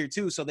kid here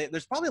too, so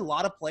there's probably a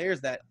lot of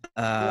players that.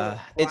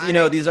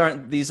 These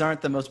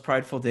aren't the most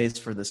prideful days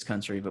for this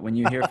country, but when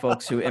you hear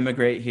folks who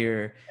immigrate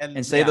here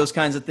and say those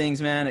kinds of things,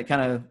 man, it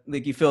kind of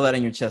like you feel that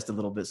in your chest a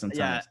little bit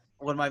sometimes.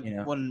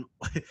 Yeah,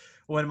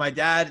 when my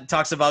dad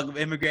talks about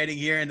immigrating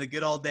here in the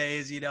good old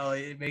days, you know,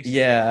 it makes.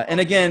 Yeah, and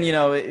again, you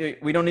know,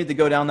 we don't need to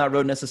go down that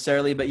road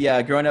necessarily, but yeah,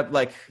 growing up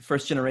like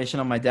first generation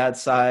on my dad's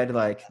side,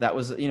 like that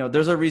was, you know,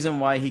 there's a reason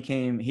why he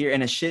came here,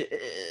 and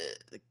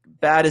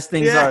bad as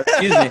things are,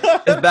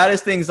 as bad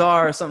as things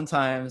are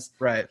sometimes,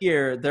 right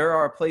here, there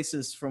are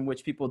places from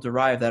which people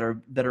derive that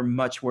are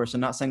much worse.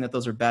 I'm not saying that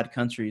those are bad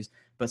countries,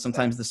 but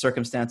sometimes the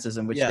circumstances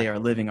in which they are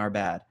living are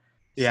bad.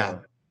 Yeah.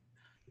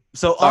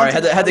 So sorry,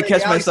 I had to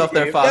catch myself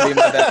there, Fabi.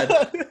 My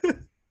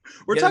bad.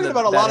 We're talking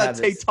about a lot of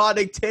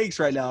tectonic takes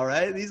right now,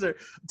 right? These are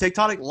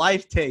tectonic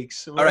life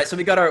takes. All right, so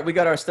we got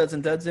our studs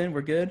and duds in.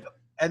 We're good.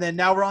 And then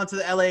now we're on to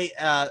the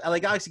LA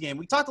Galaxy game.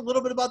 We talked a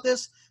little bit about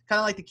this, kind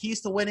of like the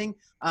keys to winning.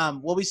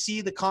 Will we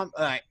see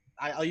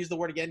I'll use the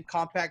word again,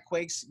 compact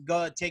Quakes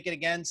go take it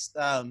against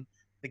the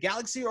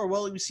Galaxy, or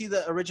will we see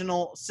the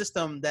original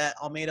system that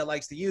Almeida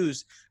likes to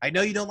use? I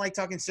know you don't like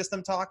talking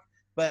system talk,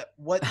 but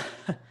what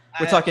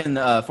we're talking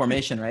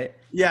formation, right?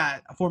 Yeah,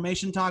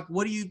 formation talk.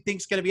 What do you think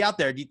is going to be out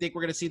there? Do you think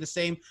we're going to see the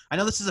same? I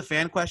know this is a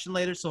fan question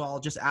later, so I'll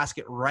just ask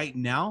it right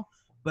now.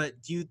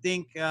 But do you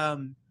think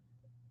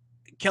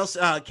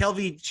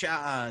Kelvy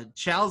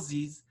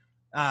Chalzes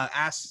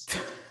asked?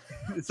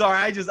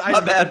 Sorry, my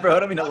bad, bro. I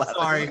don't mean to laugh.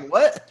 Sorry.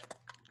 What?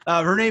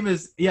 Her name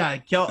is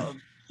Kelvy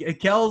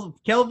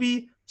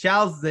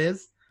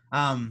Chalzes.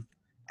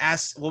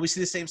 Asked, will we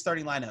see the same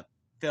starting lineup?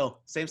 Phil,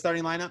 same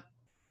starting lineup?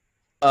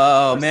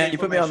 Oh man, you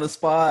put me on the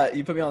spot.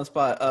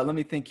 Let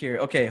me think here.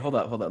 Okay, hold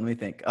up. Let me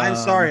think. I'm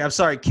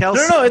sorry.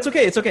 Kelsey. No, it's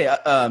okay.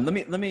 Let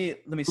me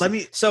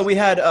see. So we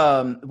had.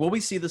 Will we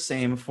see the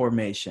same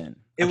formation?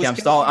 I'm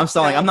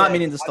stalling. I'm not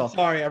meaning to stall. I'm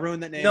sorry, I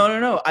ruined that name.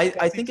 No.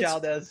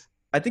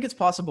 I think it's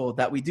possible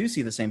that we do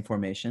see the same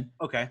formation.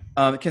 Okay.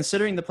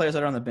 Considering the players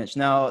that are on the bench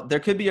now, there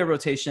could be a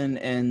rotation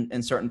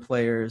in certain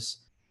players.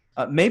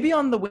 Maybe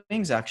on the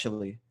wings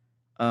actually.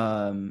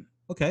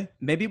 Okay.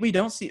 Maybe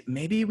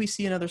we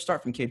see another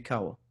start from Cade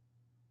Cowell.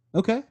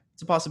 Okay.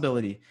 It's a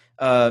possibility.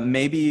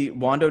 Maybe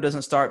Wando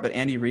doesn't start, but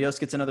Andy Rios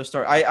gets another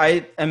start.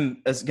 I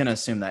am going to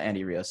assume that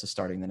Andy Rios is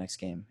starting the next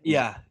game.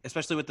 Yeah,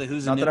 especially with the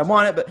who's not that I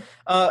want it,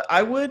 but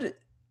I would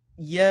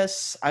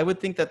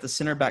think that the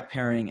center back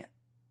pairing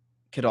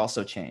could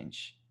also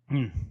change.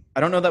 I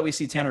don't know that we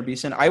see Tanner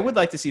Beeson. I would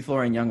like to see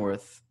Florian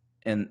Youngworth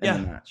in the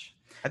match.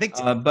 I think,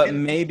 but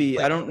maybe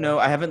I don't know.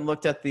 I haven't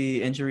looked at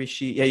the injury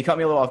sheet. Yeah, you caught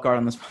me a little off guard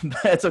on this one,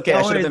 but it's okay.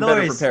 I should have been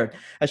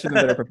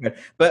better prepared.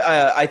 But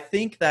I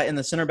think that in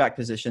the center back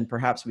position,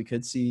 perhaps we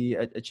could see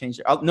a change.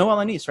 No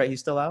Alanis, right?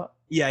 He's still out.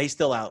 Yeah, he's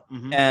still out.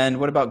 Mm-hmm. And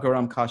what about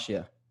Goram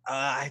Kashia?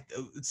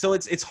 So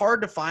it's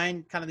hard to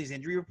find kind of these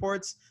injury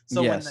reports.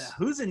 So when the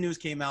Who's in news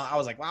came out, I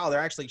was like, wow, they're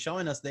actually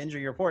showing us the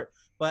injury report.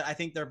 But I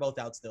think they're both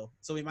out still.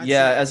 So we might.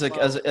 Yeah,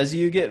 as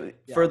you get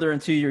further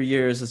into your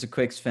years as a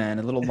Quakes fan,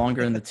 a little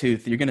longer in the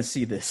tooth, you're gonna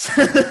see this.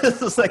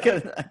 This is like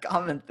a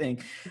common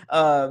thing.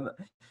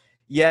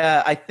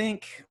 I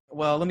think.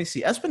 Well, let me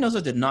see.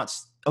 Espinoza did not.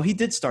 He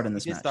did start in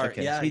this match.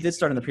 Okay. Yeah, he did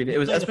start in the previous. It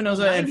was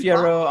Espinoza and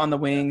Fierro on the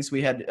wings.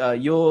 We had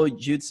Yul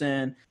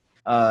Judson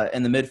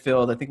in the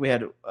midfield. I think we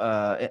had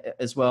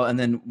as well, and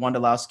then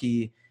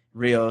Wondolowski,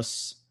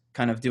 Rios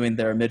kind of doing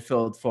their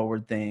midfield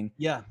forward thing.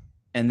 Yeah.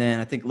 And then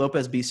I think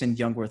Lopez, Beeson,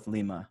 Youngworth,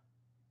 Lima.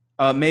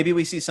 Maybe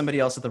we see somebody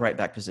else at the right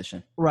back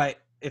position. Right.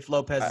 If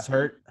Lopez is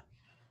hurt.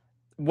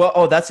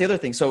 Well, that's the other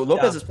thing. So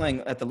Lopez is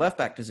playing at the left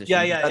back position.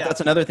 Yeah. That's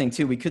another thing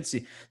too. We could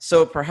see.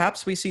 So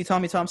perhaps we see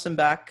Tommy Thompson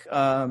back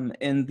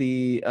in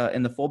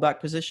the fullback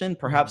position.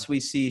 Perhaps we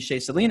see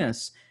Shea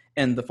Salinas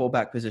in the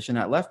fullback position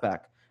at left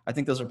back. I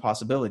think those are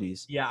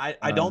possibilities. Yeah,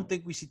 I don't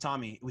think we see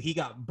Tommy. He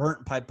got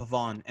burnt by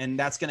Pavon, and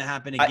that's going to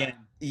happen again.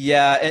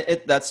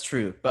 That's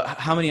true. But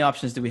how many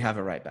options do we have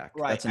at right back?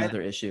 Right. That's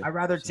another issue. I'd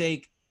rather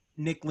take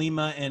Nick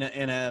Lima and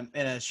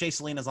a Shea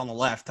Salinas on the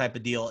left type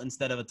of deal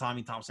instead of a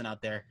Tommy Thompson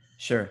out there.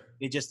 Sure.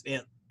 But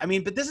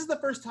this is the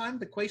first time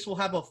the Quakes will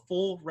have a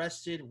full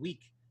rested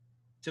week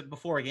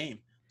before a game.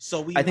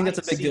 So I think that's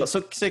a big deal.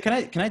 So can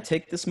I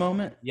take this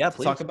moment? Yeah, please.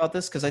 To talk about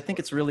this because I think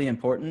it's really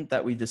important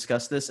that we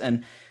discuss this.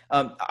 And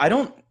I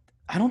don't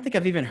think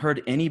I've even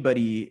heard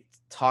anybody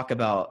talk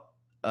about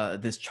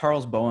this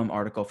Charles Boehm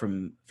article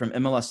from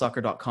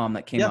MLSsoccer.com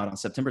that came out on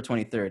September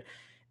 23rd.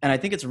 And I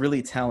think it's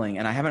really telling.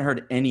 And I haven't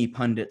heard any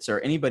pundits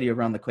or anybody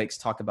around the Quakes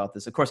talk about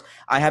this. Of course,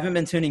 I haven't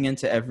been tuning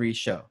into every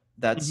show.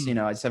 That's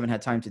I just haven't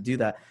had time to do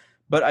that.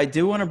 But I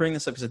do want to bring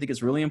this up because I think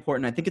it's really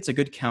important. I think it's a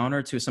good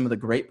counter to some of the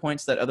great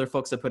points that other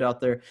folks have put out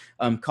there.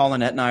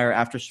 Colin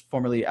Etnier,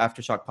 formerly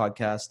Aftershock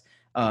Podcast,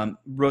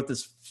 wrote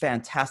this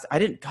fantastic.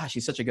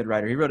 He's such a good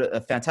writer. He wrote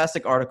a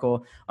fantastic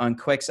article on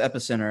Quakes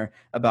Epicenter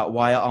about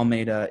why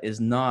Almeida is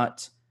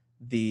not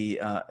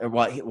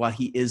why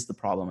he is the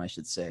problem, I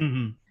should say.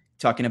 Mm-hmm.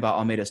 Talking about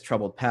Almeida's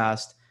troubled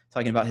past,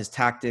 talking about his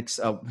tactics.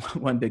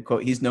 One big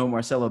quote: "He's no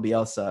Marcelo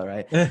Bielsa,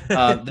 right?"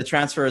 The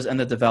transfers and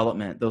the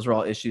development; those are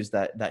all issues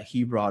that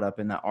he brought up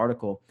in that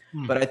article.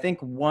 But I think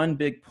one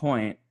big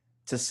point,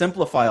 to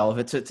simplify all of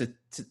it, to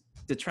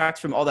detract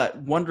from all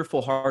that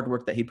wonderful hard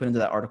work that he put into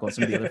that article and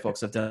some of the other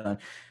folks have done,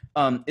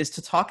 is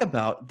to talk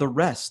about the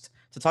rest.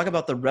 To talk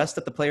about the rest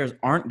that the players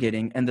aren't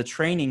getting and the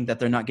training that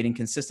they're not getting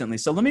consistently.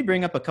 So let me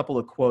bring up a couple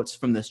of quotes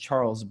from this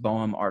Charles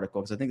Boehm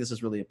article, because I think this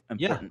is really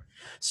important.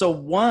 Yeah. So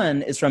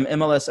one is from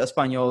MLS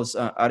Español's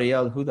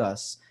Ariel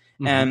Hudas.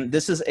 Mm-hmm. And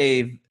this is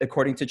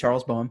according to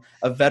Charles Boehm,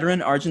 a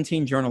veteran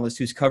Argentine journalist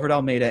who's covered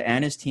Almeida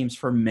and his teams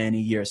for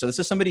many years. So this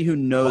is somebody who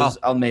knows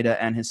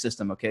Almeida and his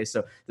system. Okay.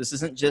 So this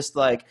isn't just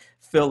like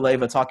Phil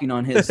Leyva talking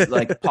on his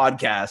like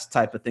podcast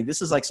type of thing.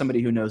 This is like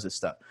somebody who knows his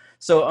stuff.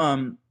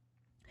 So,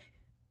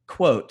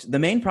 quote, "The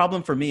main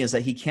problem for me is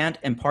that he can't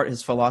impart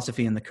his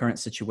philosophy in the current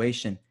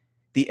situation.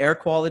 The air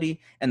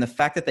quality and the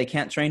fact that they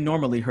can't train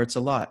normally hurts a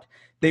lot.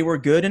 They were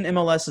good in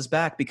MLS's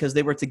back because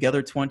they were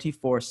together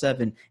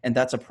 24/7, and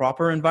that's a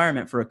proper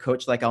environment for a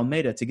coach like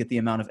Almeida to get the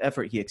amount of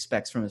effort he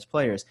expects from his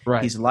players.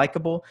 Right. He's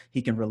likable,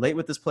 he can relate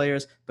with his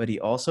players, but he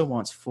also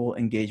wants full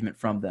engagement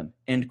from them."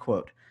 End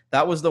quote.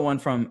 That was the one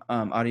from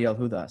Ariel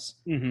Hudas.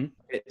 Mm-hmm.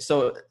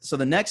 So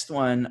the next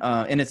one,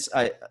 and it's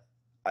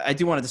I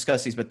do want to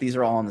discuss these, but these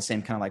are all on the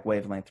same kind of like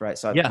wavelength, right?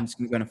 So I'm just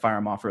going to fire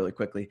them off really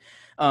quickly.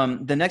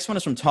 The next one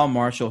is from Tom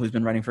Marshall, who's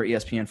been writing for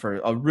ESPN for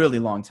a really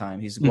long time.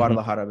 He's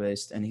Guadalajara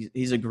based, and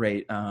he's a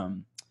great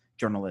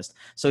journalist.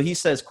 So he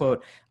says,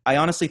 quote, "I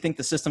honestly think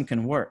the system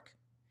can work.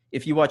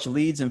 If you watch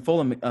Leeds and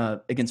Fulham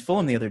against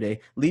Fulham the other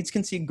day, Leeds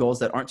concede goals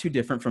that aren't too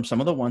different from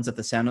some of the ones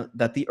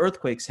that the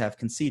Earthquakes have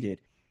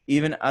conceded.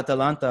 Even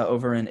Atalanta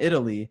over in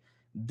Italy,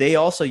 they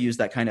also use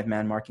that kind of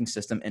man-marking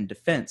system in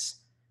defense.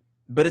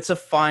 But it's a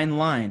fine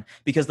line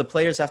because the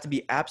players have to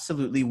be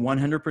absolutely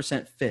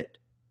 100% fit.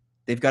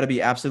 They've got to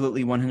be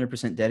absolutely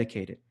 100%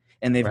 dedicated.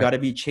 And they've got to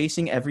be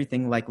chasing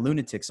everything like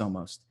lunatics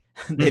almost.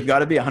 They've got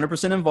to be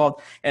 100%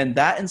 involved. And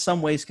that in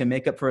some ways can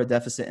make up for a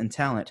deficit in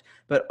talent.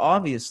 But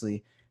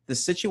obviously, the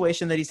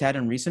situation that he's had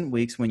in recent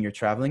weeks when you're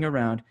traveling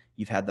around,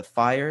 you've had the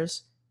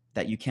fires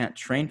that you can't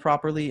train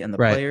properly, and the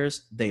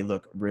players, they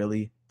look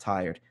really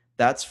tired."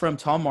 That's from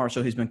Tom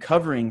Marshall, who's been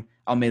covering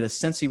Almeida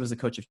since he was the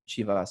coach of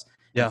Chivas.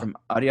 Yeah. From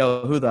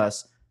Ariel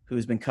Hudas,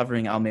 who's been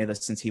covering Almeida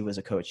since he was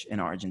a coach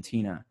in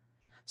Argentina.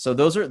 So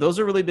those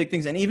are really big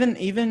things. And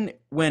even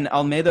when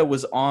Almeida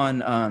was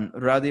on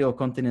Radio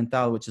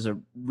Continental, which is a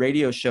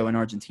radio show in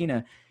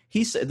Argentina,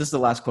 he said, this is the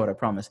last quote, I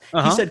promise.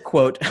 He said,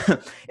 quote,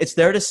 "It's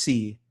there to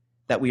see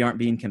that we aren't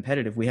being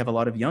competitive. We have a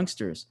lot of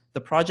youngsters.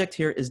 The project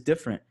here is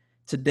different.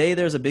 Today,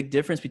 there's a big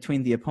difference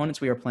between the opponents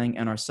we are playing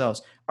and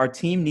ourselves. Our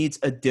team needs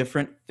a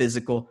different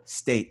physical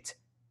state.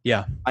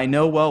 Yeah. I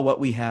know well what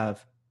we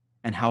have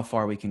and how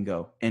far we can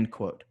go," end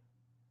quote.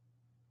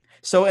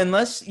 So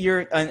unless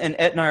you're, and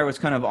Etnar was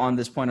kind of on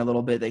this point a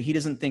little bit, that he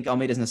doesn't think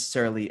Almeida is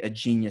necessarily a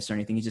genius or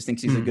anything. He just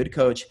thinks he's a good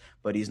coach,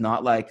 but he's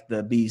not like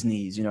the bee's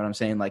knees. You know what I'm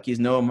saying? Like he's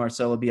no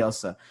Marcelo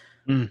Bielsa.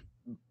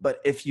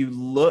 But if you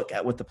look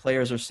at what the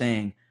players are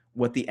saying,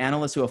 what the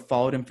analysts who have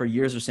followed him for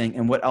years are saying,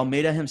 and what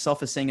Almeida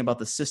himself is saying about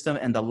the system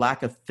and the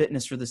lack of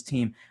fitness for this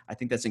team, I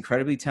think that's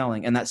incredibly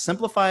telling. And that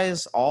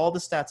simplifies all the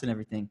stats and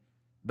everything.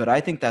 But I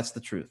think that's the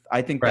truth.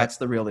 I think that's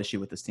the real issue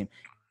with this team.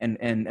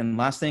 And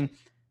last thing,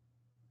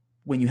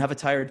 when you have a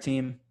tired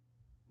team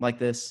like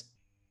this,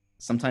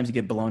 sometimes you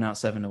get blown out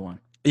 7-1.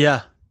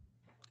 Yeah.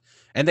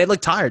 And they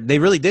look tired. They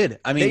really did.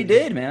 I mean, they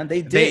did, man.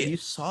 They did. You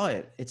saw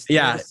it. It's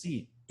there to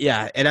see.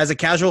 Yeah. And as a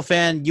casual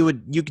fan, you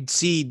could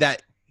see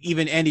that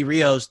even Andy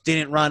Rios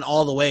didn't run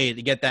all the way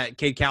to get that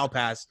Cade Cowell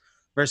pass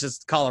versus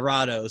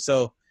Colorado.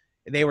 So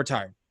they were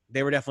tired.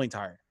 They were definitely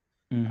tired.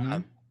 Mm-hmm.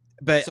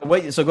 But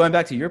so going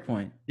back to your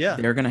point,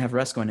 they're going to have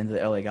rest going into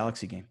the LA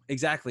Galaxy game.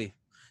 Exactly.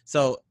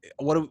 So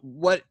what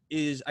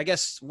is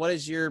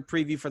your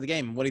preview for the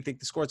game? What do you think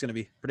the score is going to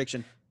be?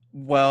 Prediction?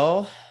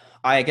 Well,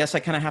 I guess I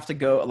kind of have to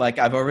go, like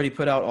I've already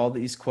put out all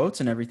these quotes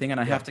and everything, and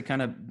I have to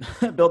kind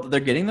of build, they're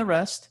getting the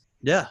rest.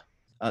 Yeah.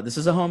 This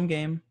is a home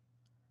game.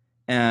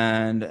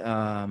 And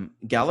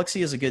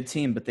Galaxy is a good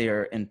team, but they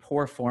are in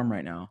poor form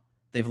right now.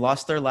 They've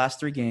lost their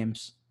last 3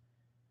 games.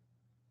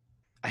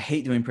 I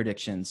hate doing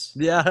predictions.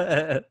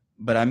 Yeah.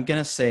 But I'm going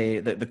to say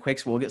that the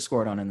Quakes will get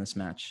scored on in this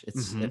match.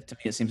 To me,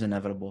 it seems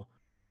inevitable.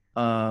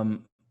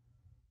 2-1.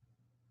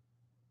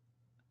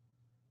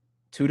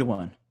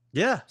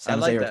 Yeah. San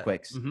Jose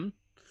Earthquakes.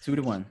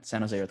 2-1.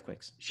 San Jose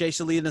Earthquakes. Shea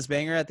Shalid this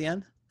banger at the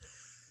end?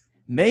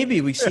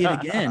 Maybe we see it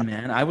again,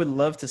 man. I would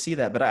love to see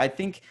that. But I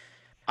think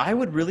I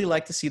would really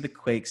like to see the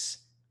Quakes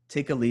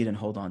take a lead and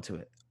hold on to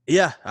it.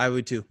 Yeah, I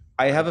would too.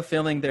 I have a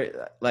feeling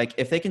they're like,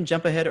 if they can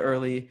jump ahead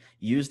early,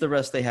 use the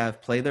rest they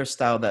have, play their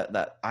style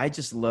that I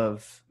just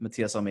love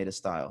Matias Almeida's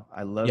style.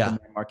 I love the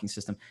marking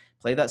system.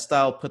 Play that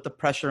style, put the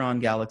pressure on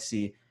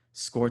Galaxy,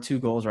 score 2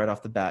 goals right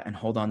off the bat and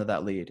hold on to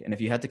that lead. And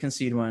if you had to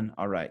concede one,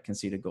 all right,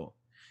 concede a goal.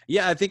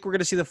 Yeah, I think we're going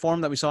to see the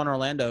form that we saw in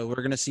Orlando. We're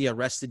going to see a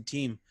rested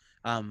team.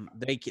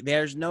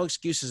 There's no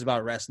excuses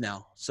about rest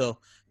now, so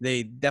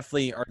they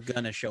definitely are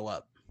going to show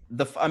up.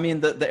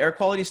 The air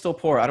quality is still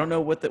poor. I don't know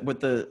what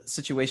the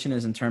situation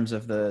is in terms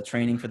of the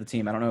training for the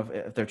team. I don't know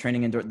if they're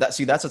training indoor. That's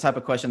the type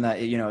of question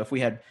that, you know, if we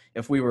had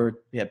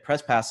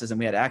press passes and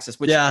we had access,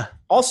 which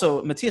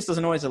also Matthias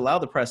doesn't always allow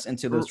the press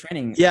into those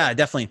training. Yeah,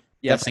 definitely.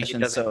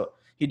 Sessions. So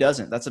he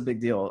doesn't. That's a big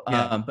deal.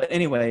 Yeah. But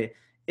anyway,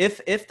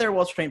 if they're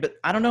well trained, but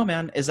I don't know,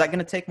 man, is that going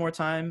to take more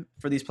time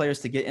for these players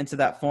to get into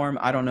that form?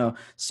 I don't know.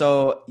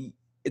 So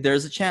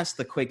there's a chance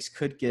the Quakes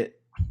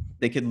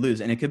they could lose,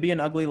 and it could be an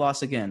ugly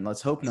loss again.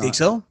 Let's hope not. You think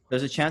so?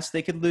 There's a chance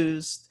they could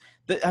lose.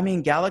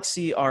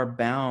 Galaxy are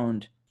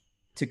bound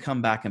to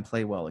come back and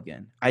play well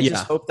again. I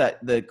just hope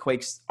that the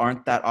Quakes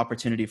aren't that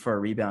opportunity for a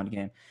rebound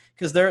game,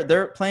 because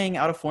they're playing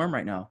out of form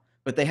right now,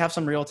 but they have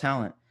some real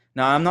talent.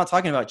 Now, I'm not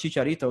talking about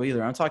Chicharito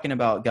either. I'm talking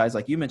about guys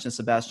like you mentioned,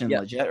 Sebastian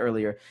Lletget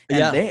earlier.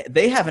 And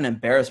they have an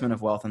embarrassment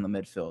of wealth in the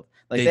midfield.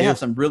 Like they have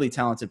some really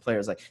talented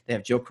players. Like they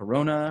have Joe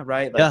Corona,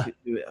 right? Like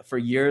who for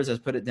years has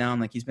put it down.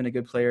 Like he's been a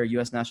good player,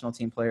 U.S. national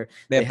team player.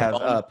 They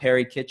have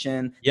Perry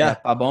Kitchen. They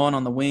have Pabon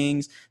on the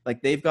wings.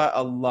 Like they've got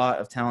a lot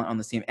of talent on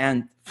this team.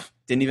 And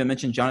didn't even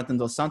mention Jonathan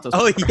Dos Santos,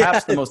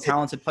 perhaps the most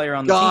talented player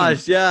on the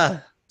team.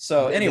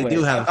 So anyway,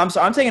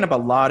 I'm taking up a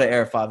lot of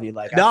air, Favi.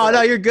 Like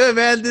no, you're good,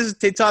 man. This is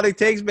Tectonic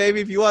Takes,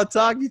 baby. If you want to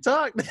talk, you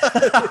talk.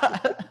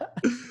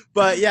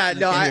 But yeah,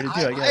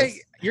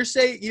 you're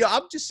saying, you know,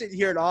 I'm just sitting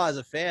here in awe as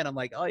a fan. I'm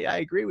like, oh yeah, I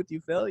agree with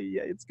you, Phil.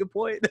 Yeah, it's a good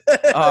point.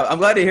 I'm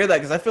glad to hear that,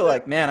 because I feel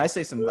like, man, I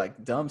say some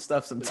like dumb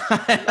stuff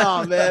sometimes.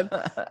 No, man,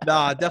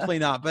 no, definitely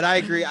not. But I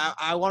agree.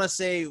 I want to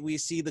say we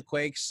see the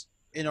Quakes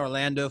in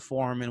Orlando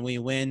form and we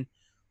win.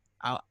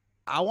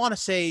 I want to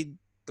say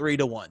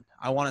 3-1.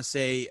 I want to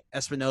say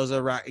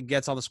Espinoza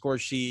gets on the score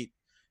sheet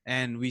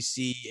and we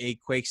see a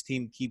Quakes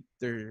team keep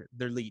their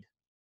lead.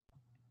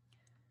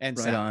 And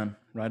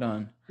right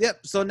on.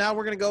 Yep. So now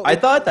we're gonna go. I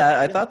thought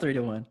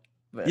 3-1.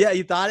 Yeah,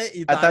 you thought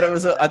it. I thought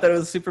it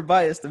was super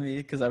biased to me,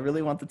 because I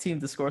really want the team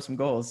to score some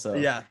goals. So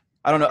yeah,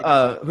 I don't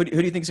know. Who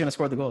do you think is gonna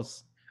score the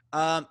goals?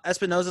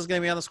 Espinoza is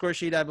gonna be on the score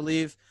sheet, I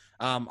believe.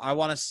 I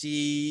want to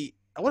see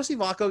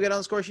Vako get on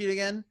the score sheet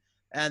again,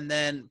 and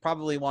then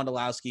probably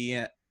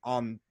Wondolowski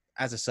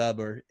as a sub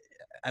or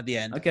at the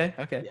end. Okay.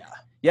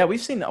 Yeah,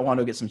 we've seen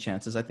Wando get some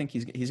chances. I think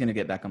he's going to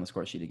get back on the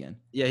score sheet again.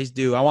 Yeah, he's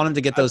due. I want him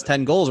to get those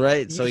 10 goals,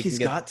 right? So he's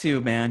got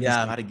to, man. He's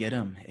got to get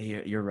them.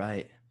 You're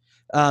right.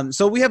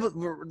 So we have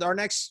our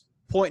next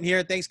point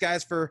here. Thanks,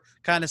 guys, for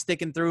kind of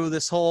sticking through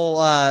this whole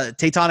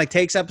Tectonic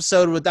Takes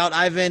episode without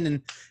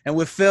Ivan and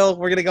with Phil.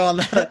 We're going to go on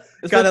the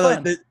kind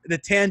of the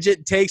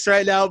tangent takes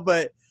right now,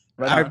 but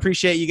I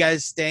appreciate you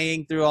guys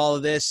staying through all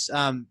of this.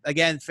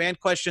 Again, fan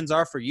questions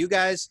are for you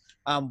guys.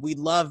 We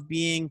love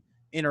being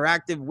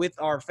interactive with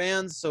our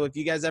fans. So if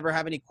you guys ever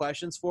have any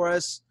questions for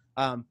us,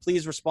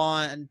 please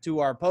respond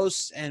to our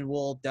posts and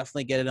we'll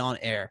definitely get it on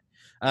air.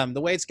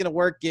 The way it's going to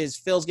work is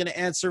Phil's going to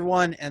answer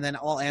one and then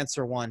I'll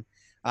answer one.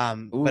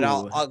 But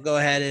I'll go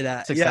ahead and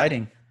it's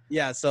exciting.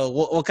 Yeah. So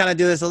we'll kind of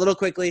do this a little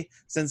quickly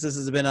since this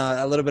has been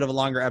a little bit of a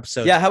longer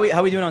episode. Yeah. How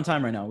we doing on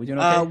time right now? We doing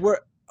okay?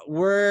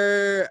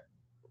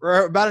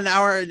 We're about an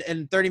hour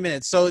and 30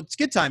 minutes, so it's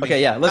good timing.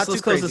 Okay, yeah.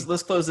 Let's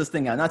close this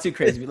thing out. Not too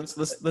crazy. Let's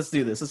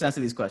do this. Let's answer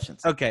these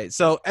questions. Okay,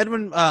 so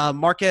Edwin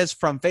Marquez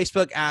from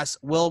Facebook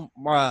asks, "Will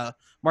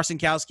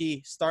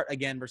Marcinkowski start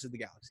again versus the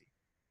Galaxy?"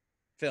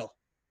 Phil,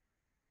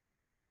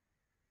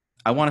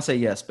 I want to say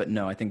yes, but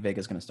no. I think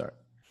Vega's going to start.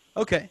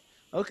 Okay.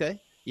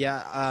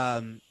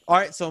 Yeah. All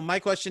right. So my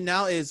question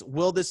now is: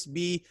 will this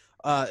be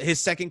his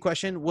second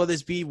question? Will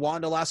this be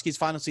Wondolowski's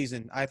final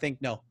season? I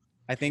think no.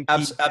 I think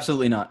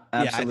absolutely not.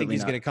 Absolutely I think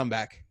he's going to come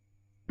back.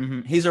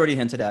 Mm-hmm. He's already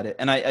hinted at it,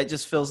 and I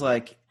just feels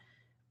like,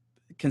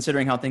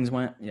 considering how things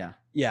went,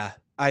 yeah.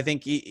 I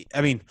think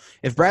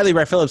if Bradley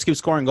Wright Phillips keeps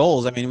scoring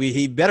goals,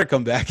 he better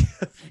come back.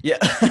 Yeah,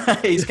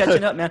 he's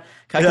catching up, man.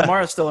 Kai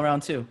Kamara's still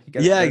around too.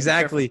 Yeah,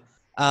 exactly.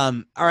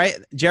 All right,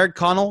 Jared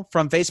Connell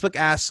from Facebook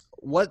asks,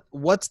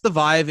 "What's the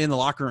vibe in the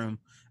locker room?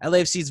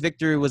 LAFC's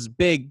victory was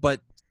big,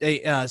 but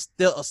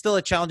still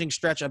a challenging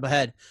stretch up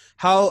ahead.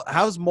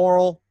 How's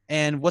moral?"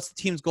 And what's the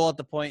team's goal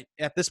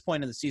at this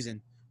point in the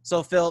season?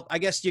 So, Phil, I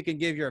guess you can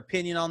give your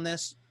opinion on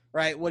this,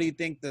 right? What do you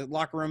think the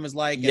locker room is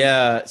like?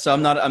 Yeah, so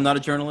I'm not a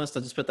journalist.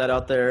 I'll just put that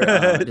out there.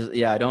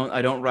 I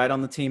don't write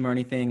on the team or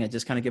anything. I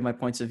just kind of give my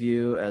points of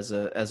view as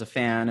a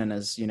fan and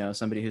as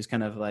somebody who's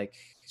kind of like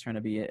trying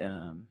to be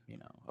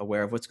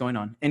aware of what's going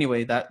on.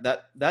 Anyway,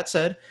 that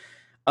said,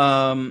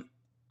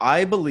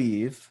 I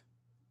believe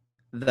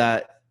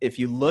that if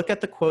you look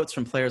at the quotes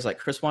from players like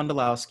Chris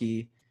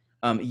Wondolowski,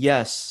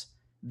 yes.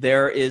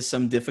 There is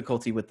some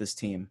difficulty with this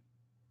team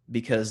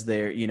because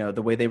they're,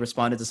 the way they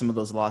responded to some of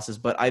those losses.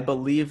 But I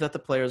believe that the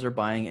players are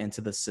buying into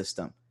the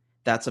system.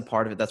 That's a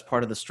part of it. That's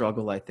part of the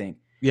struggle, I think.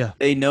 Yeah.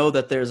 They know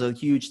that there's a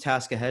huge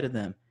task ahead of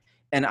them.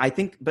 And I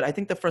think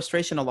the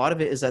frustration, a lot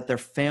of it is that they're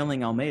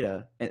failing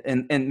Almeida,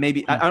 and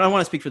maybe I don't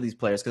want to speak for these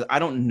players because I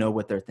don't know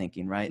what they're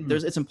thinking. Right?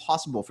 It's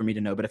impossible for me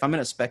to know. But if I'm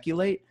going to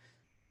speculate,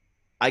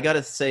 I got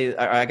to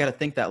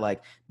think that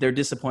like they're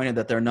disappointed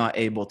that they're not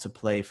able to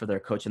play for their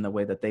coach in the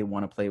way that they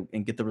want to play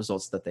and get the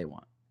results that they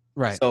want.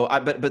 Right. So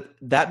but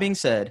that being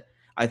said,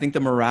 I think the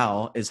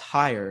morale is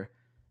higher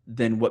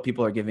than what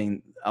people are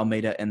giving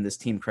Almeida and this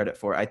team credit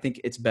for. I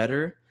think it's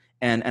better,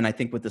 and I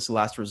think with this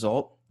last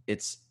result,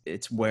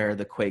 it's where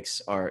the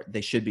Quakes are.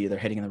 They should be. They're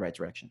heading in the right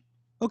direction.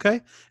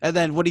 Okay. And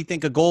then what do you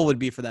think a goal would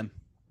be for them?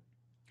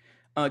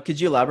 Could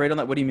you elaborate on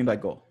that? What do you mean by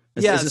goal?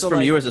 Is this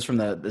from you or is this from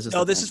the? This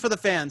is for the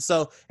fans.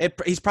 So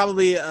he's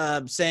probably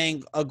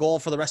saying a goal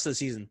for the rest of the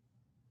season.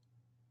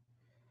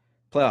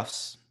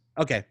 Playoffs.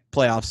 Okay,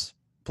 playoffs.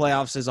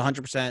 Playoffs is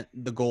 100%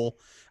 the goal,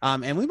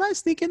 and we might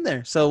sneak in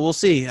there. So we'll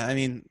see. I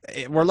mean,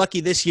 we're lucky.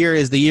 This year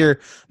is the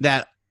year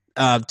that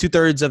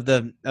 2/3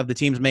 of the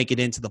teams make it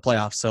into the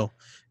playoffs. So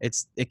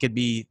it could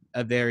be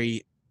a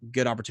very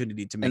good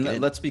opportunity to make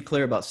it. Let's be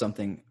clear about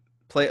something.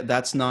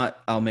 That's not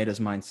Almeida's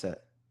mindset.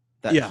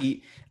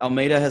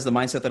 Almeida has the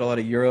mindset that a lot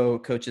of Euro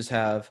coaches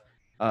have,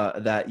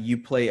 that you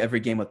play every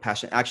game with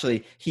passion.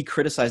 Actually, he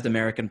criticized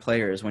American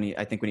players when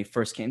he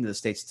first came to the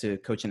States to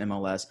coach in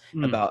MLS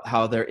about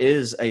how there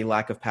is a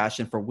lack of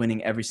passion for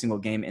winning every single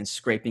game and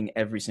scraping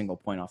every single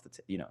point off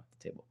the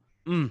table.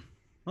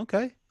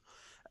 Okay.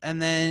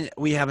 And then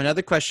we have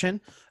another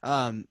question.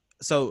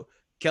 So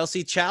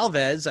Kelsey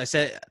Chalvez, I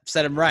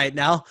said him right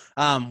now.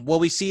 Will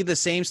we see the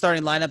same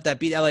starting lineup that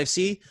beat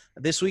LAFC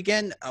this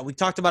weekend? We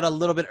talked about it a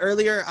little bit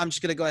earlier. I'm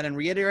just going to go ahead and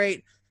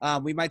reiterate.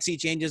 We might see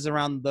changes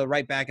around the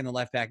right back and the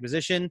left back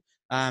position.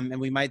 And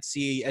we might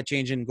see a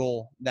change in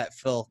goal that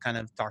Phil kind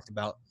of talked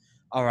about.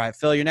 All right,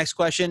 Phil, your next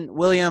question.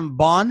 William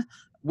Bond,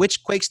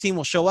 which Quakes team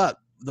will show up?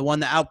 The one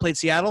that outplayed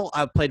Seattle,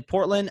 outplayed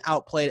Portland,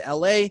 outplayed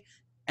LA,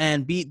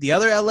 and beat the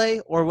other LA,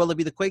 or will it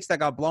be the Quakes that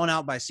got blown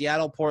out by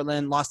Seattle,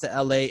 Portland, lost to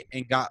LA,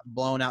 and got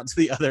blown out to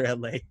the other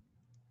LA?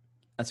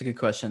 That's a good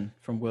question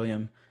from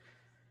William.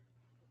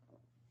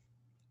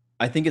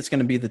 I think it's going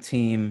to be the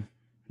team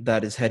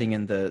that is heading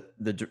in the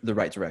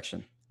right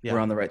direction. Yeah. We're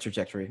on the right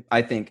trajectory,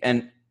 I think.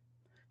 And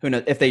who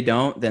knows, if they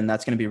don't, then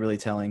that's going to be really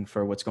telling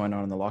for what's going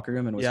on in the locker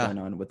room and what's going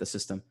on with the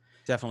system.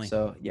 Definitely.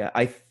 So yeah,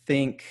 I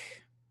think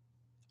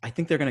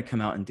they're going to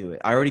come out and do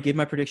it. I already gave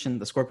my prediction,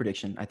 the score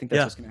prediction. I think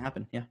that's what's going to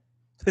happen. Yeah.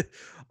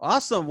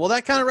 Awesome. Well,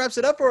 that kind of wraps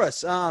it up for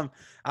us.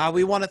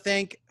 We want to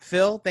thank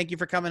Phil. Thank you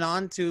for coming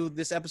on to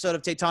this episode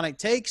of Tectonic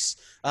Takes.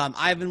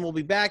 Ivan will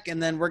be back,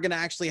 and then we're going to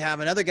actually have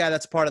another guy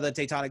that's part of the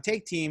Tectonic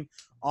Take team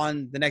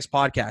on the next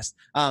podcast.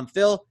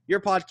 Phil,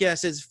 your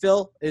podcast is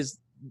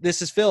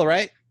This is Phil,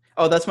 right?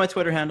 Oh, that's my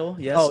Twitter handle.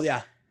 Yes. Oh,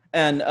 yeah.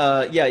 And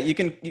you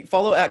can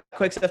follow at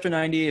Quakes After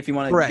 90 if you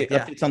want to get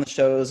updates on the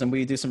shows, and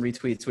we do some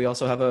retweets. We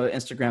also have an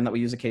Instagram that we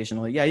use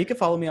occasionally. Yeah, you can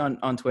follow me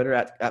on Twitter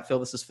at Phil.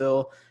 This is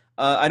Phil.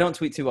 I don't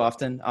tweet too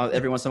often.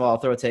 Every once in a while, I'll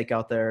throw a take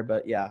out there.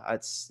 But yeah,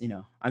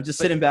 I'm just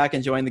sitting back,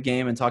 enjoying the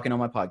game, and talking on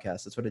my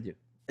podcast. That's what I do.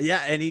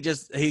 Yeah, and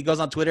he goes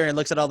on Twitter and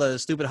looks at all the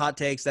stupid hot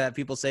takes that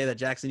people say that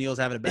Jackson Yule's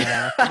having a bad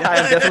half.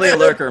 I'm definitely a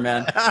lurker,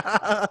 man.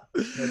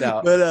 No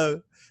doubt.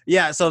 But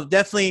yeah, so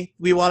definitely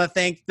we want to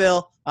thank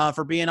Phil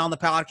for being on the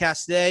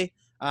podcast today.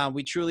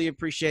 We truly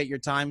appreciate your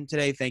time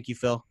today. Thank you,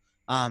 Phil.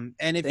 And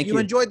if you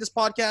enjoyed this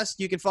podcast,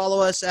 you can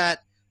follow us at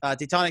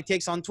Tectonic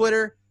Takes on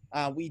Twitter.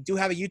 We do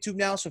have a YouTube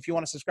now, so if you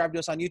want to subscribe to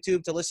us on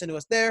YouTube to listen to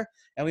us there.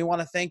 And we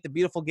want to thank the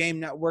Beautiful Game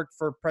Network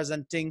for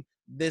presenting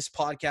this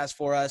podcast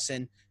for us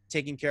and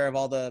taking care of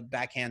all the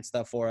backhand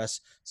stuff for us.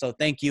 So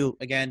thank you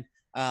again.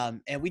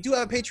 And we do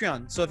have a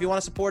Patreon, so if you want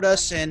to support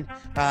us and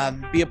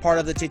be a part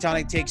of the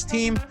Tectonic Takes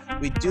team,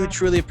 we do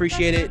truly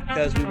appreciate it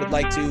because we would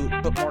like to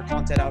put more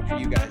content out for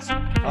you guys.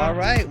 All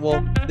right,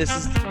 well,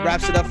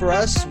 wraps it up for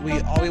us.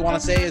 All we want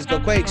to say is go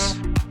Quakes.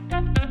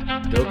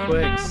 Go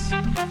Quakes.